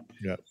the arm.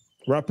 Yeah.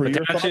 Rupper,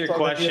 to answer your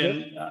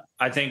question,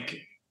 I think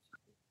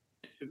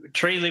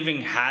Trey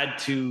Living had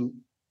to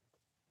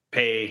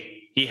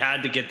pay. He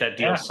had to get that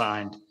deal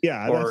signed.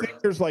 Yeah, I think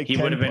there's like he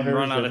would have been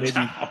run out of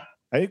town.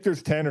 I think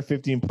there's 10 or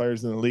 15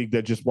 players in the league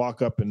that just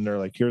walk up and they're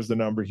like, here's the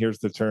number, here's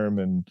the term,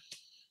 and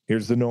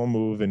here's the no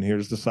move, and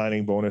here's the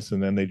signing bonus,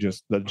 and then the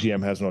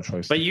GM has no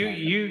choice. But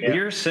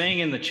you're saying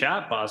in the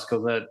chat,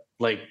 Bosco, that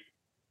like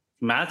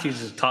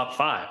Matthews is top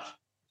 5.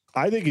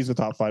 I think he's a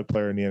top 5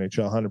 player in the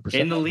NHL, 100%.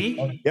 In the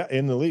league? Yeah,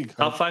 in the league.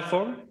 Top 5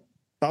 forward?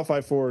 Top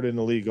 5 forward in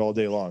the league all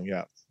day long.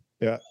 Yeah.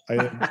 Yeah. I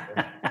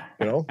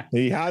think,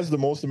 he has the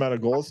most amount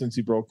of goals since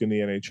he broke in the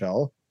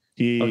NHL.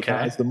 He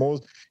has the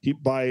most,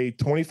 by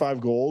 25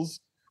 goals.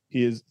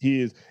 He is,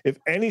 if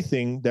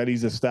anything that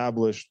he's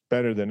established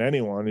better than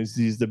anyone is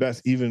he's the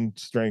best even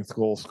strength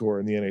goal scorer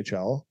in the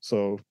NHL.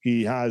 So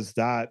he has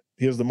that.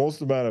 He has the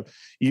most amount of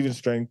even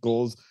strength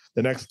goals.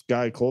 The next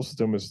guy closest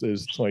to him is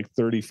like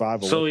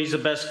 35. So he's the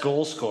best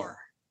goal scorer.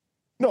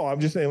 No, I'm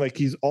just saying like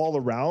he's all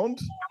around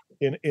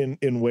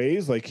in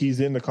ways like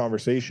he's in the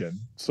conversation.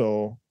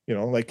 So,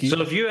 like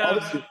so if you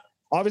have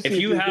obviously if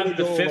you have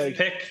the 5th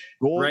pick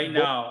right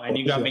now and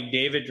you got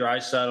McDavid,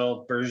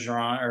 Draisaitl,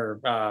 Bergeron,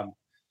 or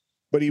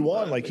but he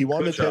won the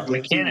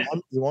McKinnon.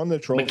 He won the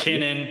trophy.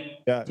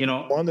 McKinnon, he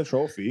won the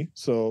trophy.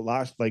 So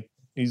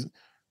he's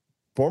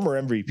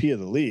former MVP of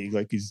the league.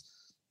 Like he's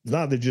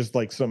not just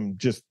like some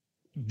just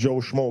Joe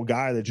Schmo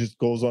guy that just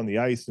goes on the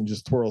ice and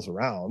just twirls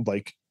around.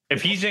 Like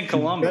if he's in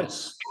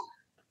Columbus,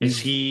 is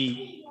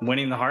he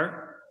winning the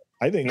Hart?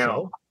 I think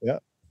so. Yeah,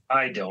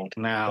 I don't.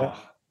 Now,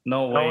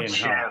 no way,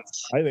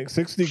 chance. I think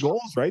 60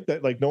 goals, right?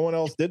 That like no one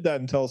else did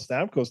that until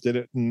Stamkos did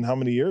it in how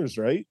many years,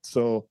 right?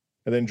 So.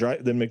 And then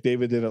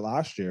McDavid did it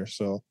last year.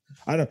 So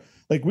I don't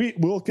like we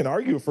can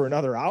argue for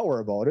another hour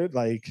about it.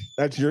 Like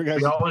that's your guys.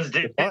 We always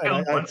do.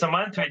 Once a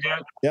month we do.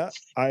 Yeah.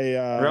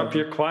 Rupp,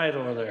 you're quiet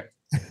over there.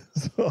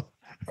 So,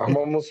 I'm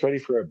almost ready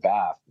for a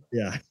bath.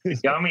 Yeah.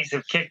 Gummies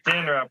have kicked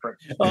in, Rupper.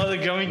 Oh, the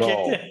gummy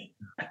kicked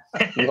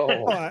in.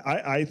 No.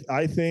 I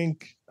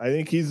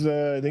think he's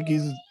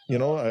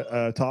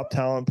a top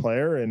talent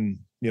player, and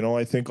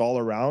I think all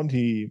around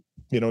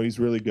he's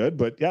really good.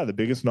 But yeah, the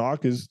biggest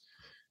knock is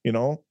he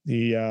did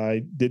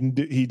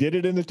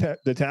it in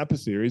the Tampa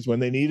series when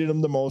they needed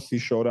him the most. He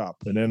showed up,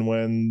 and then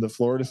when the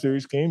Florida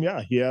series came,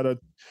 he had a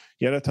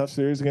tough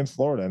series against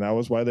Florida, and that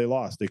was why they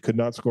lost. They could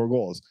not score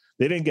goals.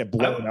 They didn't get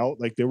blown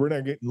out. Like they were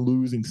not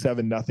losing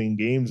 7-0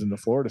 games in the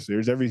Florida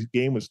series. Every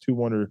game was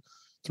 2-1 or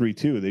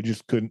 3-2. They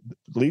just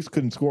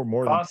couldn't score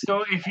more.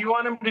 So if you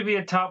want him to be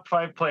a top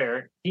 5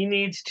 player, he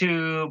needs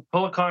to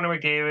pull a Connor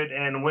McDavid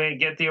and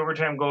get the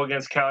overtime goal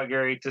against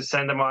Calgary to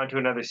send him on to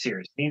another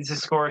series. He needs to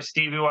score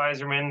Stevie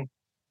Yzerman,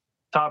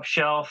 top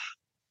shelf,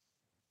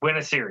 win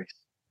a series.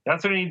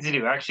 That's what he needs to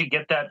do. Actually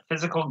get that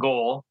physical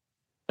goal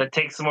that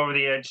takes him over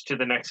the edge to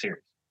the next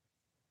series.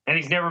 And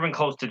he's never been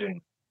close to doing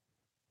it.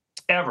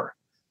 Ever.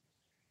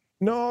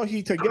 No,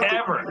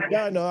 Ever.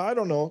 Yeah, no, I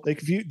don't know. Like,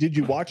 did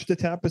you watch the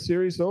Tampa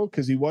series though?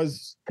 Because he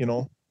was,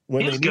 when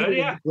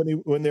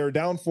when they were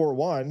down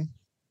 4-1,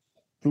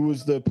 who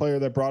was the player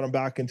that brought him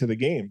back into the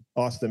game?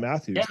 Austin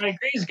Matthews. Yeah, I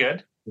agree. He's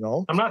good.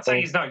 I'm not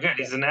saying he's not good.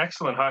 He's an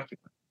excellent hockey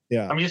player.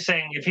 Yeah. I'm just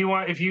saying if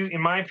you,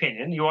 in my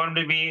opinion, you want him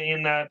to be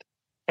in that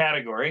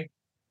category,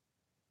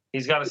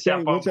 he's got to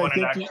step up when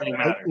it actually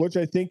matters. Which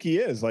I think he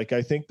is. Like,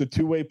 I think the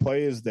two-way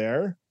play is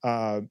there.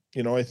 I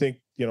think,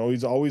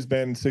 he's always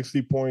been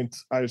 60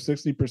 points,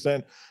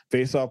 60%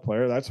 face-off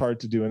player. That's hard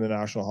to do in the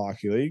National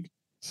Hockey League.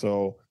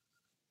 So,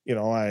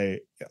 I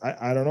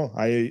don't know.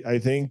 I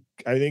think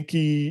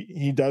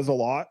he does a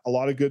lot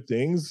of good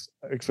things,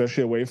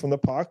 especially away from the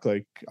puck.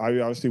 Like, I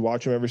obviously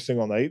watch him every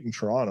single night in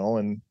Toronto,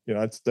 and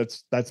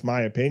that's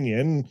my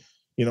opinion.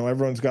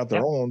 Everyone's got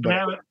their own, but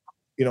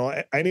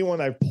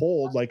anyone I've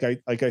polled, like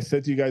I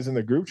said to you guys in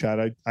the group chat,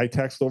 I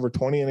text over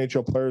 20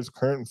 NHL players,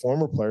 current and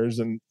former players,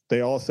 and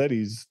they all said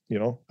he's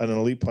an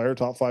elite player,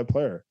 top 5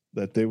 player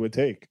that they would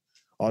take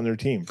on their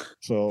team.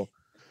 So.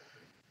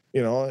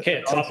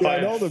 Okay,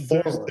 I know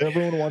that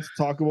everyone wants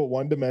to talk about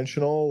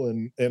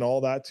one-dimensional and all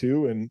that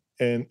too,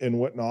 and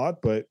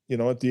whatnot. But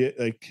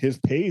his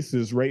pace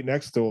is right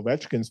next to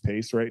Ovechkin's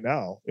pace right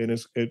now. And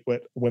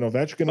when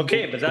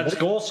Ovechkin, but that's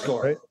goal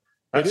scoring.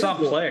 Right? That's not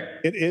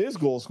player. It is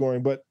goal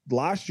scoring, but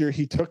last year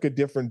he took a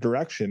different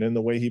direction in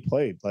the way he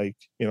played.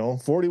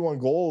 41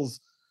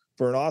 goals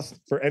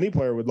for any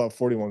player would love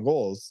 41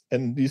 goals,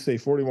 and you say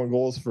 41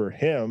 goals for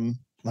him,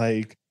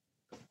 like.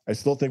 I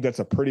still think that's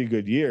a pretty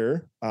good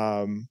year.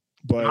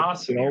 But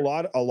awesome. A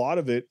lot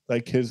of it,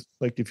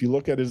 if you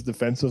look at his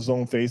defensive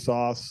zone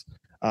faceoffs,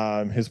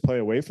 his play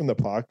away from the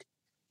puck,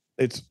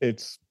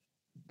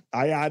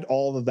 I add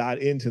all of that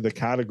into the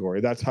category.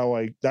 That's how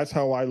I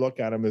look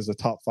at him as a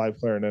top 5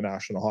 player in the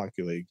National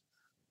Hockey League.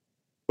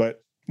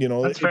 But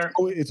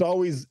it's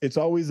always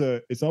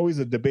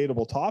a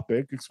debatable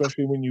topic,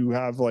 especially when you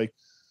have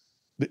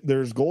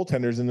there's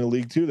goaltenders in the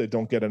league too that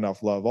don't get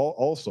enough love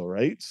also,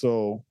 right?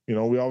 So, we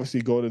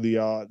obviously go to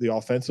the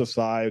offensive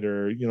side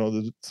or,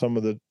 some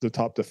of the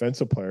top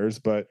defensive players,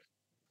 but,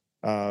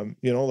 like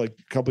a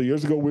couple of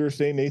years ago, we were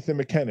saying Nathan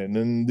McKinnon,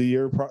 and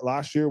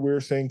last year we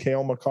were saying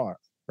Cale Makar,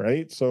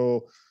 right?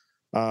 So,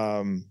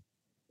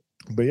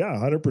 but yeah,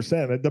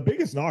 100%. The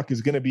biggest knock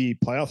is going to be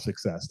playoff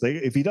success.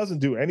 If he doesn't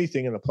do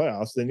anything in the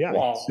playoffs, then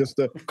it's just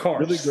a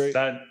really great.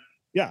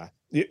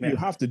 You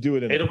have to do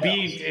it. It'll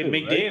be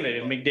McDavid. Right?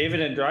 If McDavid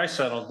and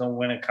Draisaitl don't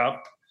win a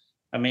cup,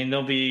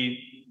 they'll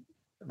be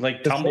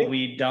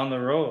tumbleweed down the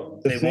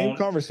road. The same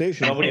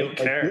conversation. Nobody will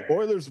care. The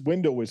Oilers'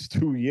 window is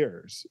 2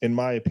 years, in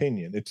my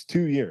opinion. It's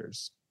 2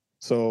 years.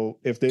 So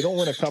if they don't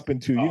win a cup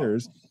in 2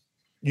 years,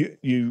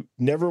 you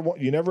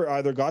never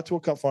either got to a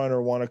cup final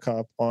or won a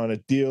cup on a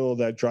deal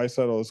that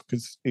Draisaitl is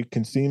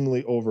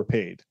consummably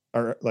overpaid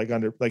or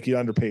he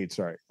underpaid.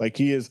 Sorry,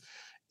 he is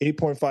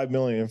 $8.5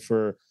 million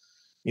for.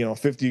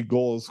 50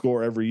 goals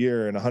score every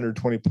year and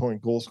 120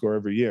 point goal score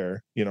every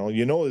year.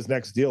 His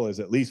next deal is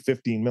at least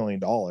 $15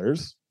 million.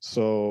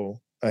 So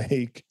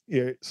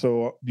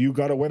you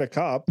got to win a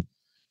cup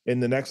in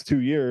the next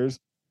 2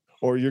 years,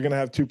 or you're going to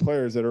have 2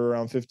 players that are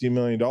around $50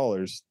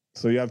 million.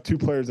 So you have 2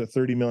 players at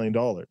 $30 million.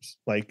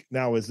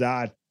 Now, is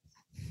that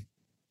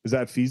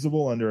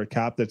feasible under a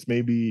cap that's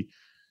maybe,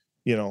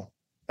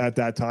 at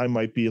that time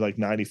might be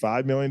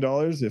 $95 million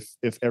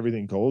if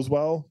everything goes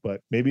well, but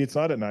maybe it's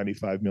not at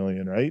 $95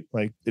 million, right?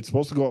 It's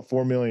supposed to go up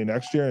 $4 million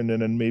next year, and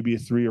then maybe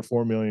 $3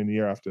 or $4 million the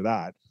year after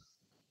that.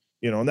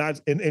 And that's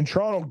and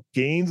Toronto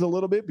gains a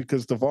little bit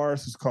because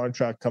Tavares'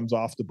 contract comes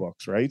off the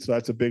books, right? So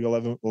that's a big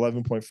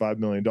 $11.5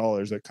 million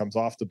that comes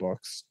off the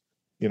books,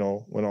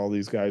 when all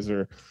these guys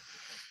are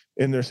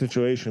in their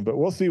situation. But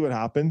we'll see what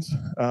happens.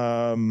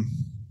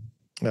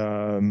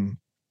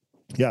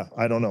 Yeah,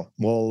 I don't know.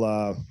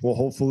 We'll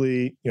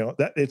hopefully,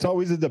 that it's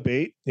always a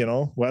debate,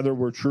 whether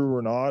we're true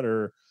or not,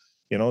 or,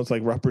 it's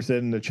like Rupper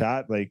said in the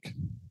chat,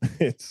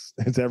 it's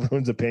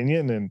everyone's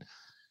opinion, and,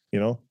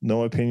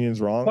 no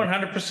opinion's wrong.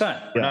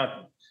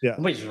 100%.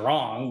 Nobody's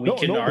wrong. We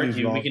can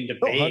argue. Wrong. We can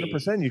debate.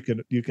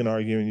 100%. You can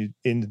argue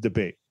in the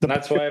debate.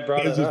 That's why I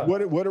brought it up.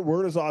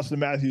 Where does Austin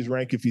Matthews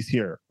rank if he's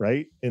here,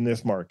 right, in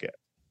this market?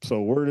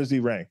 So where does he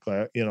rank?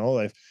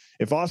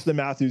 If Austin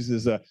Matthews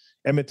is a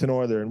Edmonton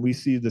Oiler and we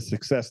see the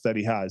success that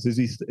he has, is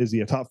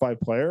he a top 5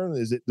 player?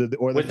 Is it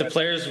with the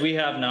players we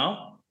have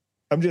now?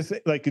 I'm just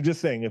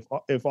saying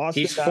if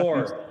Austin he's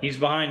Matthews, 4, he's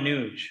behind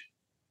Nuge.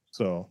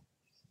 So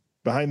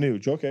behind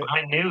Nuge, okay.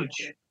 Behind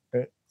Nuge.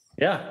 Okay.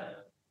 Yeah.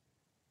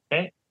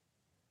 Okay.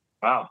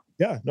 Wow.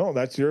 Yeah, no,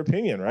 that's your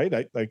opinion, right?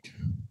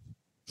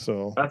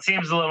 So that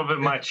seems a little bit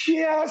much. He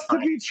has to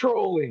be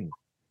trolling.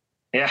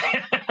 Yeah.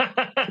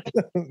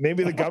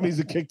 Maybe the gummies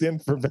have kicked in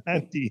for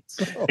Vandy.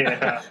 So.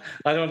 Yeah.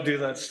 I don't do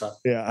that stuff.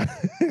 Yeah,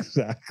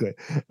 exactly.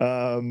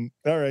 All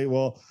right.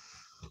 Well,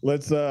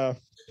 let's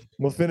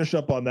we'll finish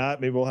up on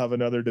that. Maybe we'll have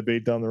another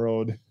debate down the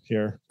road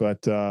here.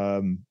 But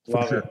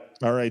for sure. it.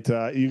 All right,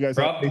 you guys.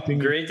 Rob,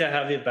 great to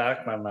have you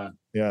back, my man.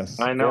 Yes,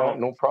 I know. Yeah,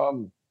 no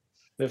problem.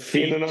 The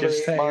feet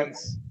just hanging.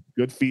 Months.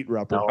 good feet,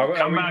 Rupper. No. Are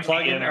Come we back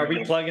plugging? again, Are we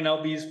everybody. plugging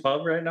LB's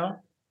pub right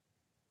now?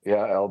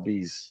 Yeah,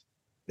 LB's.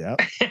 Yeah,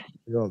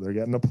 they're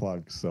getting a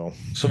plug. So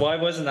why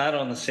wasn't that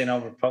on the St.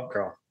 Albert pub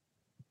crawl?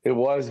 It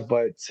was,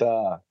 but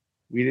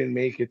we didn't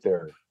make it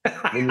there.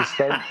 When you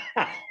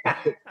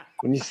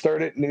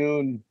start at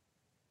noon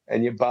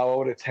and you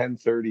bow out at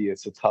 10:30,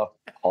 it's a tough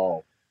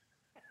call.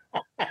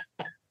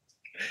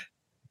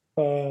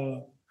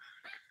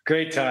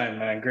 Great time,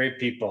 man. Great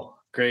people.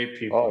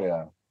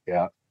 Oh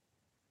yeah.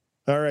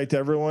 all right,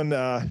 everyone.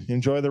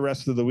 Enjoy the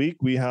rest of the week.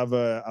 We have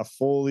a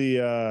full week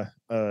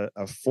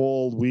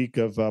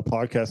of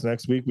podcast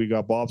next week. We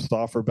got Bob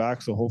Stauffer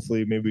back, so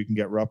hopefully maybe we can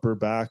get Rupper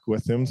back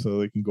with him so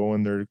they can go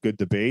in their good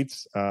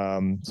debates.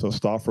 So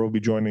Stauffer will be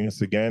joining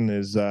us again.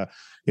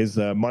 His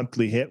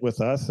monthly hit with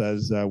us,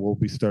 as we'll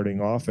be starting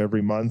off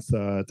every month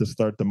to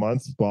start the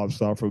month. Bob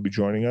Stauffer will be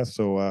joining us,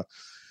 so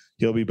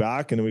he'll be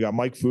back. And then we got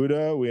Mike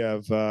Fuda. We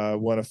have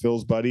one of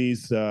Phil's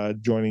buddies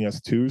joining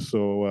us too.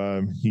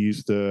 So he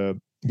used to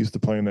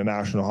play in the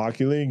National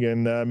Hockey League,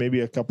 and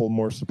maybe a couple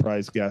more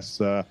surprise guests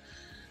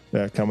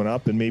coming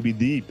up, and maybe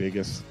the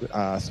biggest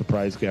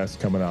surprise guest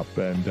coming up.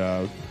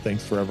 And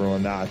thanks for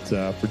everyone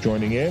for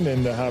joining in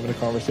and having a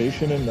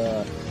conversation.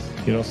 And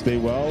stay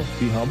well,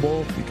 be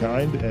humble, be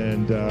kind,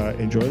 and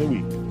enjoy the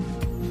week.